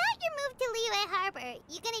 about your move to Liyue Harbor,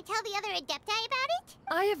 you gonna tell the other Adepti about it?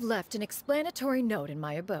 I have left an explanatory note in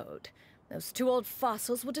my abode. Those 2 old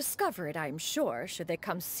fossils will discover it, I am sure, should they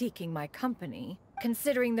come seeking my company.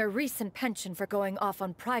 Considering their recent penchant for going off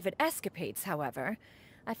on private escapades, however,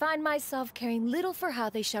 I find myself caring little for how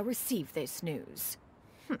they shall receive this news.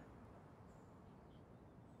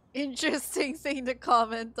 Interesting thing to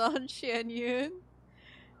comment on, Xianyun.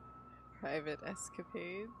 Private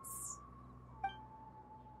escapades.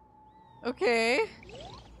 Okay.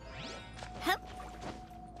 By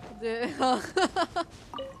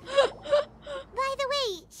the way,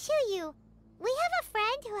 Shuyu, we have a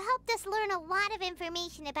friend who helped us learn a lot of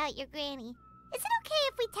information about your granny. Is it okay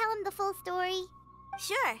if we tell him the full story?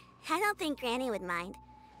 Sure, I don't think Granny would mind.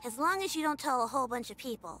 As long as you don't tell a whole bunch of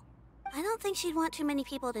people. I don't think she'd want too many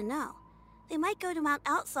people to know. They might go to Mount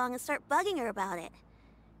Outsong and start bugging her about it.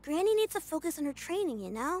 Granny needs to focus on her training,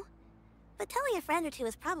 you know? But telling a friend or two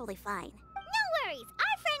is probably fine. No worries,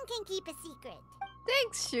 our friend can keep a secret.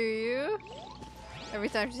 Thanks, Shiryu. Every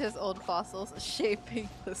time she says old fossils, shaping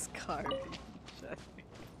this card.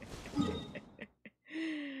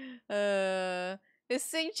 Is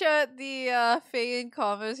Singcha the Feian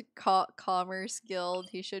Commerce Guild?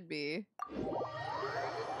 He should be.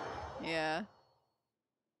 Yeah.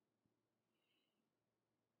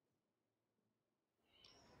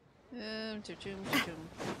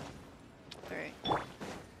 Alright.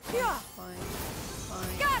 Yeah. Fine.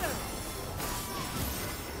 Got her.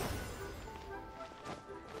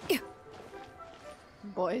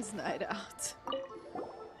 Boys' night out.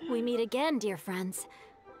 We meet again, dear friends.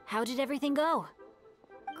 How did everything go?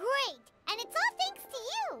 Great, and it's all thanks to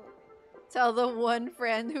you. Tell the one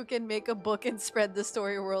friend who can make a book and spread the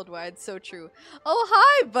story worldwide. So true. Oh,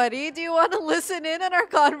 hi, buddy. Do you want to listen in on our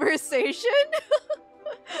conversation?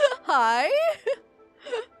 Hi.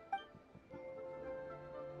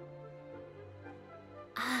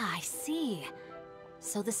 Ah, I see.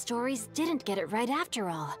 So the stories didn't get it right after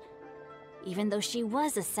all. Even though she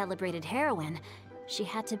was a celebrated heroine, she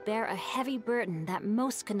had to bear a heavy burden that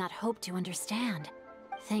most could not hope to understand.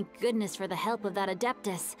 Thank goodness for the help of that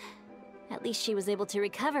Adeptus. At least she was able to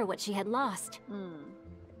recover what she had lost.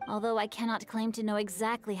 Although I cannot claim to know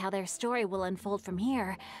exactly how their story will unfold from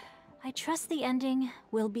here, I trust the ending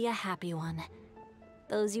will be a happy one.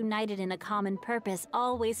 Those united in a common purpose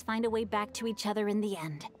always find a way back to each other in the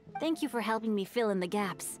end. Thank you for helping me fill in the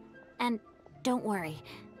gaps. And don't worry,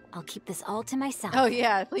 I'll keep this all to myself. Oh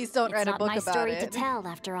yeah, please don't write a book about it. It's not my story to tell,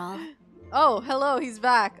 after all. Oh, hello, he's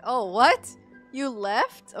back. Oh, what? You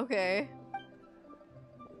left? Okay.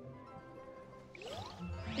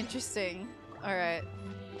 Interesting. Alright.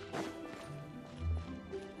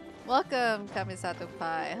 Welcome, Kamisato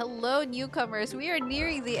Pai. Hello, newcomers. We are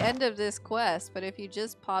nearing the end of this quest, but if you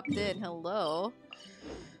just popped in, hello.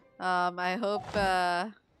 I hope,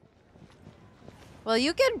 well,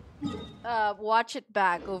 you can watch it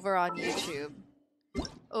back over on YouTube.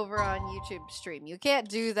 Over on YouTube stream. You can't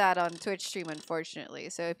do that on Twitch stream, unfortunately.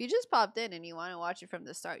 So if you just popped in and you want to watch it from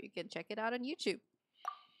the start, you can check it out on YouTube.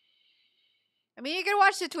 I mean, you can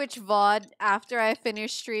watch the Twitch VOD after I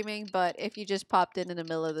finish streaming, but if you just popped in the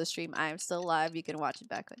middle of the stream, I am still live. You can watch it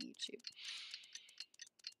back on YouTube.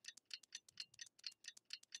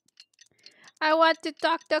 I want to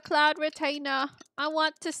talk to Cloud Retainer. I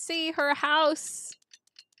want to see her house.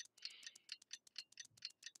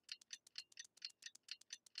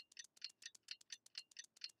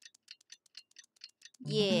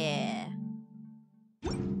 Yeah.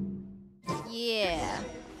 Yeah.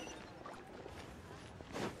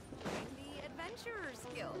 The Adventurers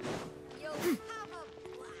Guild.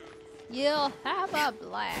 You'll have a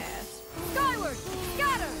blast. Skyward!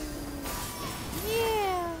 Scatter!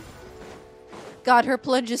 Yeah. God, her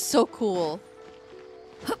plunge is so cool.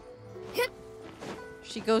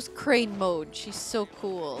 She goes crane mode. She's so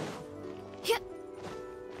cool.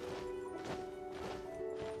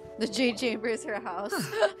 The Jade Chamber is her house.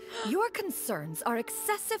 Your concerns are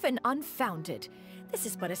excessive and unfounded. This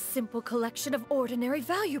is but a simple collection of ordinary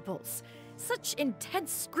valuables. Such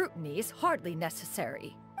intense scrutiny is hardly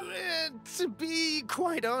necessary. To be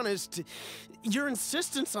quite honest, your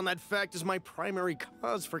insistence on that fact is my primary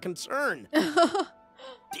cause for concern.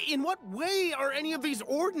 In what way are any of these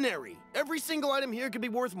ordinary? Every single item here could be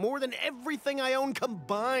worth more than everything I own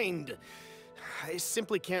combined. I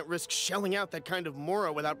simply can't risk shelling out that kind of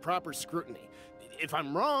mora without proper scrutiny. If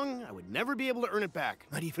I'm wrong, I would never be able to earn it back,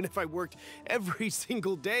 not even if I worked every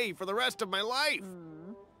single day for the rest of my life.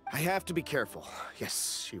 I have to be careful.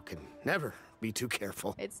 Yes, you can never be too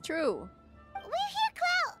careful. It's true. We're here,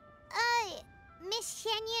 Cloud. Miss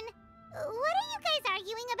Xianyun, what are you guys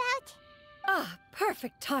arguing about? Ah,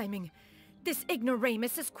 perfect timing. This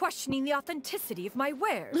ignoramus is questioning the authenticity of my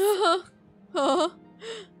wares.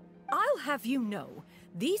 I'll have you know,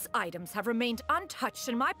 these items have remained untouched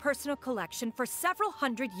in my personal collection for several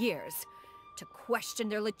hundred years. To question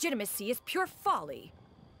their legitimacy is pure folly.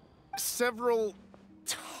 Several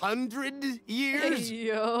hundred years?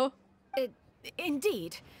 Yo.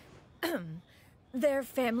 Indeed. They're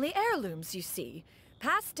family heirlooms, you see.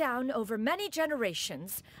 Passed down over many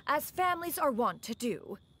generations, as families are wont to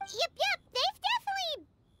do. Yep, they've definitely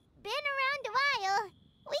been around a while.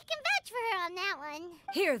 We can vouch for her on that one.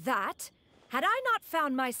 Hear that? Had I not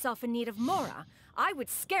found myself in need of Mora, I would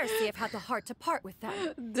scarcely have had the heart to part with them.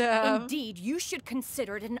 Damn. Indeed, you should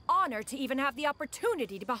consider it an honor to even have the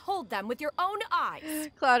opportunity to behold them with your own eyes.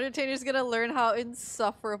 Cloud Retainer's gonna learn how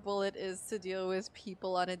insufferable it is to deal with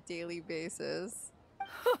people on a daily basis.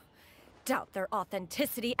 Doubt their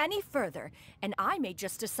authenticity any further, and I may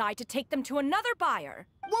just decide to take them to another buyer.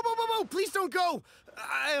 Whoa! Please don't go!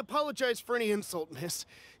 I apologize for any insult, miss.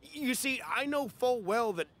 You see, I know full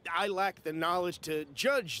well that I lack the knowledge to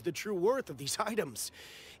judge the true worth of these items.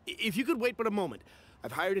 If you could wait but a moment,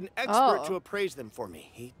 I've hired an expert to appraise them for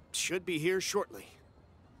me. He should be here shortly.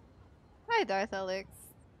 Hi, Darth Alex.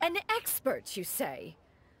 An expert, you say?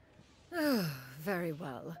 Very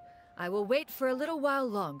well. I will wait for a little while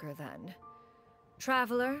longer, then.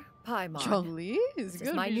 Traveler, Paimon. Zhongli? This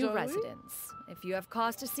is my new residence. If you have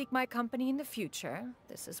cause to seek my company in the future,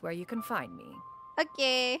 this is where you can find me.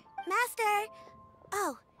 Okay. Master!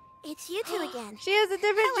 Oh, it's you two again. She has a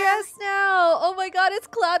different dress now! Oh my god, it's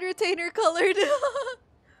Cloud Retainer colored!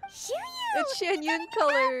 Xianyun! It's Xianyun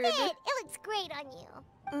colored! It looks great on you.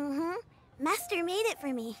 Mm-hmm. Master made it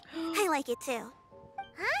for me. I like it too.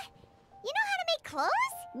 Huh? You know how to make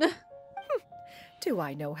clothes? Do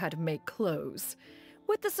I know how to make clothes?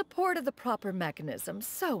 With the support of the proper mechanism,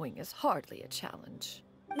 sewing is hardly a challenge.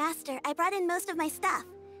 Master, I brought in most of my stuff.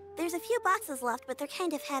 There's a few boxes left, but they're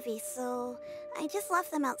kind of heavy, so I just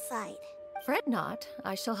left them outside. Fret not.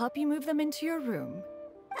 I shall help you move them into your room.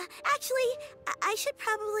 Actually, I should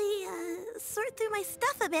probably sort through my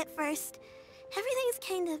stuff a bit first. Everything's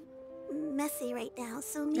kind of messy right now,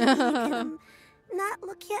 so maybe you can not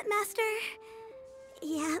look yet, Master?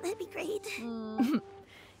 Yeah, that'd be great.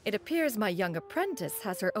 It appears my young apprentice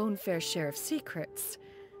has her own fair share of secrets.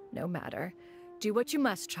 No matter. Do what you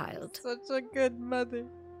must, child. Such a good mother.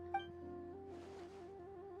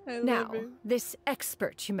 Now, this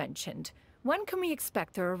expert you mentioned. When can we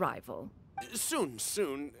expect their arrival? Soon.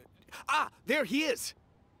 Ah, there he is.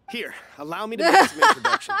 Here, allow me to make some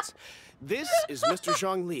introductions. This is Mr.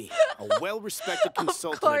 Zhongli, a well-respected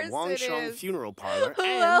consultant at Wangshang Funeral Parlor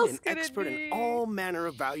and an expert in all manner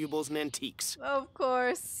of valuables and antiques. Of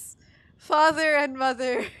course. Father and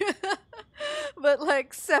mother. But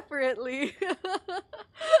like separately.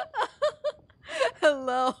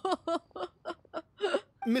 Hello.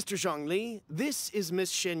 Mr. Zhongli, this is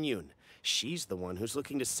Miss Xianyun. She's the one who's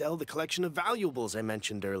looking to sell the collection of valuables I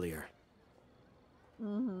mentioned earlier.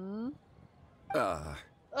 Mm-hmm. Huh.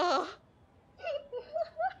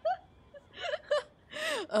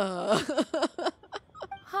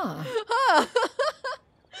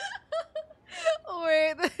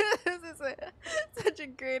 Wait, this is such a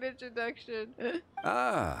great introduction.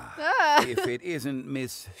 If it isn't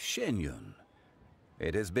Miss Xianyun.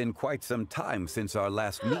 It has been quite some time since our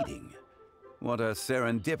last meeting. What a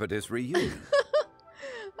serendipitous reunion.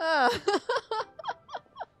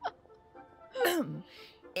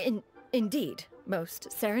 Indeed, most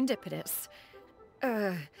serendipitous.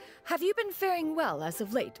 Have you been faring well as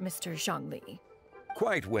of late, Mr. Zhongli?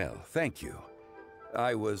 Quite well, thank you.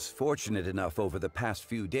 I was fortunate enough over the past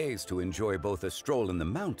few days to enjoy both a stroll in the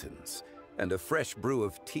mountains and a fresh brew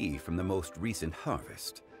of tea from the most recent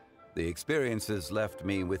harvest. The experiences left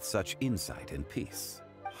me with such insight and peace.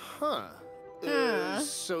 Huh.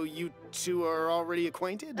 So you two are already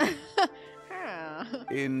acquainted?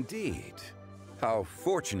 Indeed. How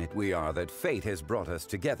fortunate we are that fate has brought us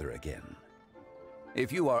together again.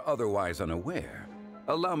 If you are otherwise unaware,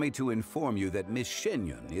 allow me to inform you that Miss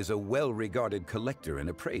Xianyun is a well-regarded collector and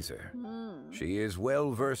appraiser. She is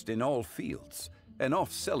well-versed in all fields, and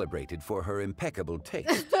oft-celebrated for her impeccable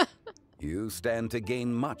taste. You stand to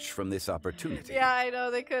gain much from this opportunity. Yeah, I know.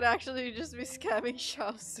 They could actually just be scamming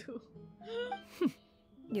Xiaosu.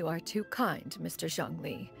 You are too kind, Mr.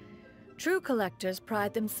 Zhongli. True collectors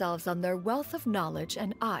pride themselves on their wealth of knowledge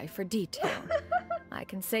and eye for detail. I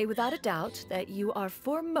can say without a doubt that you are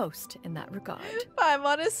foremost in that regard.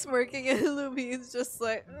 Paimon is smirking and Lumine's just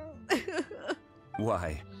like...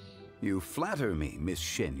 Why, you flatter me, Miss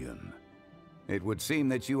Xianyun. It would seem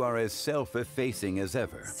that you are as self-effacing as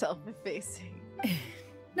ever. Self-effacing.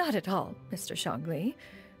 Not at all, Mr. Zhongli.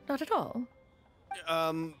 Not at all.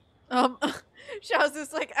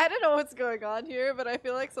 Xiaozu's like, I don't know what's going on here, but I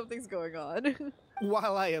feel like something's going on.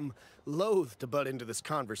 While I am loath to butt into this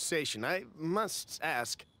conversation, I must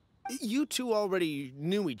ask, you two already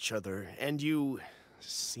knew each other, and you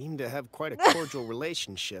seem to have quite a cordial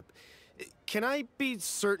relationship. Can I be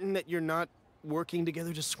certain that you're not working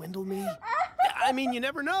together to swindle me? I mean, you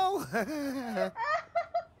never know. He's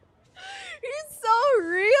so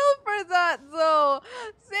real for that, though.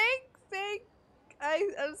 Thank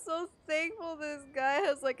I'm so thankful this guy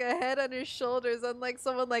has like a head on his shoulders, unlike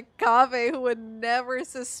someone like Kave who would never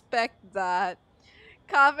suspect that.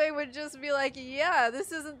 Kave would just be like, yeah,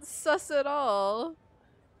 this isn't sus at all.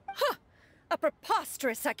 Huh! A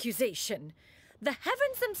preposterous accusation. The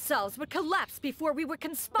heavens themselves would collapse before we would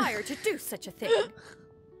conspire to do such a thing.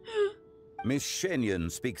 Miss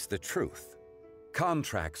Xianyun speaks the truth.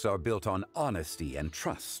 Contracts are built on honesty and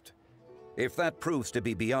trust. If that proves to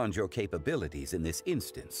be beyond your capabilities in this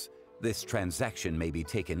instance, this transaction may be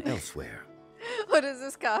taken elsewhere. What is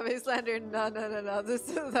this Kave slander? No.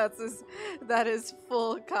 That is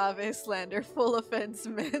full Kave slander, full offense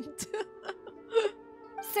meant.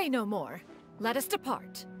 Say no more. Let us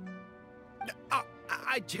depart.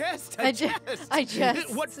 I jest.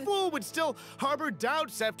 What fool would still harbor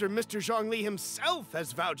doubts after Mr. Zhongli himself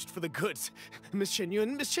has vouched for the goods? Miss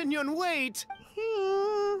Xianyun, wait.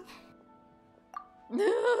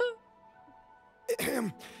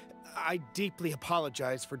 I deeply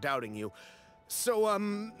apologize for doubting you. So,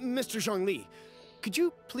 Mr. Zhongli, could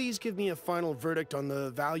you please give me a final verdict on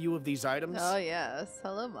the value of these items? Oh yes,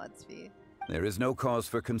 hello Motsby. There is no cause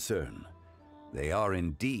for concern. They are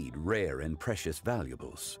indeed rare and precious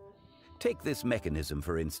valuables. Take this mechanism,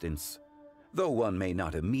 for instance. Though one may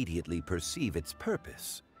not immediately perceive its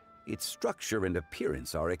purpose, its structure and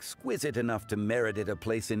appearance are exquisite enough to merit it a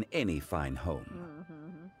place in any fine home.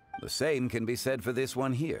 The same can be said for this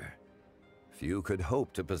one here. Few could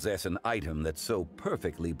hope to possess an item that so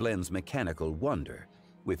perfectly blends mechanical wonder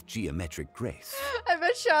with geometric grace. I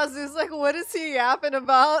bet Shazu's like, what is he yapping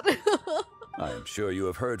about? I am sure you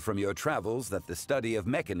have heard from your travels that the study of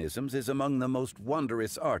mechanisms is among the most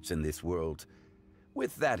wondrous arts in this world.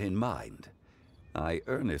 With that in mind, I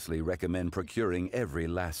earnestly recommend procuring every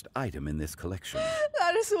last item in this collection.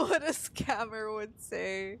 That is what a scammer would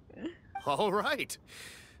say. All right.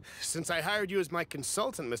 Since I hired you as my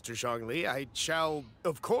consultant, Mr. Zhongli, I shall,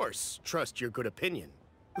 of course, trust your good opinion.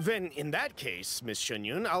 Then, in that case, Miss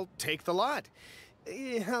Xianyun, I'll take the lot.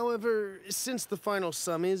 However, since the final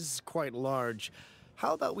sum is quite large,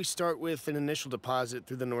 how about we start with an initial deposit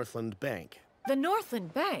through the Northland Bank? The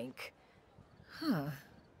Northland Bank? Huh.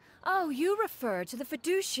 Oh, you refer to the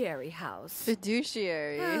fiduciary house.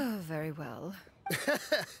 Fiduciary? Oh, very well.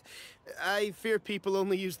 I fear people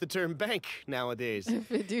only use the term bank nowadays.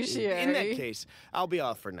 Fiduciary. In that case, I'll be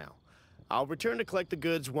off for now. I'll return to collect the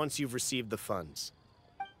goods once you've received the funds.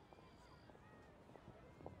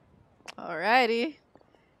 Alrighty.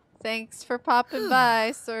 Thanks for popping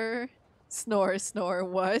by, sir. Snore,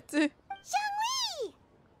 what? Zhongli!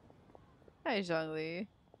 Hi, Zhongli.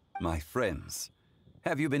 My friends,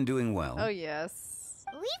 have you been doing well? Oh, yes.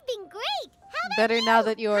 We've been great. How about Better you? now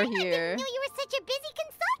that you're I here. didn't know you were such a busy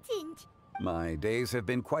consultant. My days have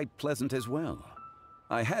been quite pleasant as well.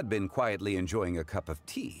 I had been quietly enjoying a cup of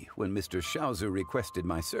tea when Mr. Xiaozu requested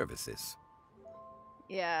my services.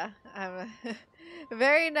 Yeah,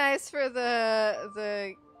 very nice for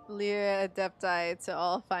the Lyra Adepti to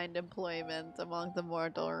all find employment among the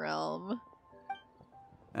mortal realm.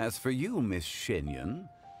 As for you, Miss Xianyun,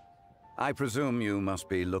 I presume you must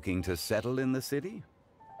be looking to settle in the city?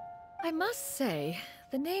 I must say,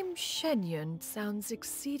 the name Xianyun sounds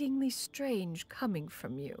exceedingly strange coming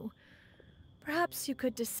from you. Perhaps you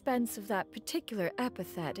could dispense of that particular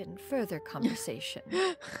epithet in further conversation.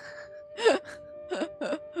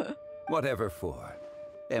 Whatever for.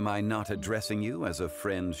 Am I not addressing you as a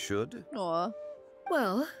friend should? Aw.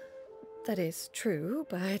 Well, that is true,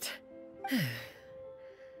 but...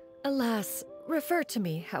 Alas, refer to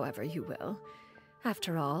me however you will.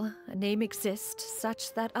 After all, a name exists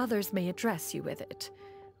such that others may address you with it.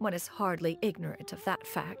 One is hardly ignorant of that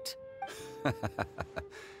fact.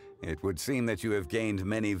 It would seem that you have gained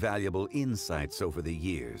many valuable insights over the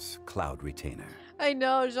years, Cloud Retainer. I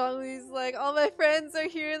know, Zhongli's like, all my friends are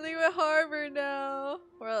here in Liyue Harbor now.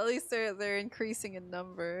 Or at least they're increasing in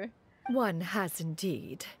number. One has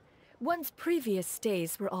indeed. One's previous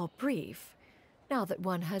stays were all brief. Now that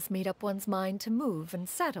one has made up one's mind to move and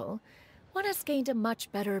settle, one has gained a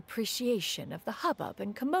much better appreciation of the hubbub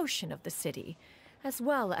and commotion of the city, as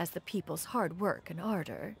well as the people's hard work and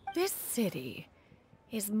ardor. This city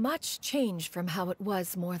is much changed from how it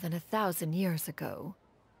was more than 1,000 years ago.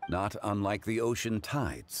 Not unlike the ocean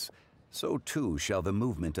tides, so too shall the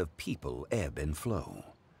movement of people ebb and flow.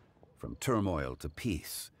 From turmoil to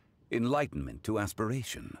peace, enlightenment to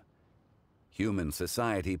aspiration. Human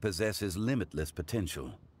society possesses limitless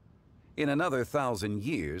potential. In another 1,000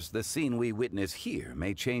 years, the scene we witness here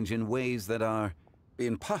may change in ways that are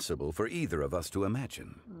impossible for either of us to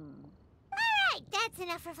imagine. Alright, that's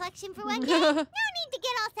enough reflection for one day. No need to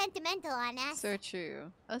get all sentimental on us. So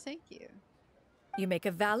true. Oh, thank you. You make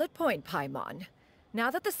a valid point, Paimon.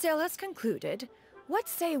 Now that the sale has concluded, what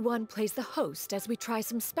say one plays the host as we try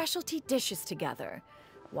some specialty dishes together?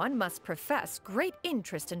 One must profess great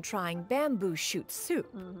interest in trying bamboo shoot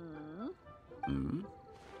soup.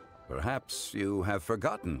 Perhaps you have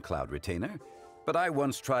forgotten, Cloud Retainer, but I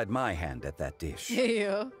once tried my hand at that dish.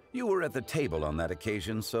 Yeah. You were at the table on that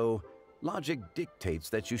occasion, so logic dictates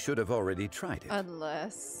that you should have already tried it.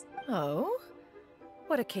 Unless... Oh?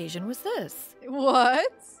 What occasion was this?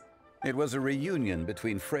 What? It was a reunion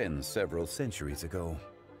between friends several centuries ago.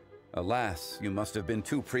 Alas, you must have been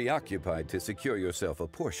too preoccupied to secure yourself a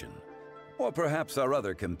portion. Or perhaps our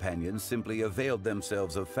other companions simply availed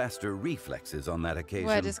themselves of faster reflexes on that occasion.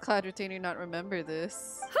 Why does Cloud Retainer not remember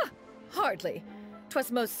this? Huh, hardly.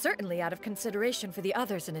 'Twas most certainly out of consideration for the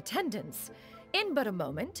others in attendance. In but a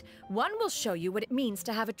moment, one will show you what it means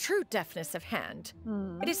to have a true deftness of hand.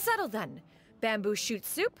 It is settled then. Bamboo shoot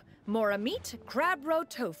soup, mora meat, crab roe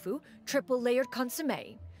tofu, triple-layered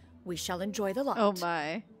consommé. We shall enjoy the lot. Oh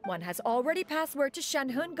my. One has already passed word to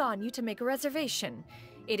Xianyun Ganyu to make a reservation.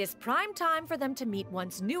 It is prime time for them to meet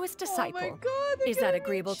one's newest disciple. Oh my God, is that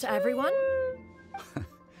agreeable to everyone?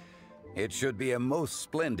 It should be a most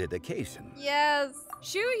splendid occasion. Yes.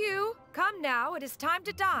 Shu Yu, come now, it is time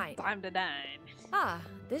to dine. Time to dine. Ah,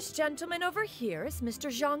 this gentleman over here is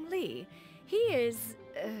Mr. Zhang Li. He is,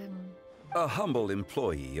 A humble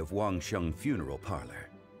employee of Wangsheng Funeral Parlor.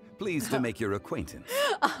 Pleased to make your acquaintance.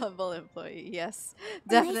 A humble employee, yes. Nice to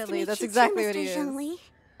Definitely, meet that's you exactly too, what he Mr. is. Zhongli.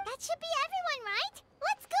 That should be everyone, right?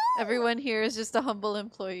 Let's go! Everyone here is just a humble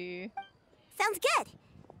employee. Sounds good.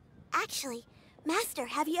 Actually, Master,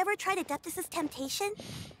 have you ever tried Adeptus' temptation?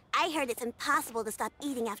 I heard it's impossible to stop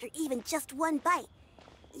eating after even just one bite.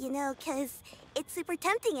 You know, 'cause it's super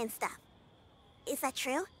tempting and stuff. Is that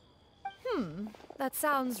true? That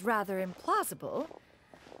sounds rather implausible.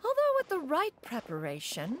 Although with the right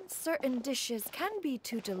preparation, certain dishes can be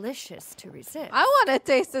too delicious to resist. I want to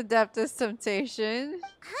taste Adeptus Temptation.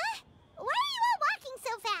 Huh? Why are you all walking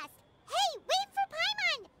so fast? Hey, wait for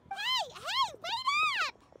Paimon! Hey, wait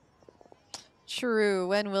up! True.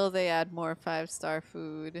 When will they add more 5-star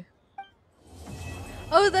food?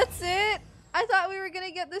 Oh, that's it? I thought we were going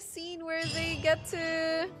to get the scene where they get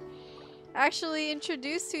to actually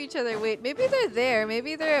introduce to each other. Wait, maybe they're there.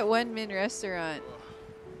 Maybe they're at One Min Restaurant.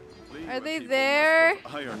 Are they there?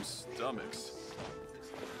 Iron stomachs.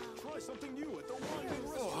 Try something new at the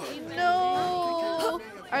one. No.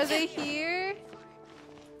 Are they here?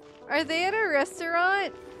 Are they at a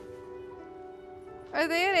restaurant? Are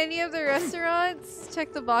they at any of the restaurants?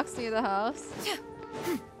 Check the box near the house.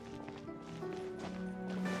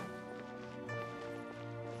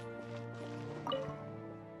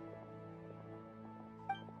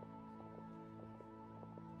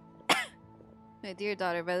 My dear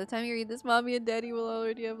daughter, by the time you read this, Mommy and Daddy will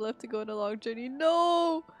already have left to go on a long journey.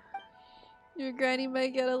 No! Your granny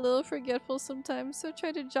might get a little forgetful sometimes, so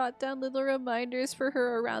try to jot down little reminders for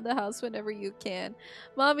her around the house whenever you can.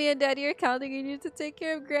 Mommy and Daddy are counting on you to take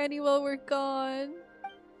care of Granny while we're gone.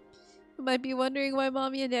 You might be wondering why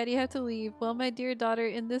Mommy and Daddy have to leave. Well, my dear daughter,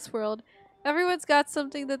 in this world, everyone's got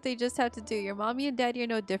something that they just have to do. Your Mommy and Daddy are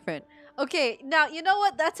no different. Okay, now, you know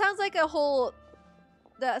what? That sounds like a whole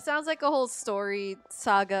story,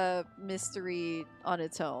 saga, mystery on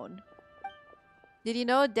its own. Did you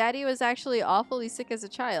know Daddy was actually awfully sick as a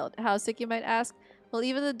child? How sick, you might ask? Well,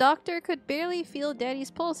 even the doctor could barely feel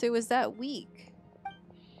Daddy's pulse. It was that weak.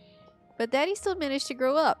 But Daddy still managed to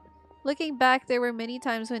grow up. Looking back, there were many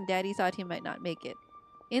times when Daddy thought he might not make it.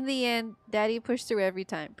 In the end, Daddy pushed through every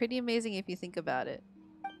time. Pretty amazing if you think about it.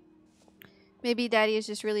 Maybe Daddy is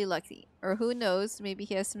just really lucky. Or who knows, maybe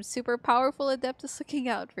he has some super powerful Adeptus looking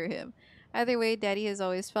out for him. Either way, Daddy has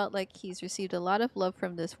always felt like he's received a lot of love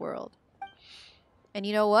from this world. And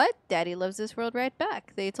you know what? Daddy loves this world right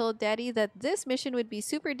back. They told Daddy that this mission would be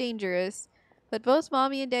super dangerous, but both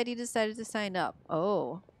Mommy and Daddy decided to sign up.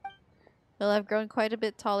 Oh. You'll have grown quite a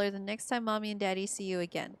bit taller the next time Mommy and Daddy see you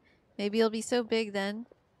again. Maybe you'll be so big then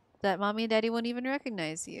that Mommy and Daddy won't even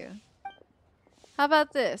recognize you. How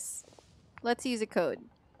about this? Let's use a code.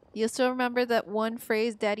 You'll still remember that one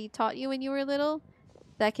phrase Daddy taught you when you were little?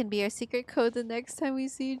 That can be our secret code the next time we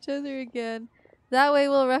see each other again. That way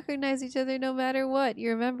we'll recognize each other no matter what. You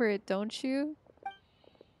remember it, don't you?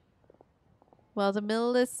 While the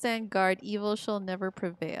Millilists stand guard, evil shall never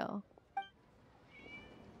prevail.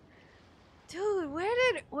 Dude, where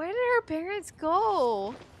did her parents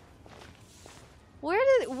go? Why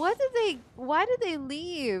did they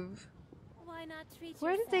leave? Why not treat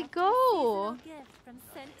Where did they yourself to a go? seasonal gift from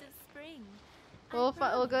Scent of Spring? We'll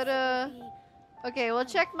go to... Okay, we'll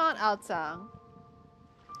check Mount Aocang.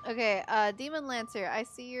 Okay, Demon Lancer, I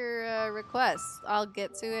see your request. I'll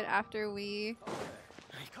get to it after we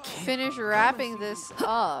finish wrapping this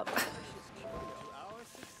up.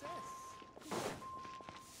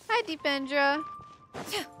 Hi, Deependra.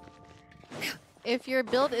 If your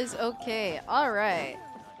build is okay. Alright.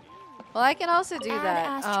 Well, I can also do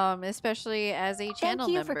that, especially as a channel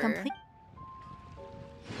member.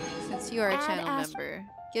 Since you are a channel member.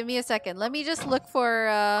 Give me a second. Let me just look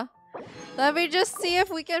for, let me just see if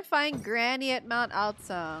we can find Granny at Mount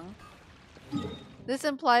Aotsang. This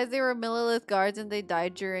implies they were Millilith guards and they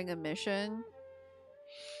died during a mission.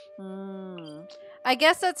 I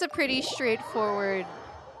guess that's a pretty straightforward...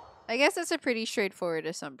 I guess that's a pretty straightforward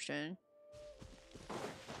assumption.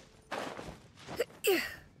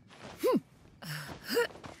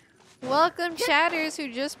 Welcome chatters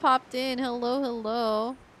who just popped in. Hello,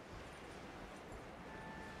 hello.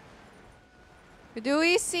 Do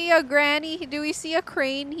we see a granny? Do we see a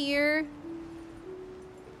crane here?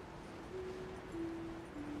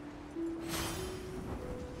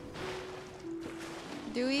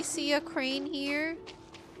 Do we see a crane here?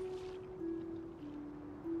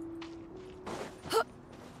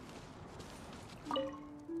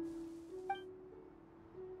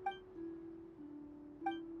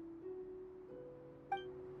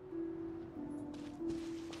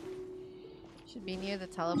 Should be near the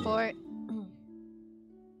teleport.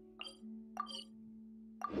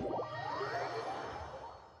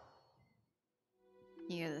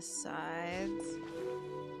 Near the sides.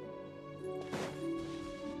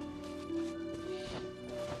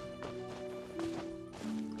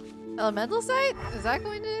 Elemental site? Is that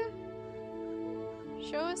going to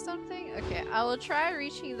show us something? Okay, I will try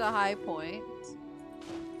reaching the high point.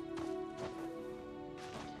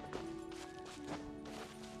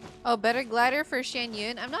 Oh, better glider for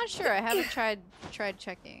Xianyun? I'm not sure. I haven't tried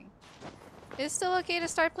checking. It's still okay to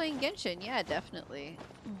start playing Genshin. Yeah, definitely.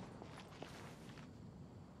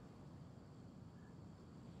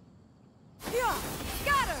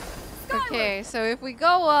 Okay, so if we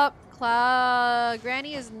go up,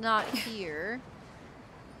 Granny is not here.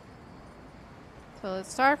 So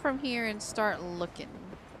let's start from here and start looking.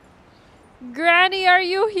 Granny, are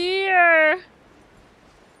you here?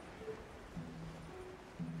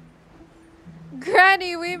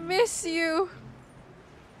 Granny, we miss you.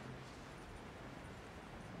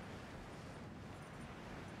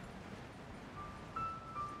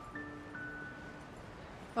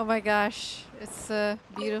 Oh my gosh, it's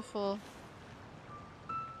beautiful.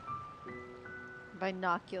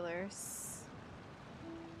 Binoculars.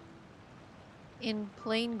 In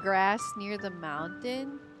plain grass near the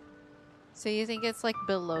mountain? So you think it's like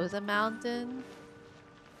below the mountain?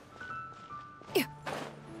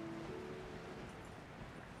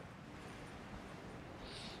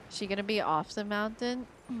 She gonna be off the mountain?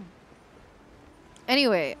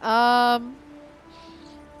 Anyway,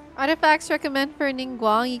 artifacts recommend for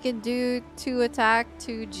Ningguang. You can do 2 attack,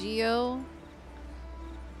 2 geo.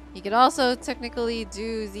 You could also technically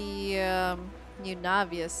do the new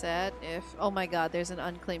Navia set if... Oh my god, there's an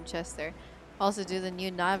unclaimed chest there. Also do the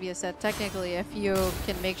new Navia set technically if you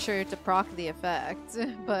can make sure to proc the effect.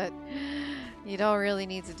 But you don't really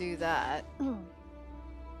need to do that.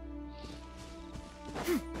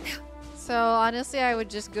 So honestly, I would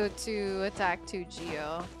just go to attack 2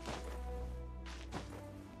 geo.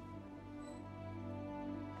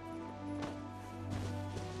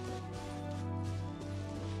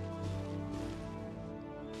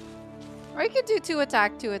 Or you could do 2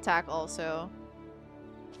 attack also.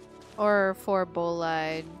 Or 4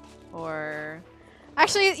 bolide. Or...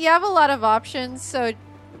 Actually, you have a lot of options, so...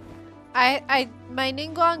 my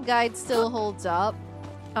Ningguang guide still holds up.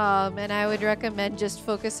 And I would recommend just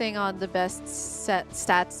focusing on the best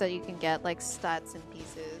stats that you can get, like stats and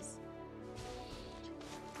pieces.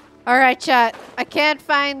 Alright, chat. I can't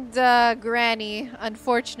find Granny,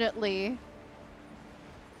 unfortunately.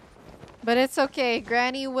 But it's okay.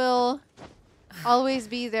 Granny will always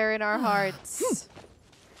be there in our hearts.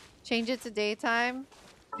 Change it to daytime.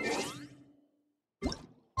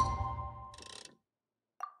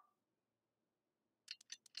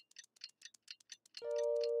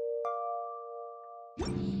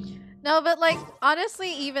 No, but like,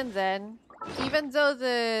 honestly, even then, even though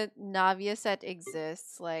the Navia set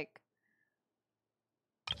exists, like,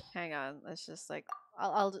 hang on, let's just like,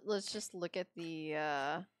 let's just look at the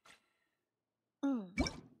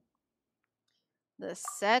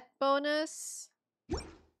set bonus,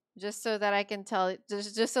 just so that I can tell,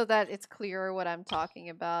 just so that it's clearer what I'm talking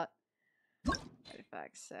about.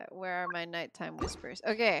 Artifact set. Where are my nighttime whispers?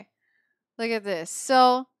 Okay, look at this.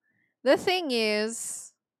 So the thing is,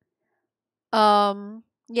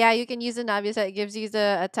 Yeah, you can use the Navi set. It gives you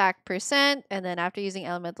the attack percent, and then after using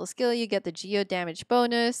elemental skill, you get the geo damage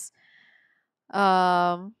bonus.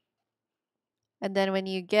 And then when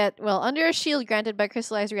you get, well, under a shield granted by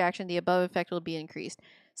crystallized reaction, the above effect will be increased.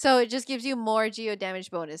 So it just gives you more geo damage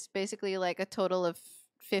bonus, basically like a total of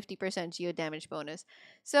 50% geo damage bonus.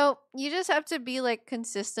 So you just have to be like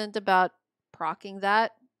consistent about proccing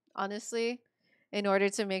that, honestly, in order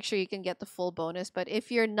to make sure you can get the full bonus. But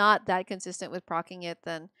if you're not that consistent with proccing it,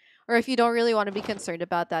 then, or if you don't really want to be concerned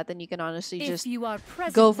about that, then you can honestly just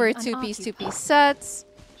go for two-piece sets,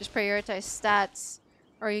 just prioritize stats,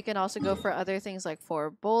 or you can also go for other things like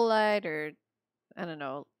for bolide, or I don't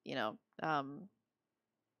know,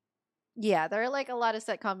 yeah, there are like a lot of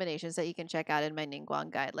set combinations that you can check out in my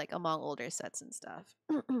Ningguang guide, like among older sets and stuff.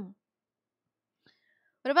 What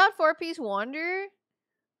about 4-piece Wander?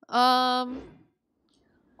 On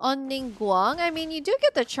Ningguang, I mean, you do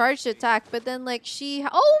get the charged attack, but then like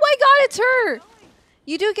oh my god, it's her!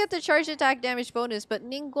 You do get the charged attack damage bonus, but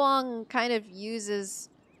Ningguang kind of is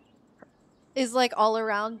like all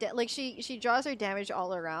around, like she draws her damage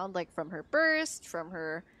all around, like from her burst, from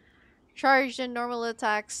her charged and normal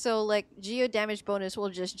attacks, so like geo damage bonus will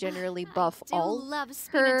just generally buff all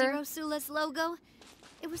her. Logo.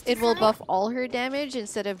 It will buff all her damage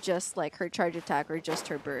instead of just like her charge attack or just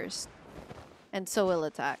her burst. And so will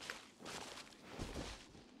attack.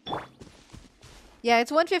 Yeah,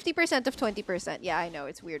 it's 150% of 20%. Yeah, I know,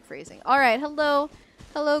 it's weird phrasing. Alright, hello.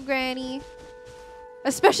 Hello, Granny.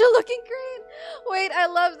 A special looking crane! Wait, I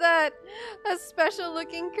love that! A special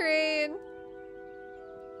looking crane!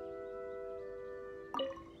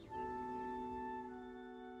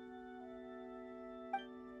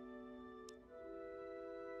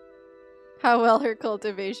 How well her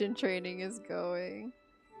cultivation training is going.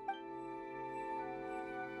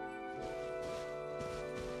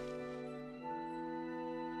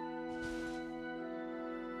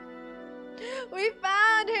 We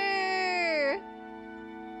found her!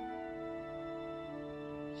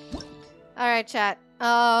 Alright, chat.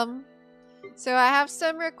 So I have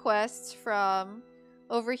some requests from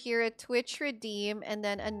over here at Twitch Redeem, and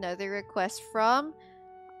then another request from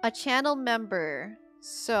a channel member.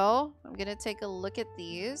 So I'm gonna take a look at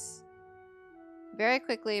these very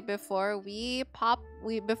quickly before we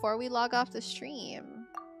log off the stream.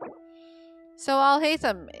 So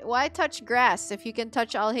Al-Haytham, why touch grass if you can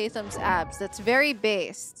touch Al-Haytham's abs? That's very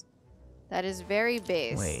based. That is very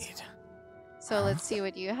based. Wait. So let's see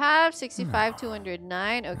what you have. 65,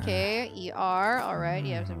 209. Okay. ER. Alright,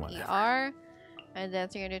 you have some ER. And then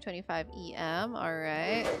 325 EM.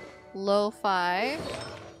 Alright. Lo-Fi.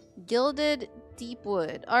 Gilded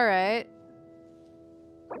Deepwood. Alright.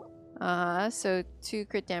 So 2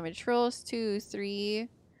 crit damage rolls. 2, 3,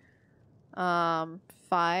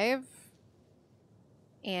 5,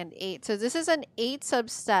 and 8. So this is an 8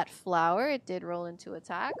 substat flower. It did roll into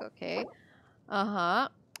attack. Okay.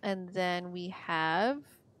 And then we have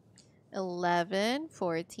 11,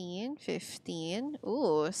 14, 15.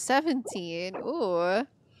 Ooh, 17. Ooh.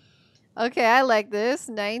 Okay, I like this.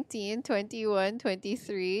 19, 21,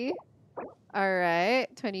 23.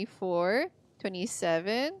 Alright. 24,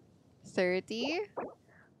 27, 30.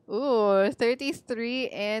 Ooh, 33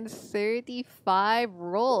 and 35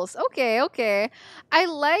 rolls. Okay, okay. I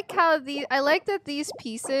like that these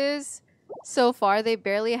pieces so far, they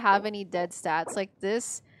barely have any dead stats. Like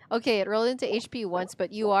this, okay, it rolled into HP once,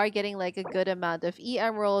 but you are getting like a good amount of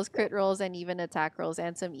EM rolls, crit rolls, and even attack rolls,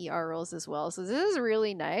 and some ER rolls as well. So this is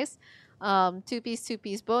really nice.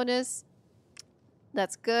 Two-piece bonus.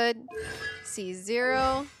 That's good.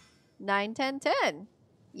 C0, 9, 10, 10.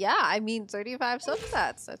 Yeah, I mean 35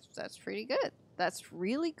 substats. That's pretty good. That's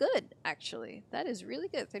really good, actually. That is really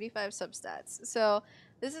good. 35 substats. So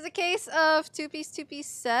this is a case of two-piece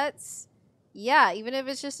sets. Yeah, even if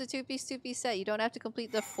it's just a two-piece set, you don't have to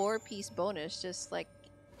complete the 4-piece bonus. Just like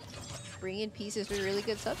bring in pieces with really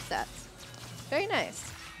good substats. Very nice.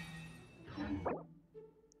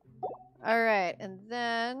 All right, and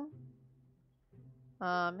then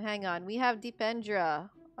hang on. We have Deependra.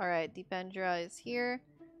 All right, Deependra is here.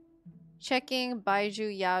 Checking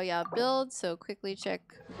Baiju Yao build. So quickly check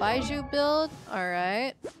Baiju build.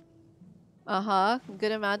 Alright.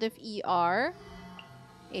 Good amount of ER.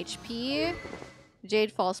 HP.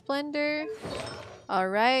 Jade Fall Splendor.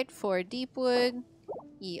 Alright. For Deepwood.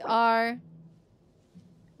 ER.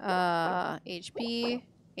 HP.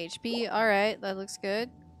 HP. Alright. That looks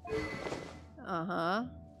good.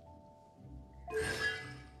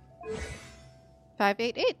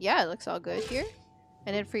 588. Yeah, it looks all good here.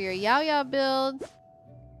 And then for your Yao build,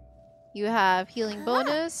 you have healing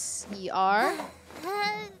bonus, ER.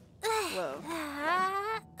 Whoa.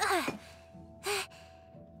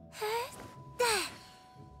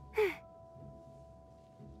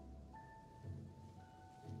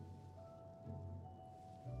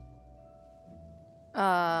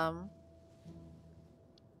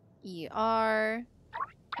 ER.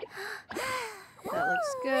 That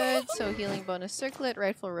looks good. So healing bonus circlet,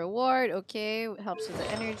 rightful reward. Okay, helps with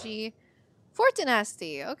the energy.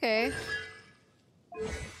 Fortinasti. Okay.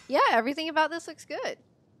 Yeah, everything about this looks good.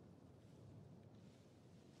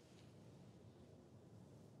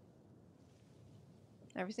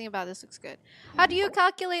 Everything about this looks good. How do you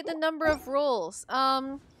calculate the number of rolls?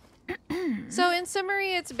 So in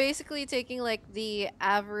summary, it's basically taking like the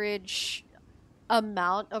average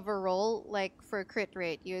amount of a roll. Like for crit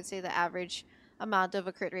rate, you would say the average amount of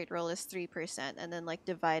a crit rate roll is 3%, and then like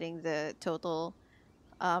dividing the total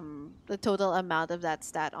amount of that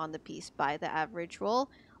stat on the piece by the average roll.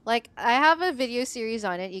 Like I have a video series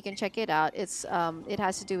on it, you can check it out. It's it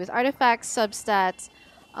has to do with artifacts, substats,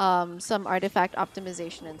 some artifact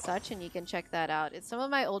optimization and such, and you can check that out. It's some of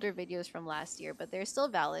my older videos from last year, but they're still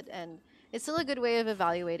valid, and it's still a good way of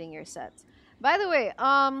evaluating your sets. By the way,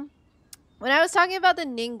 when I was talking about the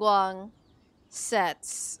Ningguang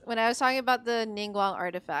sets, when I was talking about the Ningguang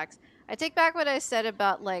artifacts, I take back what I said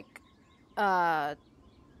about like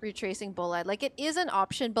retracing bolide. Like it is an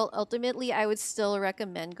option, but ultimately I would still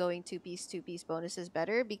recommend going two-piece bonuses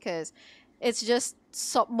better, because it's just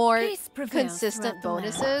more consistent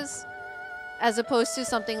bonuses as opposed to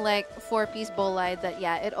something like 4-piece bolide that,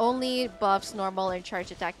 yeah, it only buffs normal and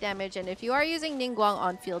charge attack damage. And if you are using Ningguang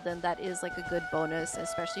on field, then that is like a good bonus,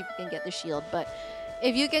 especially if you can get the shield. But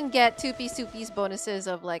if you can get two-piece bonuses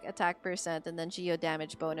of like attack percent and then geo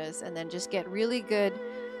damage bonus, and then just get really good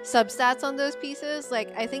substats on those pieces,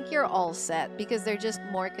 like I think you're all set, because they're just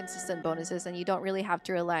more consistent bonuses and you don't really have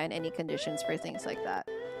to rely on any conditions for things like that.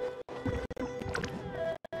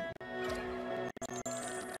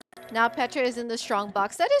 Now Petra is in the strong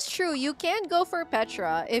box. That is true. You can go for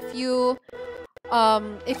Petra if you're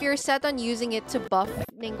set on using it to buff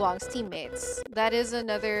Ningguang's teammates. That is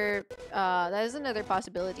another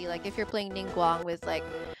possibility. Like if you're playing Ningguang with like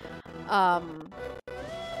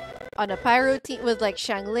on a pyro team with like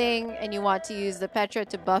Xiangling, and you want to use the Petra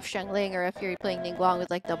to buff Xiangling, or if you're playing Ningguang with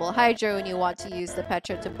like double Hydro and you want to use the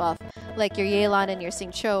Petra to buff like your Yelan and your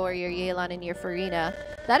Xingqiu, or your Yelan and your Farina,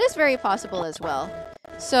 that is very possible as well.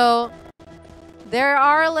 So there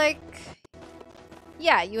are like,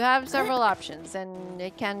 yeah, you have several options, and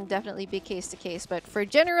it can definitely be case to case, but for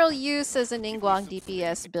general use as a Ningguang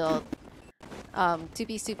DPS build,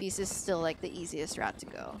 two-piece is still like the easiest route to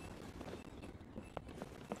go.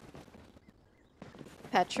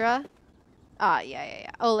 Petra? Ah,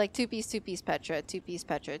 yeah. Oh, like two-piece Petra, two-piece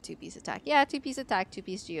Petra, two-piece attack. Yeah, two-piece attack,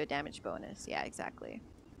 two-piece geo damage bonus. Yeah, exactly.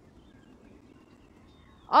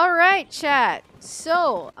 Alright, chat.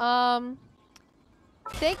 So,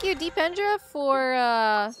 thank you, Deependra, for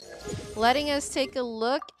letting us take a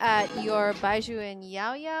look at your Baiju and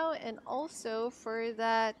Yao Yao, and also for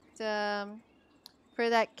that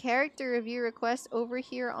character review request over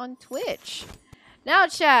here on Twitch. Now,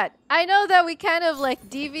 chat, I know that we kind of like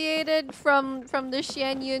deviated from the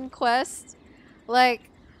Xianyun quest. Like,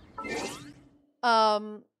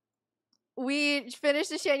 we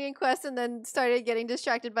finished the Xianyun quest and then started getting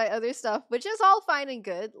distracted by other stuff, which is all fine and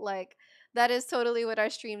good. Like, that is totally what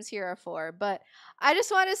our streams here are for. But I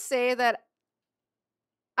just want to say that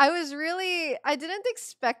I didn't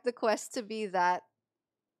expect the quest to be that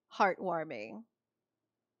heartwarming.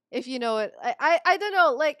 If you know it. I don't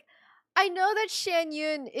know, like, I know that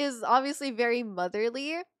Xianyun is obviously very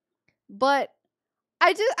motherly, but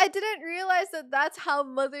I didn't realize that that's how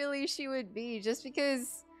motherly she would be, just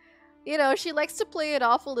because, you know, she likes to play it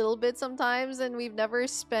off a little bit sometimes, and we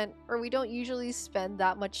don't usually spend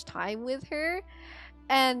that much time with her,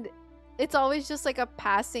 and it's always just like a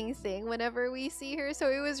passing thing whenever we see her.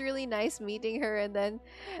 So it was really nice meeting her, and then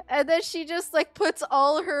she just like puts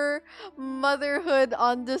all her motherhood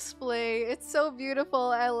on display. It's so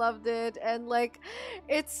beautiful. I loved it. And like,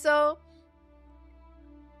 it's so,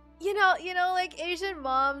 you know, like Asian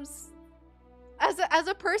moms, as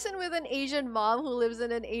a person with an Asian mom who lives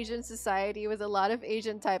in an Asian society with a lot of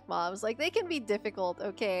Asian type moms, like, they can be difficult,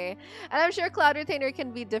 okay? And I'm sure Cloud Retainer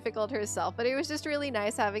can be difficult herself, but it was just really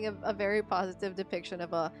nice having a very positive depiction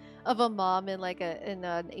of a mom in like in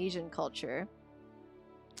an Asian culture.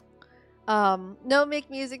 No make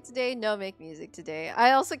music today.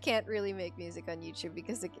 I also can't really make music on YouTube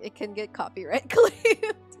because it can get copyright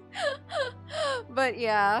claimed. But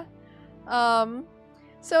yeah.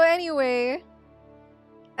 So anyway,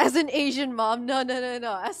 As an Asian mom. No, no, no,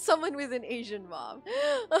 no. As someone with an Asian mom.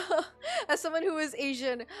 As someone who is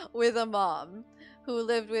Asian with a mom who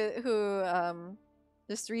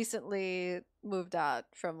just recently moved out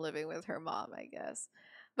from living with her mom, I guess.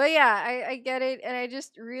 But yeah, I get it, and I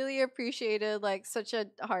just really appreciated like such a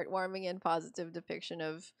heartwarming and positive depiction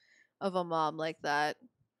of a mom like that.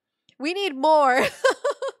 We need more.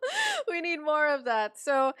 We need more of that.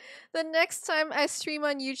 So the next time I stream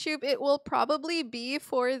on YouTube, it will probably be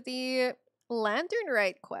for the Lantern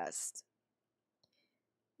Rite quest.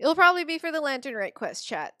 It'll probably be for the Lantern Rite quest,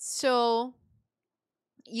 chat. So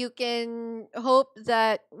you can hope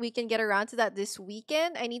that we can get around to that this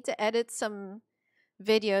weekend. I need to edit some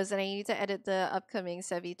videos and I need to edit the upcoming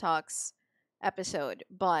Sevi Talks episode.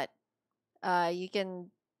 But you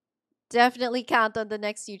can definitely count on the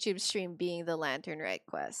next YouTube stream being the Lantern Rite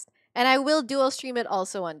quest. And I will dual stream it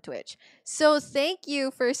also on Twitch. So thank you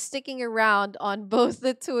for sticking around on both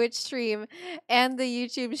the Twitch stream and the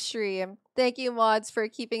YouTube stream. Thank you, mods, for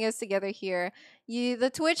keeping us together here. The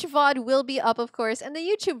Twitch VOD will be up, of course, and the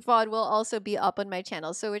YouTube VOD will also be up on my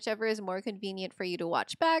channel. So whichever is more convenient for you to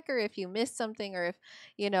watch back, or if you missed something, or if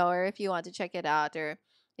or if you want to check it out, or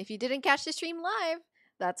if you didn't catch the stream live,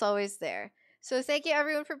 that's always there. So thank you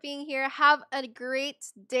everyone for being here. Have a great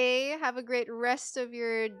day. Have a great rest of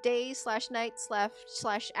your day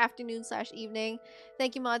 /night / afternoon / evening.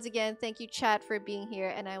 Thank you, mods, again. Thank you, chat, for being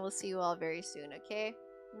here. And I will see you all very soon, okay?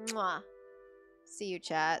 Mwah. See you,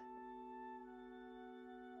 chat.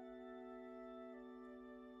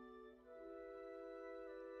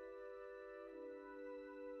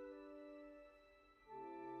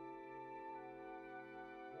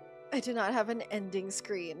 I do not have an ending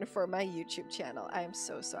screen for my YouTube channel. I am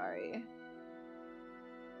so sorry.